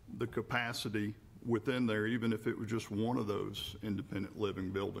the capacity within there, even if it was just one of those independent living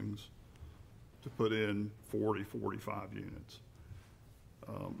buildings, to put in 40, 45 units.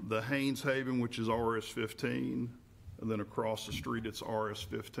 The Haynes Haven, which is RS-15, and then across the street it's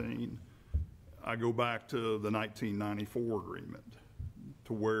RS-15. I go back to the 1994 agreement,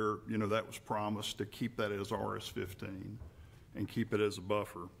 to where, you know, that was promised to keep that as RS-15 and keep it as a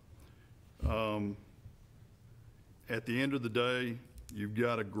buffer. At the end of the day, you've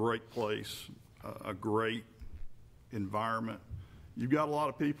got a great place, a great environment. You've got a lot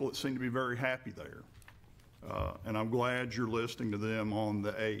of people that seem to be very happy there. And I'm glad you're listening to them on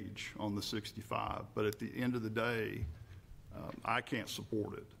the age, on the 65. But at the end of the day, I can't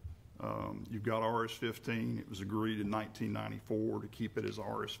support it. You've got RS-15. It was agreed in 1994 to keep it as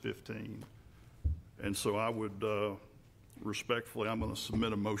RS-15. And so I would respectfully, I'm going to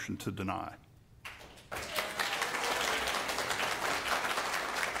submit a motion to deny.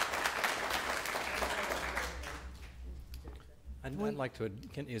 I'd like to,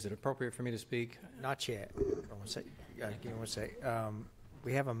 is it appropriate for me to speak? Not yet. Give me one sec.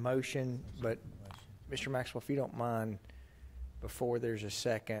 We have a motion, but Mr. Maxwell, if you don't mind, before there's a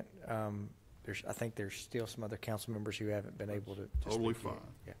second, I think there's still some other council members who haven't been able to Totally speak fine.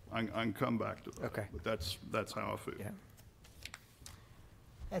 yet. I can come back to that. Okay. But that's how I feel. Yeah.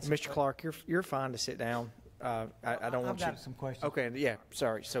 Mr. Clark, you're fine to sit down. I don't want you. I've got some questions. Okay, yeah,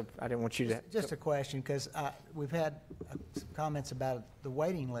 sorry. So I didn't want you to. Just a question, because we've had some comments about the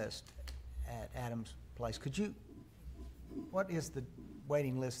waiting list at Adams Place. What is the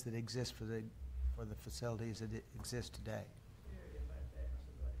waiting list that exists for the facilities that exist today?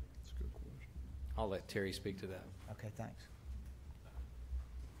 That's a good question. I'll let Terry speak to that. Okay, thanks.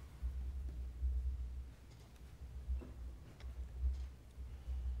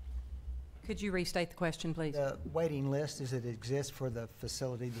 Could you restate the question, please? The waiting list, does it exist for the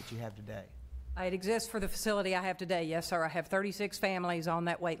facility that you have today? It exists for the facility I have today, yes, sir. I have 36 families on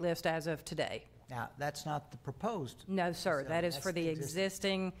that wait list as of today. Now, that's not the proposed. No, sir. facility. That is That's for the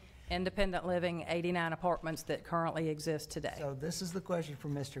existing independent living 89 apartments that currently exist today. So this is the question for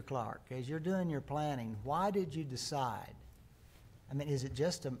Mr. Clark. As you're doing your planning, why did you decide? I mean, is it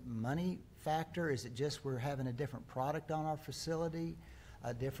just a money factor? Is it just we're having a different product on our facility,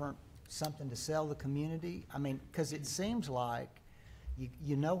 a different something to sell the community? I mean, because it seems like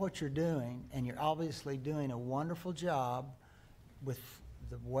you know what you're doing, and you're obviously doing a wonderful job with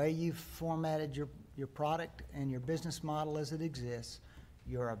the way you've formatted your product and your business model as it exists.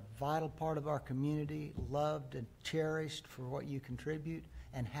 You're a vital part of our community, loved and cherished for what you contribute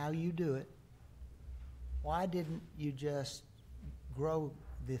and how you do it. Why didn't you just grow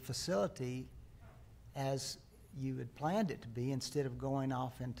the facility as you had planned it to be, instead of going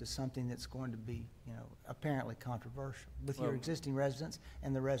off into something that's going to be, you know, apparently controversial with your existing residents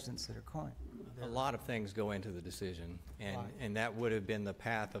and the residents that are coming? A lot of things go into the decision, and that would have been the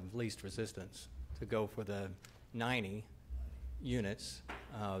path of least resistance, to go for the 90 units,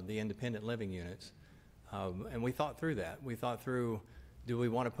 the independent living units. And we thought through that. We thought through, do we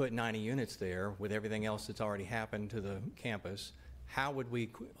want to put 90 units there with everything else that's already happened to the campus? How would we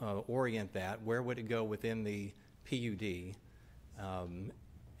orient that? Where would it go within the PUD?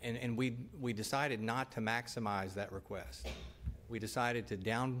 And we decided not to maximize that request. We decided to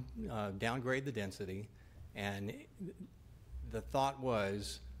downgrade the density, and the thought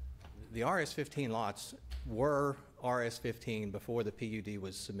was the RS-15 lots were RS-15 before the PUD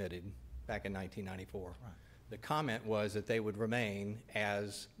was submitted back in 1994. Right. The comment was that they would remain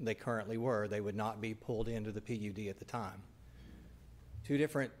as they currently were. They would not be pulled into the PUD at the time. Two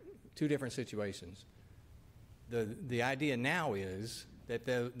different situations. The idea now is that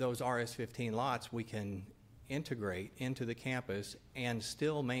those RS-15 lots we can integrate into the campus and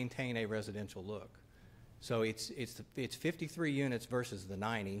still maintain a residential look. So it's 53 units versus the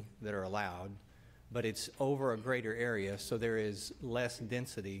 90 that are allowed, but it's over a greater area, so there is less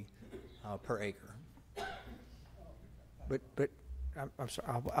density per acre. But I'm sorry.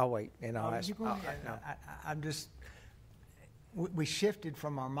 I'll wait, and I'll ask. I'm just. We shifted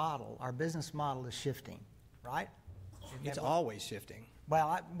from our model. Our business model is shifting, right? It's always shifting.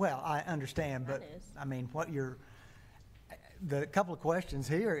 Well, I understand, but I mean, the couple of questions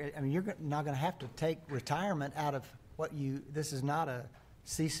here. I mean, you're not going to have to take retirement out of what you. This is not a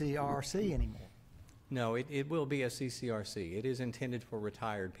CCRC anymore. No, it will be a CCRC. It is intended for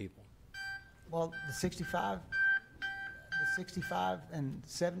retired people. Well, the 65 and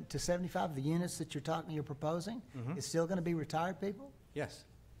 7 to 75 of the units that you're proposing, is still going to be retired people? Yes,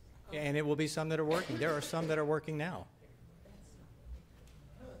 and it will be some that are working. There are some that are working now.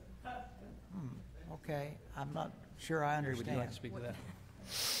 Okay, I'm not sure I understand. Would you like to speak to that?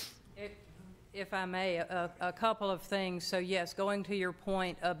 If I may, a couple of things. So yes, going to your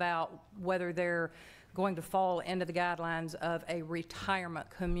point about whether they're going to fall into the guidelines of a retirement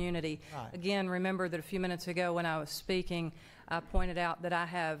community. Right. Again, remember that a few minutes ago when I was speaking, I pointed out that I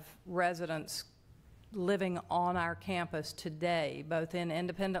have residents living on our campus today, both in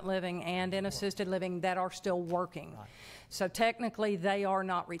independent living and in assisted living, that are still working. Right. So technically they are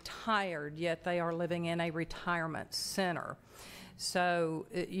not retired, yet they are living in a retirement center. So,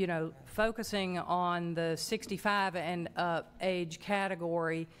 you know, focusing on the 65 and up age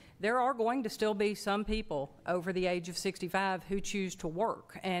category, there are going to still be some people over the age of 65 who choose to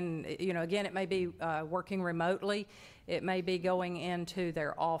work. And, you know, again, it may be working remotely. It may be going into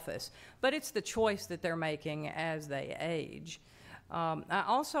their office. But it's the choice that they're making as they age. I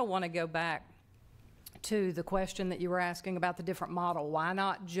also want to go back to the question that you were asking about the different model. Why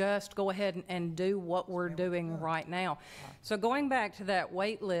not just go ahead and do what we're doing right now? So going back to that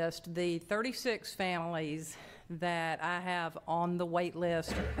wait list, the 36 families that I have on the wait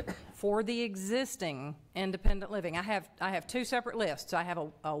list for the existing independent living, I have two separate lists. I have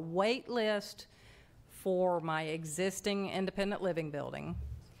a wait list for my existing independent living building,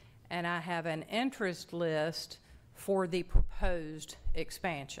 and I have an interest list for the proposed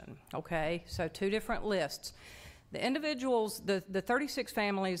expansion, okay? So two different lists. The individuals, the 36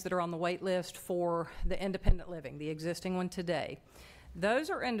 families that are on the wait list for the independent living, the existing one today,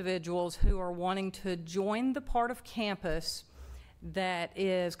 those are individuals who are wanting to join the part of campus that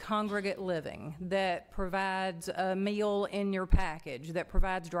is congregate living, that provides a meal in your package, that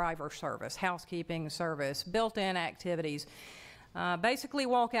provides driver service, housekeeping service, built-in activities. Basically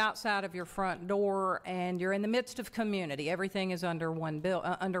walk outside of your front door and you're in the midst of community. Everything is under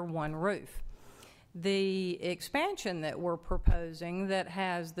one roof. The expansion that we're proposing that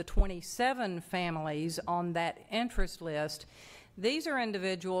has the 27 families on that interest list, these are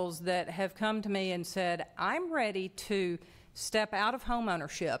individuals that have come to me and said, I'm ready to step out of home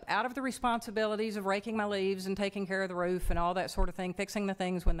ownership, out of the responsibilities of raking my leaves and taking care of the roof and all that sort of thing, fixing the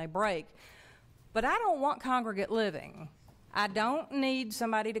things when they break. But I don't want congregate living. I don't need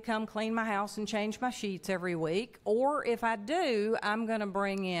somebody to come clean my house and change my sheets every week, or if I do, I'm going to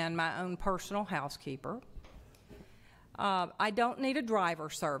bring in my own personal housekeeper. I don't need a driver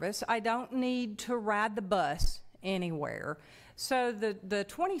service. I don't need to ride the bus anywhere. So the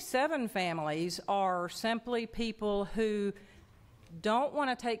 27 families are simply people who don't want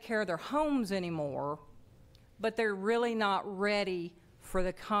to take care of their homes anymore, but they're really not ready for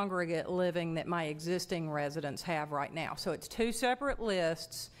the congregate living that my existing residents have right now. So it's two separate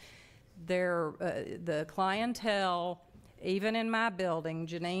lists. They're, the clientele, even in my building,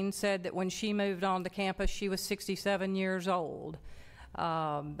 Janine said that when she moved onto campus, she was 67 years old.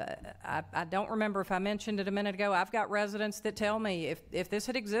 I don't remember if I mentioned it a minute ago. I've got residents that tell me if this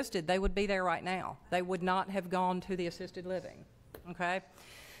had existed, they would be there right now. They would not have gone to the assisted living, okay?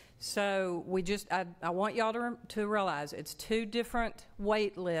 So I want y'all to realize it's two different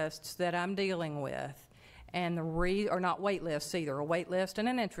wait lists that I'm dealing with, and or not wait lists either, a wait list and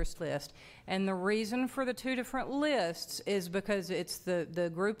an interest list. And the reason for the two different lists is because it's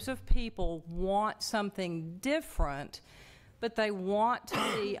the groups of people want something different, but they want to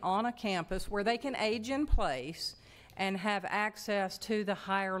be on a campus where they can age in place and have access to the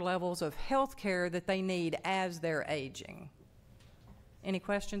higher levels of health care that they need as they're aging. Any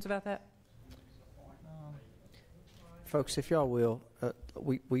questions about that? Folks, if y'all will,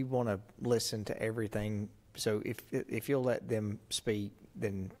 we want to listen to everything. So if you'll let them speak,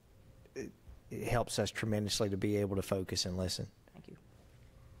 then it helps us tremendously to be able to focus and listen. Thank you.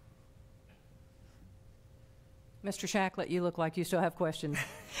 Mr. Shacklet, you look like you still have questions.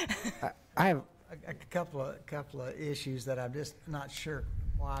 I have a couple of issues that I'm just not sure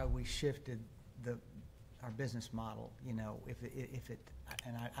why we shifted our business model. You know, if it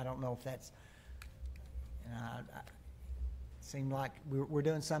and I don't know if that's. It seemed like we're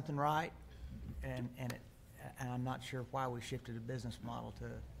doing something right, and I'm not sure why we shifted the business model to.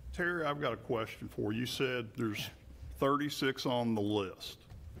 Terry, I've got a question for you. You said there's 36 on the list.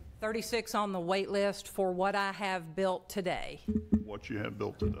 36 on the wait list for what I have built today. What you have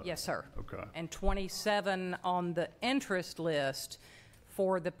built today? Yes, sir. Okay. And 27 on the interest list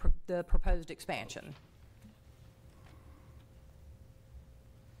for the proposed expansion.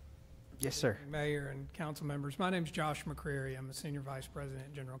 Yes, sir. Mayor and council members, my name is Josh McCreary. I'm a Senior Vice President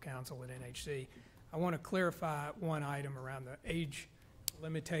and General Counsel at NHC. I want to clarify one item around the age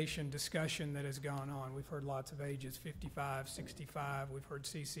limitation discussion that has gone on. We've heard lots of ages, 55, 65. We've heard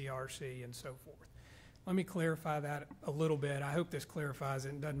CCRC and so forth. Let me clarify that a little bit. I hope this clarifies it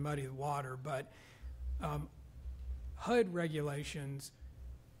and doesn't muddy the water, but HUD regulations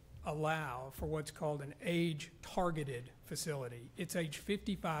allow for what's called an age-targeted facility. It's age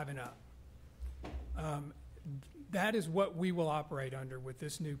 55 and up. That is what we will operate under with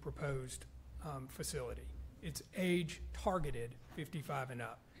this new proposed facility. It's age-targeted 55 and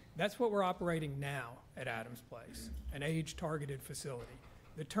up. That's what we're operating now at Adams Place, an age-targeted facility.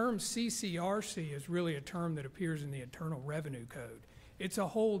 The term CCRC is really a term that appears in the Internal Revenue Code. It's a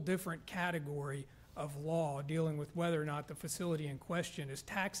whole different category of law dealing with whether or not the facility in question is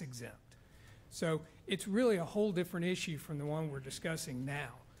tax exempt. So it's really a whole different issue from the one we're discussing now.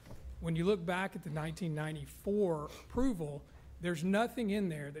 When you look back at the 1994 approval, there's nothing in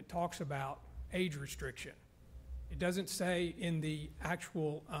there that talks about age restriction. It doesn't say in the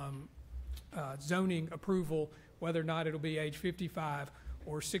actual zoning approval whether or not it'll be age 55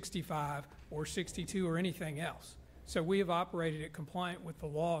 or 65 or 62 or anything else. So we have operated it compliant with the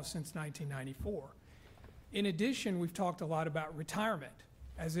law since 1994. In addition, we've talked a lot about retirement,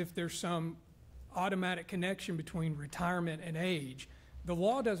 as if there's some automatic connection between retirement and age. The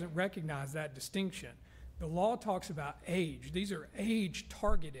law doesn't recognize that distinction. The law talks about age. These are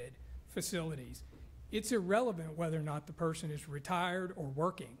age-targeted facilities. It's irrelevant whether or not the person is retired or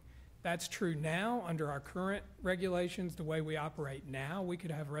working. That's true now under our current regulations. The way we operate now, we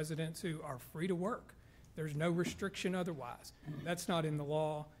could have residents who are free to work. There's no restriction otherwise. That's not in the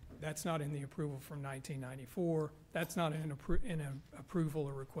law. That's not in the approval from 1994. That's not in an approval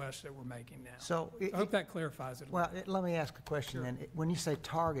or request that we're making now. So I hope that clarifies it. Well, let me ask a question then. When you say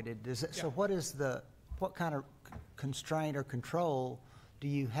targeted, does it, so what kind of constraint or control do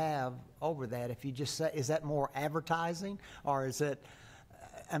you have over that? If you just say, is that more advertising, or is it,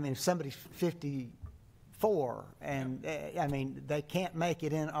 I mean, if somebody's 54 and I mean, they can't make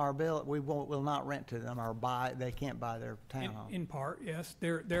it in our bill, will not rent to them or they can't buy their townhome. In part, yes.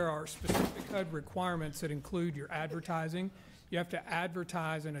 There are specific HUD requirements that include your advertising. You have to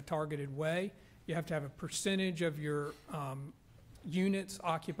advertise in a targeted way. You have to have a percentage of your units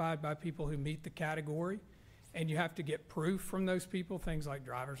occupied by people who meet the category. And you have to get proof from those people, things like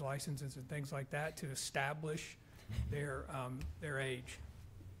driver's licenses and things like that, to establish their age.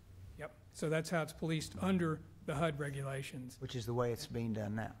 Yep. So that's how it's policed under the HUD regulations. Which is the way it's being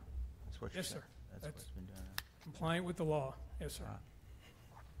done now. That's what you're saying. Sir. That's what it's been done now. Compliant with the law. Yes, sir.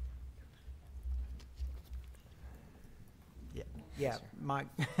 Yeah. Yeah, Mike.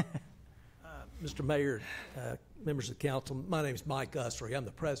 Mr. Mayor, members of the council, my name is Mike Usry. I'm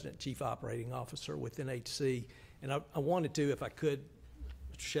the President and Chief Operating Officer with NHC. And I wanted to, if I could,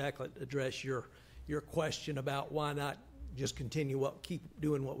 Mr. Shacklet, address your question about why not just keep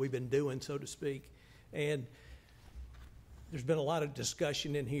doing what we've been doing, so to speak. And there's been a lot of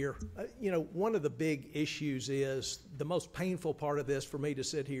discussion in here. One of the big issues is, the most painful part of this for me to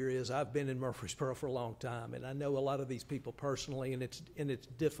sit here is, I've been in Murfreesboro for a long time, and I know a lot of these people personally, and it's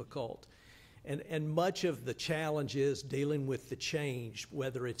difficult. And much of the challenge is dealing with the change,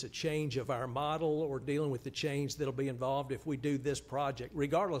 whether it's a change of our model or dealing with the change that'll be involved if we do this project,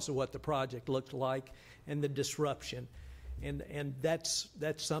 regardless of what the project looks like, and the disruption. And that's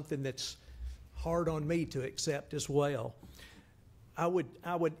something that's hard on me to accept as well. I would,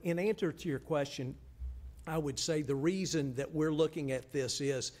 in answer to your question, I would say the reason that we're looking at this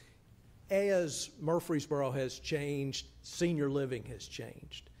is, as Murfreesboro has changed, senior living has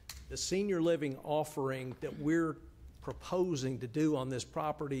changed. The senior living offering that we're proposing to do on this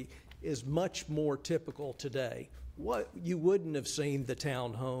property is much more typical today. You wouldn't have seen the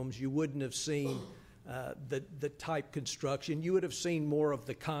townhomes, you wouldn't have seen the type construction. You would have seen more of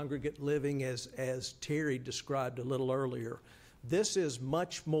the congregate living as Terry described a little earlier. This is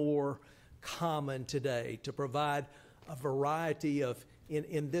much more common today to provide a variety of,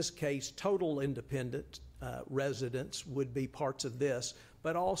 in this case, total independent residents would be parts of this,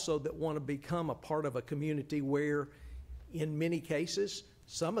 but also that want to become a part of a community where, in many cases,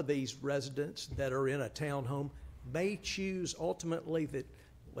 some of these residents that are in a townhome may choose ultimately that,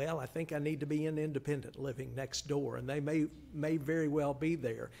 well, I think I need to be in independent living next door, and they may very well be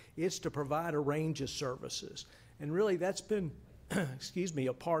there. It's to provide a range of services. And really that's been, excuse me,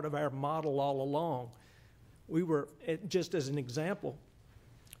 a part of our model all along. We were, just as an example,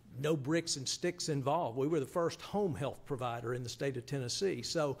 no bricks and sticks involved. We were the first home health provider in the state of Tennessee.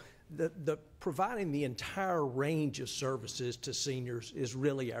 So the providing the entire range of services to seniors is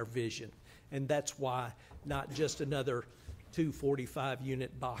really our vision. And that's why not just another 2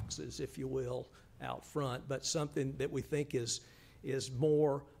 45-unit boxes, if you will, out front, but something that we think is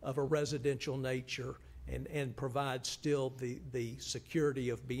more of a residential nature and provides still the security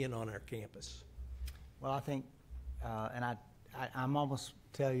of being on our campus. Well, I think, and I'm almost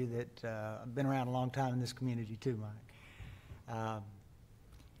tell you that I've been around a long time in this community too, Mike.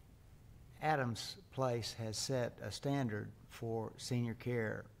 Adams Place has set a standard for senior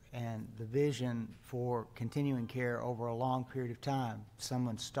care and the vision for continuing care over a long period of time.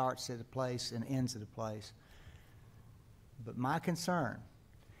 Someone starts at a place and ends at a place. But my concern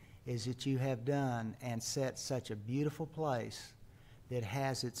is that you have done and set such a beautiful place that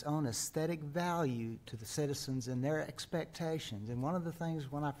has its own aesthetic value to the citizens and their expectations. And one of the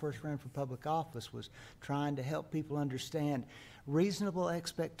things when I first ran for public office was trying to help people understand reasonable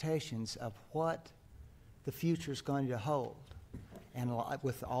expectations of what the future is going to hold. And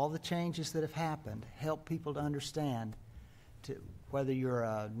with all the changes that have happened, help people to understand, whether you're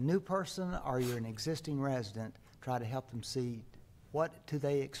a new person or you're an existing resident, try to help them see what do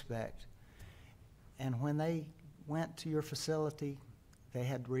they expect. And when they went to your facility, they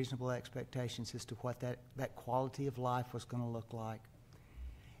had reasonable expectations as to what that quality of life was going to look like.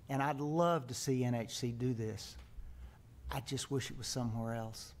 And I'd love to see NHC do this. I just wish it was somewhere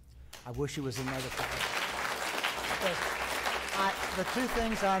else. I wish it was another place. The two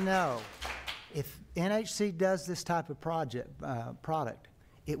things I know, if NHC does this type of product,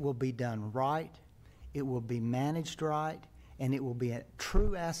 it will be done right, it will be managed right, and it will be a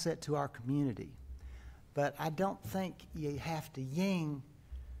true asset to our community. But I don't think you have to ying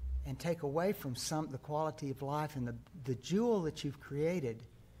and take away from the quality of life and the jewel that you've created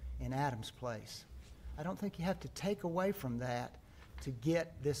in Adams Place. I don't think you have to take away from that to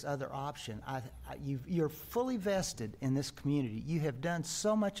get this other option. You're fully vested in this community. You have done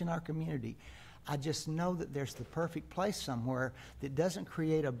so much in our community. I just know that there's the perfect place somewhere that doesn't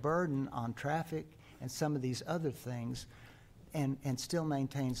create a burden on traffic and some of these other things, and still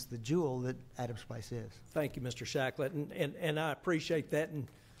maintains the jewel that Adams Place is. Thank you, Mr. Shacklett, and I appreciate that. And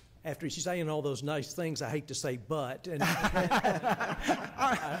after she's saying all those nice things, I hate to say but. And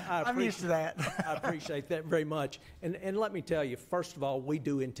I'm used to that. I appreciate that very much. And let me tell you, first of all, we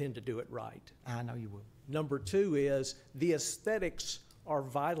do intend to do it right. I know you will. Number two is the aesthetics are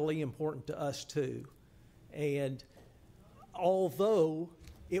vitally important to us too. And although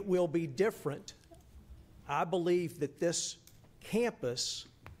it will be different, I believe that this campus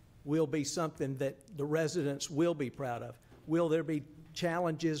will be something that the residents will be proud of. Will there be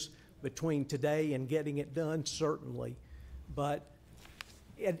challenges between today and getting it done? Certainly. But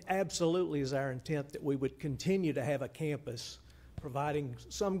it absolutely is our intent that we would continue to have a campus providing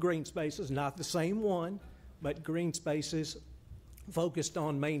some green spaces, not the same one, but green spaces focused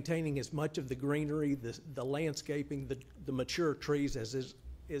on maintaining as much of the greenery, the landscaping, the mature trees as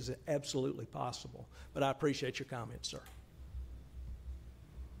is absolutely possible. But I appreciate your comments, sir.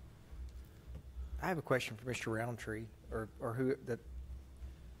 I have a question for Mr. Roundtree, or who that.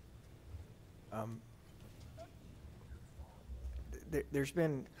 There's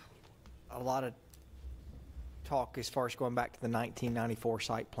been a lot of talk as far as going back to the 1994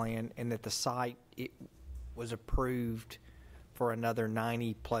 site plan, and that the site it was approved for another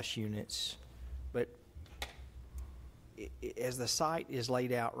 90 plus units, but as the site is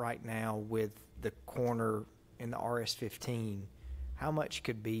laid out right now with the corner in the RS-15, how much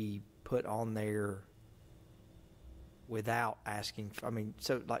could be put on there without asking for, I mean,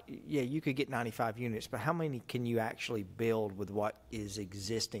 so like, yeah, you could get 95 units, but how many can you actually build with what is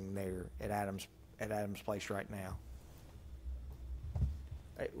existing there at Adams Place right now?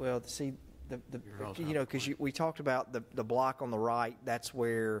 Well, see, you know, because we talked about the block on the right. That's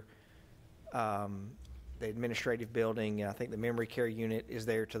where the administrative building and I think the memory care unit is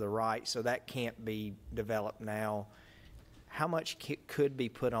there to the right. So that can't be developed now. How much could be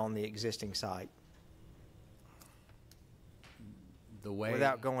put on the existing site? The way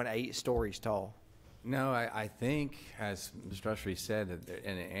without going 8 stories tall. No, I think, as Mr. Usry said,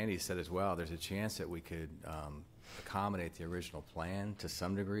 and Andy said as well, there's a chance that we could accommodate the original plan to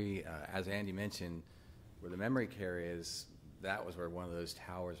some degree. As Andy mentioned, where the memory care is, that was where one of those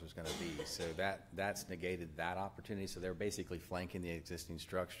towers was going to be. So that's negated that opportunity. So they're basically flanking the existing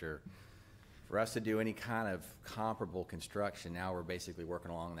structure. For us to do any kind of comparable construction, now we're basically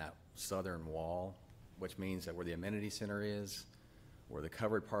working along that southern wall, which means that where the amenity center is, where the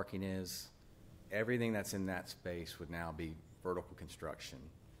covered parking is, everything that's in that space would now be vertical construction.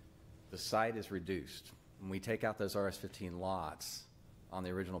 The site is reduced. When we take out those RS-15 lots on the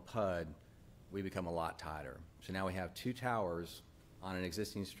original PUD, we become a lot tighter. So now we have 2 towers on an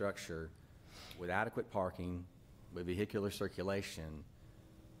existing structure with adequate parking, with vehicular circulation.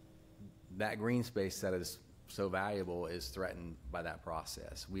 That green space that is so valuable is threatened by that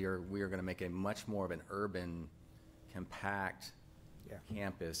process. We are going to make a much more of an urban, compact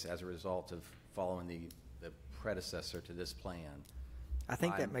campus as a result of following the predecessor to this plan. I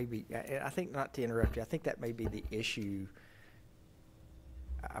think that may be, I think, not to interrupt you, I think that may be the issue.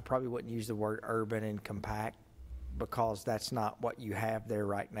 I probably wouldn't use the word urban and compact because that's not what you have there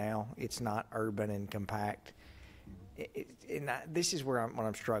right now. It's not urban and compact. This is where what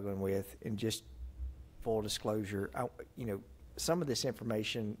I'm struggling with, and just full disclosure, some of this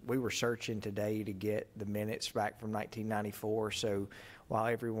information we were searching today to get the minutes back from 1994. So while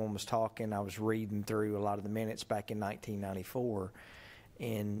everyone was talking, I was reading through a lot of the minutes back in 1994,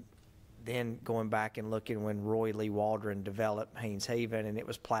 and then going back and looking when Roy Lee Waldron developed Haynes Haven, and it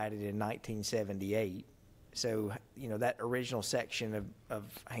was platted in 1978. So, that original section of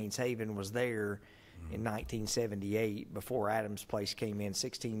Haynes Haven was there in 1978 before Adams Place came in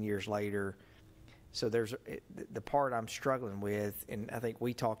 16 years later. So there's the part I'm struggling with, and I think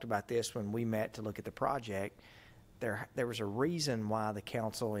we talked about this when we met to look at the project. There was a reason why the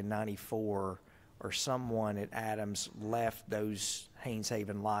council in 94 or someone at Adams left those Haynes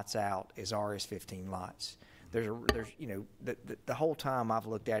Haven lots out as RS-15 lots. There's the whole time I've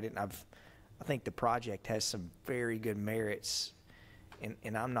looked at it, and I think the project has some very good merits,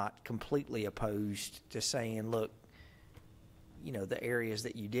 and I'm not completely opposed to saying, look, the areas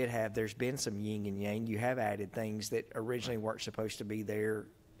that you did have, there's been some yin and yang. You have added things that originally weren't supposed to be there.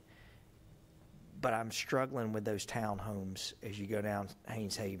 But I'm struggling with those townhomes as you go down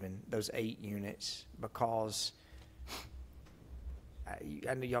Haynes Haven, those 8 units, because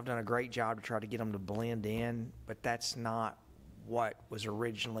I know y'all have done a great job to try to get them to blend in, but that's not what was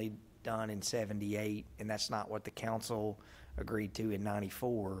originally done in 78, and that's not what the council agreed to in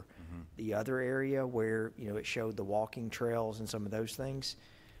 94. Mm-hmm. The other area where, it showed the walking trails and some of those things,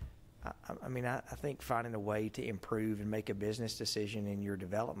 I think finding a way to improve and make a business decision in your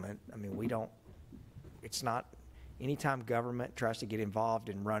development, it's not, anytime government tries to get involved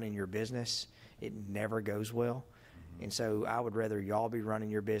in running your business, it never goes well. Mm-hmm. And so I would rather y'all be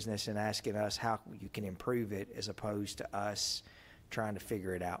running your business and asking us how you can improve it as opposed to us trying to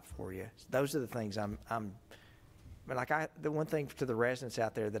figure it out for you. So those are the things the one thing to the residents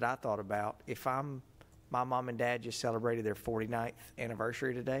out there that I thought about, if my mom and dad just celebrated their 49th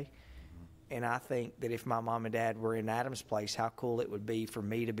anniversary today, and I think that if my mom and dad were in Adams Place, how cool it would be for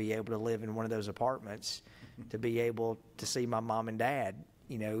me to be able to live in one of those apartments, to be able to see my mom and dad,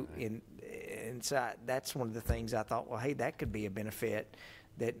 and so that's one of the things I thought, well, hey, that could be a benefit,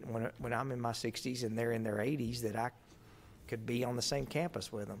 that when I'm in my 60s and they're in their 80s, that I could be on the same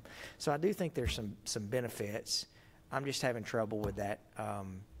campus with them. So I do think there's some benefits. I'm just having trouble with that,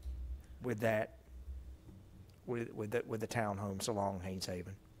 with the townhomes along Haynes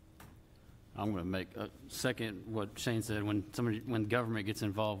Haven. I'm going to make a second what Shane said. When government gets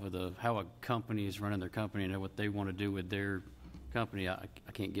involved with how a company is running their company and what they want to do with their company, I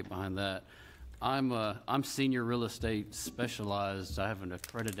can't get behind that. I'm senior real estate specialized. I have an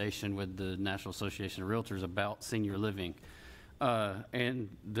accreditation with the National Association of Realtors about senior living. And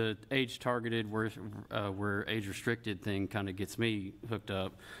the age targeted where age restricted thing kind of gets me hooked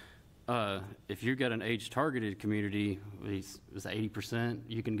up. If you've got an age targeted community, it's 80%,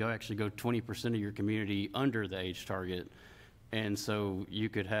 you can actually go 20% of your community under the age target. And so you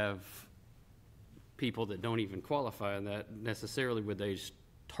could have people that don't even qualify in that necessarily with age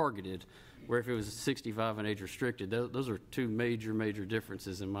targeted, where if it was 65 and age restricted, those are 2 major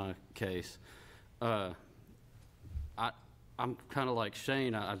differences in my case. I'm kind of like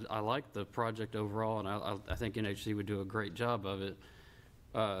Shane. I like the project overall, and I think NHC would do a great job of it.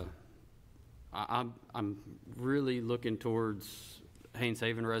 I'm really looking towards Haynes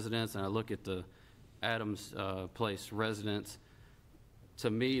Haven residents, and I look at the Adams Place residents. To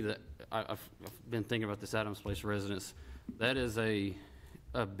me, I've been thinking about this Adams Place residents. That is a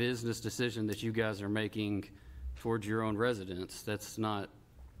business decision that you guys are making towards your own residents. That's not,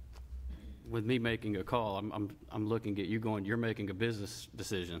 with me making a call, I'm looking at you going, you're making a business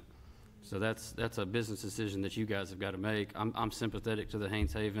decision. So that's a business decision that you guys have got to make. I'm sympathetic to the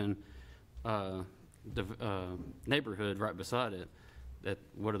Haynes Haven neighborhood right beside it. That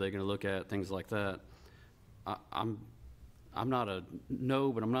what are they going to look at? Things like that. I'm not a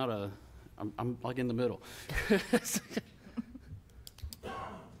no, but I'm like in the middle.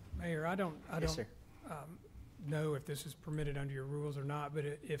 Mayor, I don't Yes, sir. know if this is permitted under your rules or not, but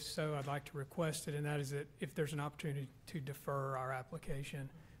if so, I'd like to request it, and that is that if there's an opportunity to defer our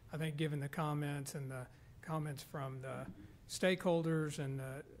application. I think given the comments and the comments from the stakeholders and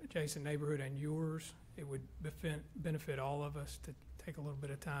the adjacent neighborhood and yours, it would benefit all of us to take a little bit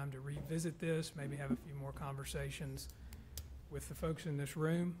of time to revisit this, maybe have a few more conversations with the folks in this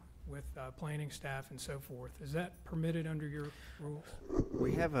room, with planning staff and so forth. Is that permitted under your rules?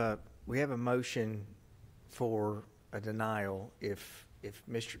 We have a motion for a denial if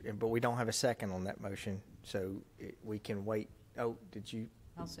but we don't have a second on that motion, so we can wait. Oh, did you?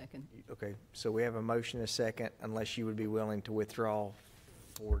 I'll second. Okay, so we have a motion and a second, unless you would be willing to withdraw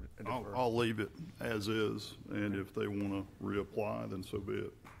for a deferral. I'll leave it as is, and if they want to reapply, then so be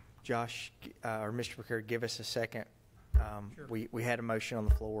it. Josh, or Mr. McCurry, give us a second. Sure. We had a motion on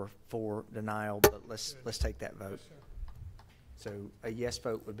the floor for denial, but let's take that vote. So a yes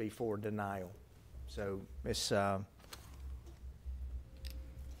vote would be for denial. So Ms. Brown,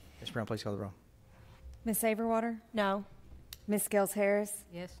 please call the roll. Ms. Saverwater? No. Ms. Gels Harris?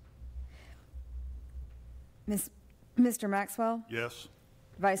 Yes. Mr. Maxwell? Yes.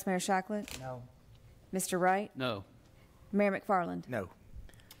 Vice Mayor Shacklet? No. Mr. Wright? No. Mayor McFarland? No.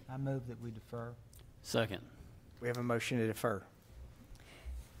 I move that we defer. Second. We have a motion to defer.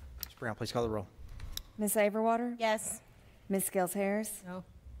 Ms. Brown, please call the roll. Ms. Saverwater? Yes. Ms. Gels Harris? No.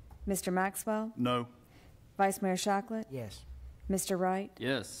 Mr. Maxwell? No. Vice Mayor Shacklet? Yes. Mr. Wright?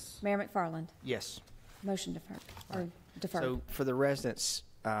 Yes. Mayor McFarland? Yes. Motion deferred, or deferred. So for the residents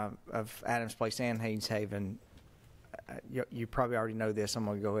of Adams Place and Haynes Haven, you probably already know this. I'm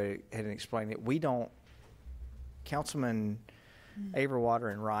going to go ahead and explain it. We don't, Councilman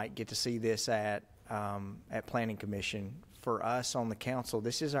Averwater and Wright get to see this at Planning Commission. For us on the council,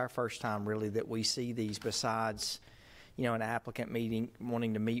 this is our first time really that we see these, besides, an applicant meeting,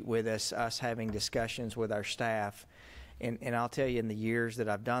 wanting to meet with us having discussions with our staff. And I'll tell you, in the years that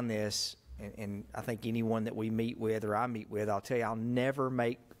I've done this, and I think anyone that we meet with or I meet with, I'll tell you, I'll never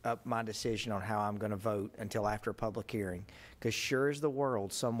make up my decision on how I'm going to vote until after a public hearing. Because sure as the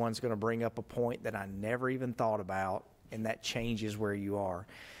world, someone's going to bring up a point that I never even thought about, and that changes where you are.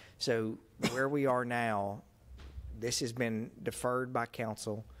 So where we are now, this has been deferred by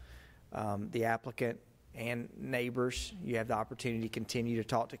council. The applicant and neighbors, you have the opportunity to continue to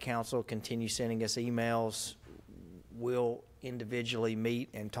talk to council, continue sending us emails. We'll individually meet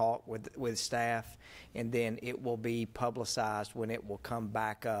and talk with staff, and then it will be publicized when it will come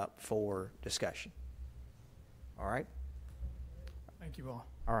back up for discussion. All right? Thank you all.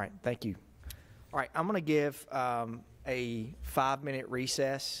 All right, thank you. All right, I'm going to give a 5-minute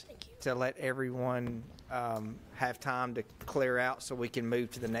recess to let everyone have time to clear out so we can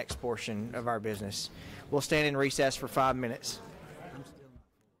move to the next portion of our business. We'll stand in recess for 5 minutes.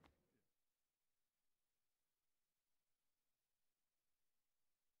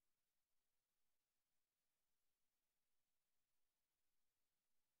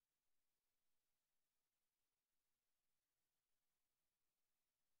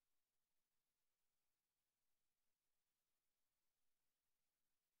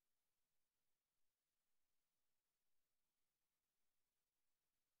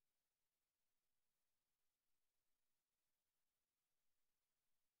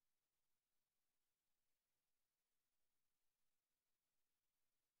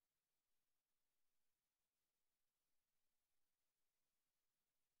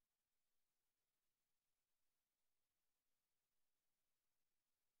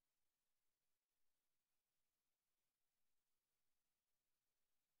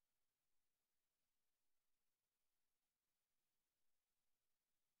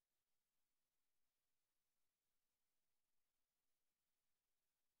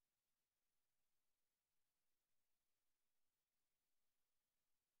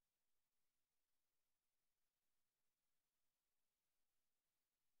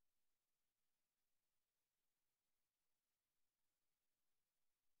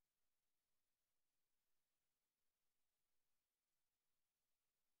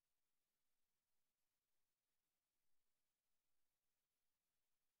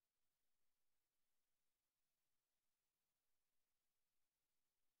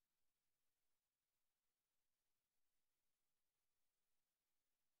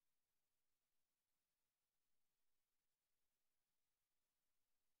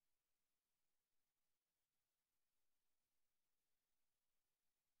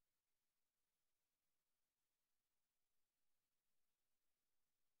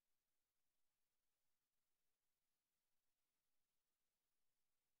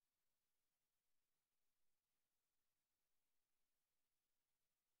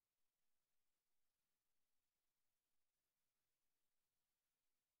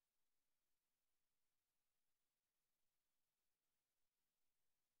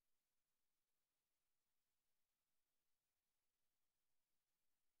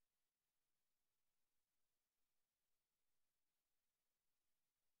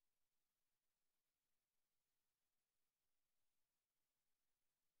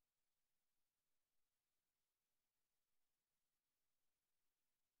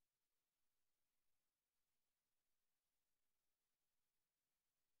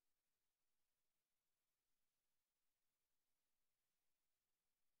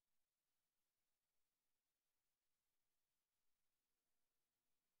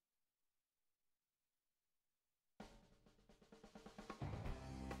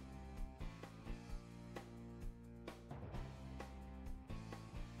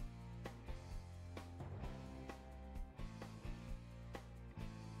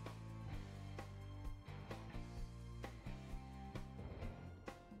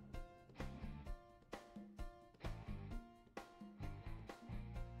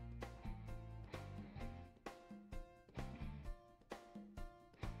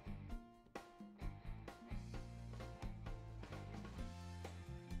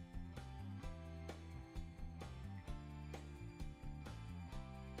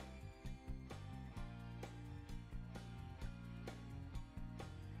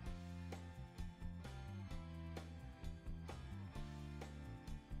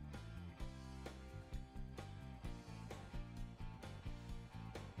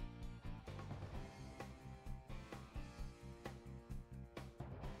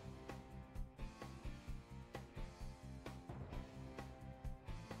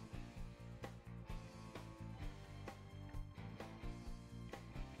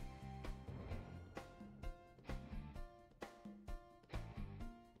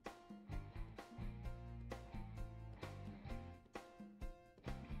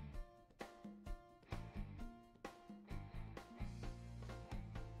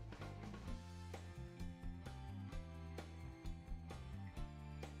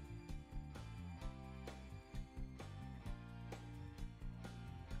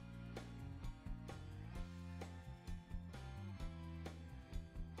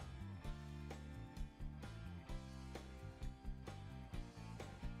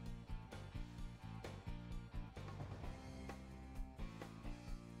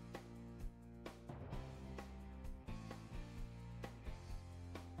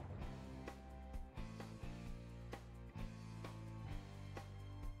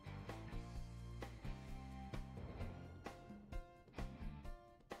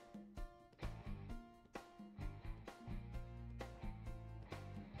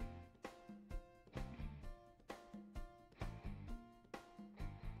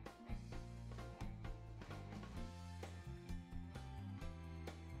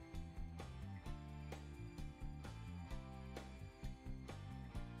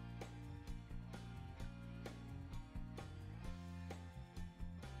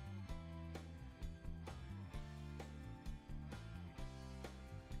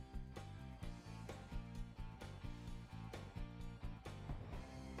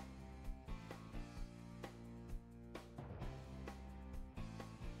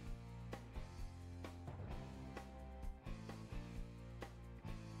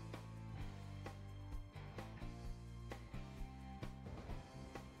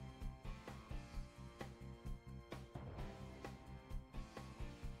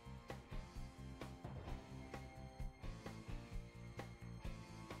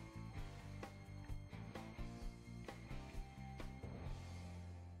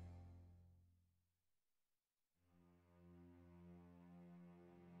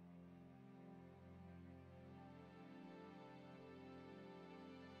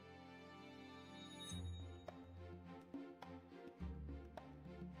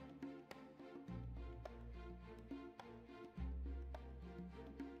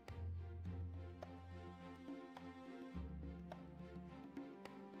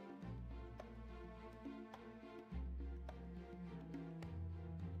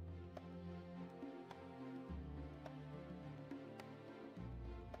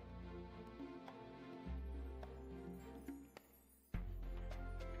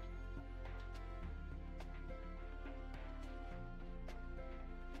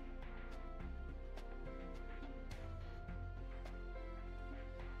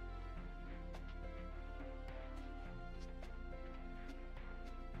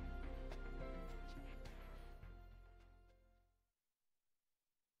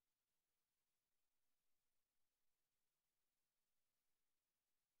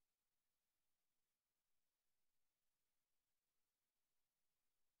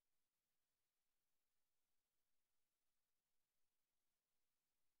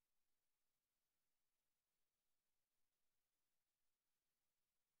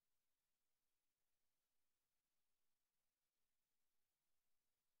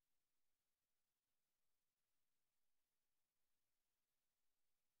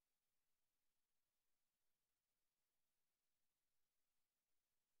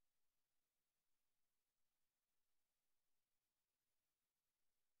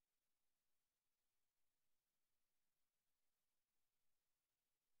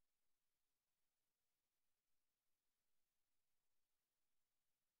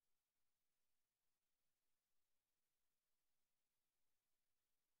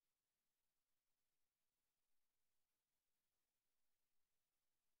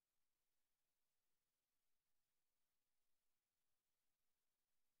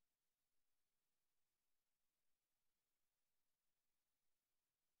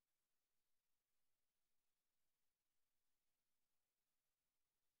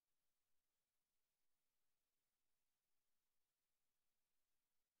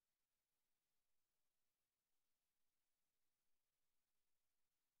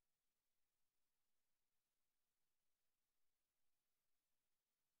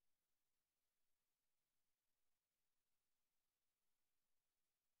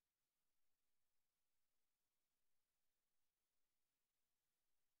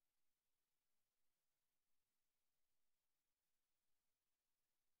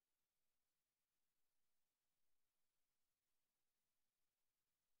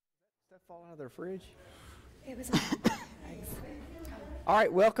 stuff fall out of their fridge? It was. All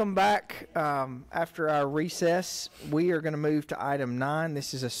right, welcome back. After our recess, we are going to move to item 9.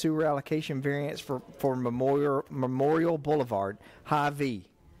 This is a sewer allocation variance for Memorial Boulevard, High V.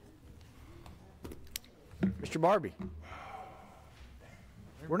 Mr. Barbie,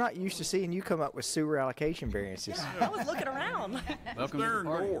 we're not used to seeing you come up with sewer allocation variances. I was looking around. Welcome to the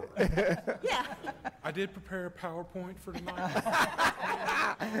party. Yeah. I did prepare a PowerPoint for tonight.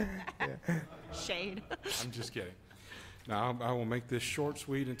 Shade. I'm just kidding. Now, I will make this short,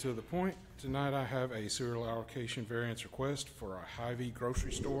 sweet, and to the point. Tonight, I have a sewer allocation variance request for a Hy-Vee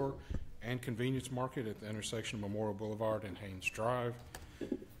grocery store and convenience market at the intersection of Memorial Boulevard and Haynes Drive.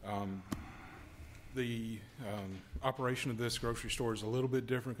 The operation of this grocery store is a little bit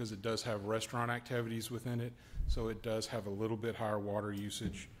different because it does have restaurant activities within it, so it does have a little bit higher water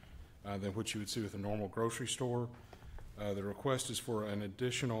usage than what you would see with a normal grocery store. The request is for an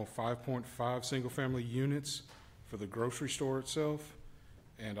additional 5.5 single-family units for the grocery store itself,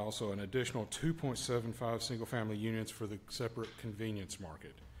 and also an additional 2.75 single-family units for the separate convenience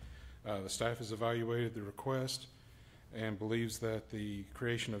market. The staff has evaluated the request and believes that the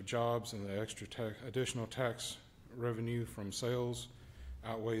creation of jobs and the additional tax revenue from sales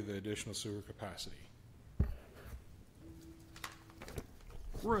outweigh the additional sewer capacity.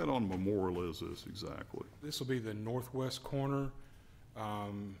 Where at on Memorial is this exactly? This will be the northwest corner,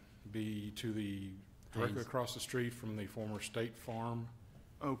 be to the directly across the street from the former State Farm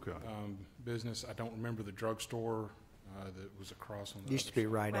business. I don't remember the drugstore that was across on the Used to be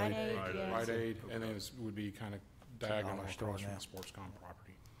Rite Aid. Rite Aid, and then it would be kind of diagonal across from the Sportscom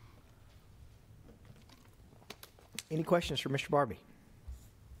property. Any questions for Mr. Barbie?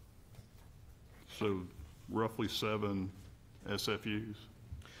 So roughly 7 SFUs?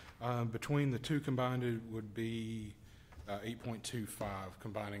 Between the two combined, it would be 8.25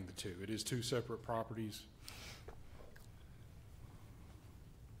 combining the two. It is 2 separate properties.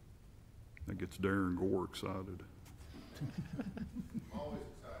 That gets Darren Gore excited. Always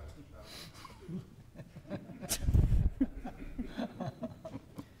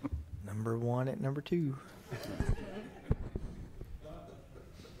Number 1 at number 2.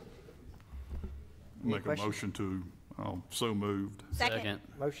 Make a motion to, so moved. Second.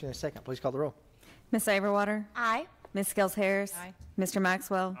 Motion and second. Please call the roll. Ms. Averwater? Aye. Ms. Scales Harris? Aye. Mr.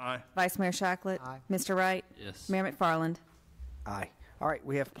 Maxwell? Aye. Vice Mayor Shacklett? Aye. Mr. Wright? Yes. Mayor McFarland? Aye. All right,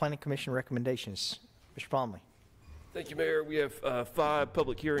 we have Planning Commission recommendations. Mr. Plumley. Thank you, Mayor. We have 5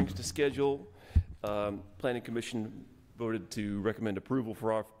 public hearings to schedule. Planning Commission voted to recommend approval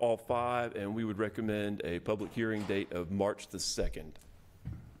for all 5, and we would recommend a public hearing date of March the 2nd.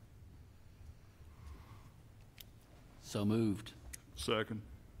 So moved. Second.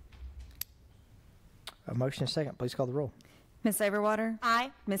 A motion and second. Please call the roll. Ms. Averwater?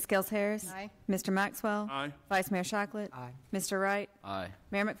 Aye. Ms. Scales Harris? Aye. Mr. Maxwell? Aye. Vice Mayor Shacklett? Aye. Mr. Wright? Aye.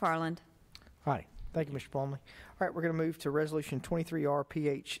 Mayor McFarland? Aye. Thank you, Mr. Plumley. All right, we're going to move to Resolution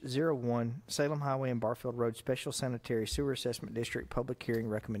 23RPH01, Salem Highway and Barfield Road Special Sanitary Sewer Assessment District Public Hearing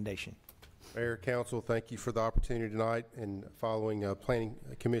Recommendation. Mayor, Council, thank you for the opportunity tonight. And following Planning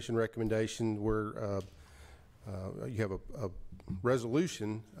Commission recommendation, you have a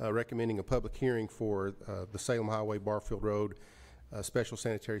resolution recommending a public hearing for the Salem Highway Barfield Road Special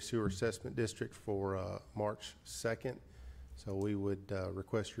Sanitary Sewer Assessment District for March 2nd. So we would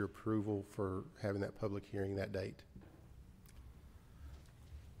request your approval for having that public hearing that date.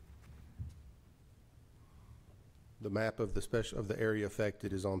 The map of the area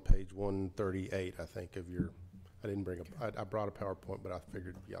affected is on page 138, I think, of your. I didn't bring I brought a PowerPoint, but I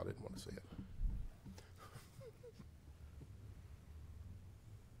figured y'all didn't want to see it.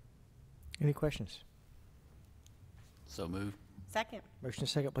 Any questions? So moved. Second. Motion and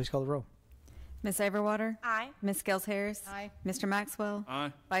second. Please call the roll. Ms. Averwater? Aye. Ms. Scales Harris? Aye. Mr. Maxwell?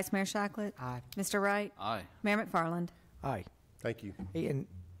 Aye. Vice Mayor Shacklett? Aye. Mr. Wright? Aye. Mayor McFarland? Aye. Thank you. Hey, and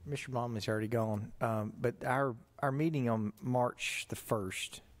Mr. Plumley's already gone, but our meeting on March the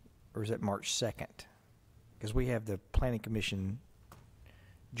 1st, or is it March 2nd? Because we have the Planning Commission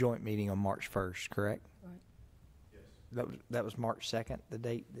joint meeting on March 1st, correct? Right. Yes. That was March 2nd, the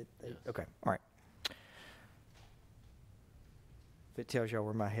date? Okay, all right. If it tells y'all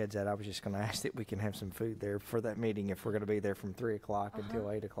where my head's at, I was just going to ask that we can have some food there for that meeting if we're going to be there from 3 o'clock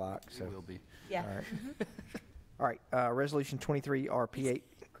until 8 o'clock. So. We will be. Yeah. All right. All right, Resolution 23RP8,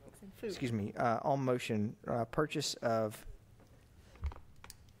 excuse me, on motion, purchase of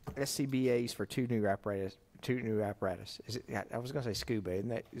SCBA's for two new apparatus. Is it, I was going to say scuba,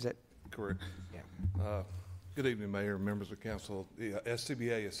 is that? Correct. Yeah. Good evening, Mayor and members of council. The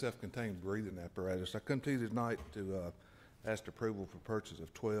SCBA is self-contained breathing apparatus. I come to you tonight to ask approval for purchase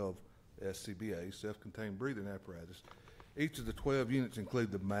of 12 SCBA, self-contained breathing apparatus. Each of the 12 units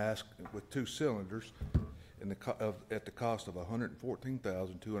include the mask with 2 cylinders at the cost of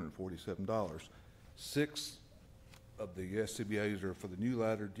 $114,247. 6 of the SCBAs are for the new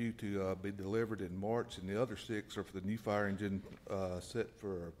ladder due to be delivered in March, and the other 6 are for the new fire engine set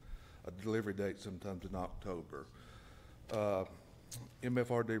for a delivery date sometimes in October.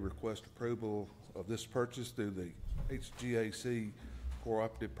 MFRD requests approval of this purchase through the HGAC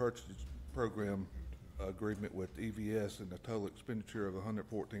Cooperative Purchase Program agreement with EVS, and the total expenditure of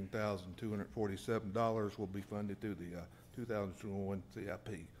 $114,247 will be funded through the 2021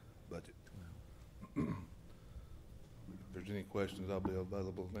 CIP budget. If there's any questions, I'll be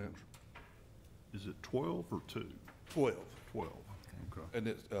available to answer. Is it 12 or 2? 12. 12. Okay. And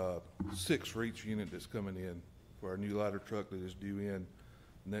it's 6 for each unit that's coming in for our new ladder truck that is due in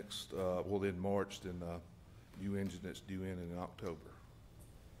next, in March, then new engine that's due in October.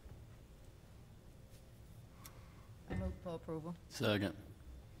 I move for approval. Second.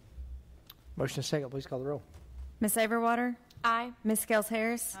 Motion and second, please call the roll. Ms. Overwater? Aye. Ms. Scales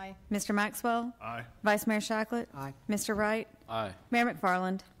Harris? Aye. Mr. Maxwell? Aye. Vice Mayor Shacklet? Aye. Mr. Wright? Aye. Mayor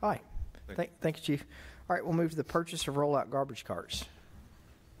McFarland? Aye. Thank you, Chief. All right, we'll move to the purchase of rollout garbage carts.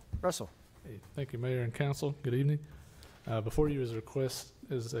 Russell. Hey, thank you, Mayor and Council. Good evening. Before you is a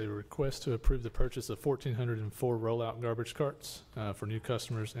request to approve the purchase of 1,404 rollout garbage carts for new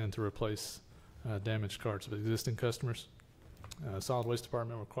customers and to replace damaged carts of existing customers. Solid Waste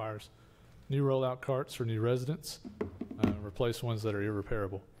Department requires new rollout carts for new residents, replace ones that are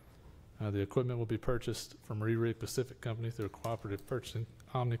irreparable. The equipment will be purchased from Rerig Pacific Company through a cooperative purchasing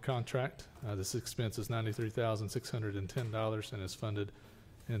Omni contract. This expense is $93,610 and is funded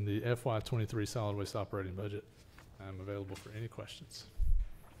in the FY23 solid waste operating budget. I'm available for any questions.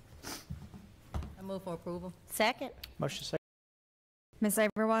 I move for approval. Second. Motion second. Ms.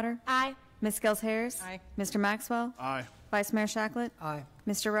 Overwater? Aye. Ms. Scales Harris? Aye. Mr. Maxwell? Aye. Vice Mayor Shacklet? Aye.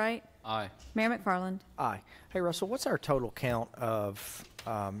 Mr. Wright? Aye. Mayor McFarland? Aye. Hey, Russell, what's our total count of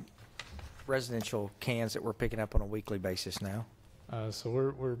residential cans that we're picking up on a weekly basis now? So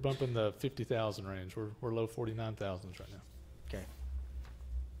we're bumping the 50,000 range. We're low 49,000s right now. Okay.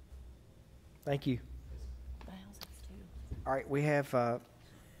 Thank you. All right, we have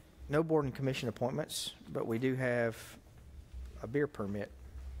no board and commission appointments, but we do have a beer permit.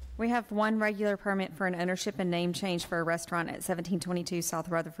 We have one regular permit for an ownership and name change for a restaurant at 1722 South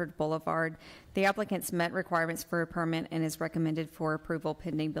Rutherford Boulevard. The applicant's met requirements for a permit and is recommended for approval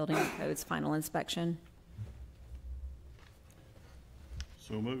pending building code's final inspection.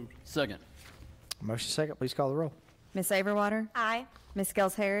 So moved. Second. Motion second, please call the roll. Ms. Overwater? Aye. Ms.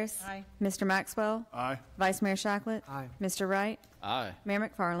 Scales Harris? Aye. Mr. Maxwell? Aye. Vice Mayor Shacklet? Aye. Mr. Wright? Aye. Mayor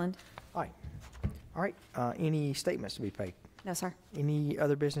McFarland? Aye. All right, any statements to be paid? No, sir. Any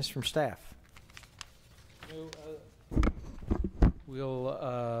other business from staff?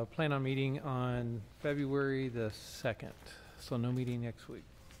 We'll plan on meeting on February the 2nd, so no meeting next week.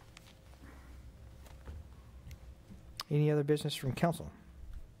 Any other business from council?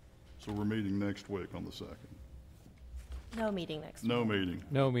 So we're meeting next week on the 2nd. No meeting next No meeting.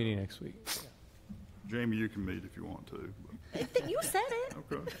 No meeting next week. Jamie, you can meet if you want to. week. You said it.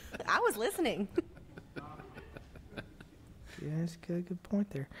 Okay. I was listening. Yeah, that's a good point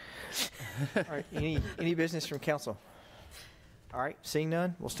there. All right, any business from council? All right, seeing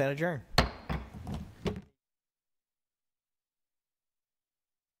none, we'll stand adjourned.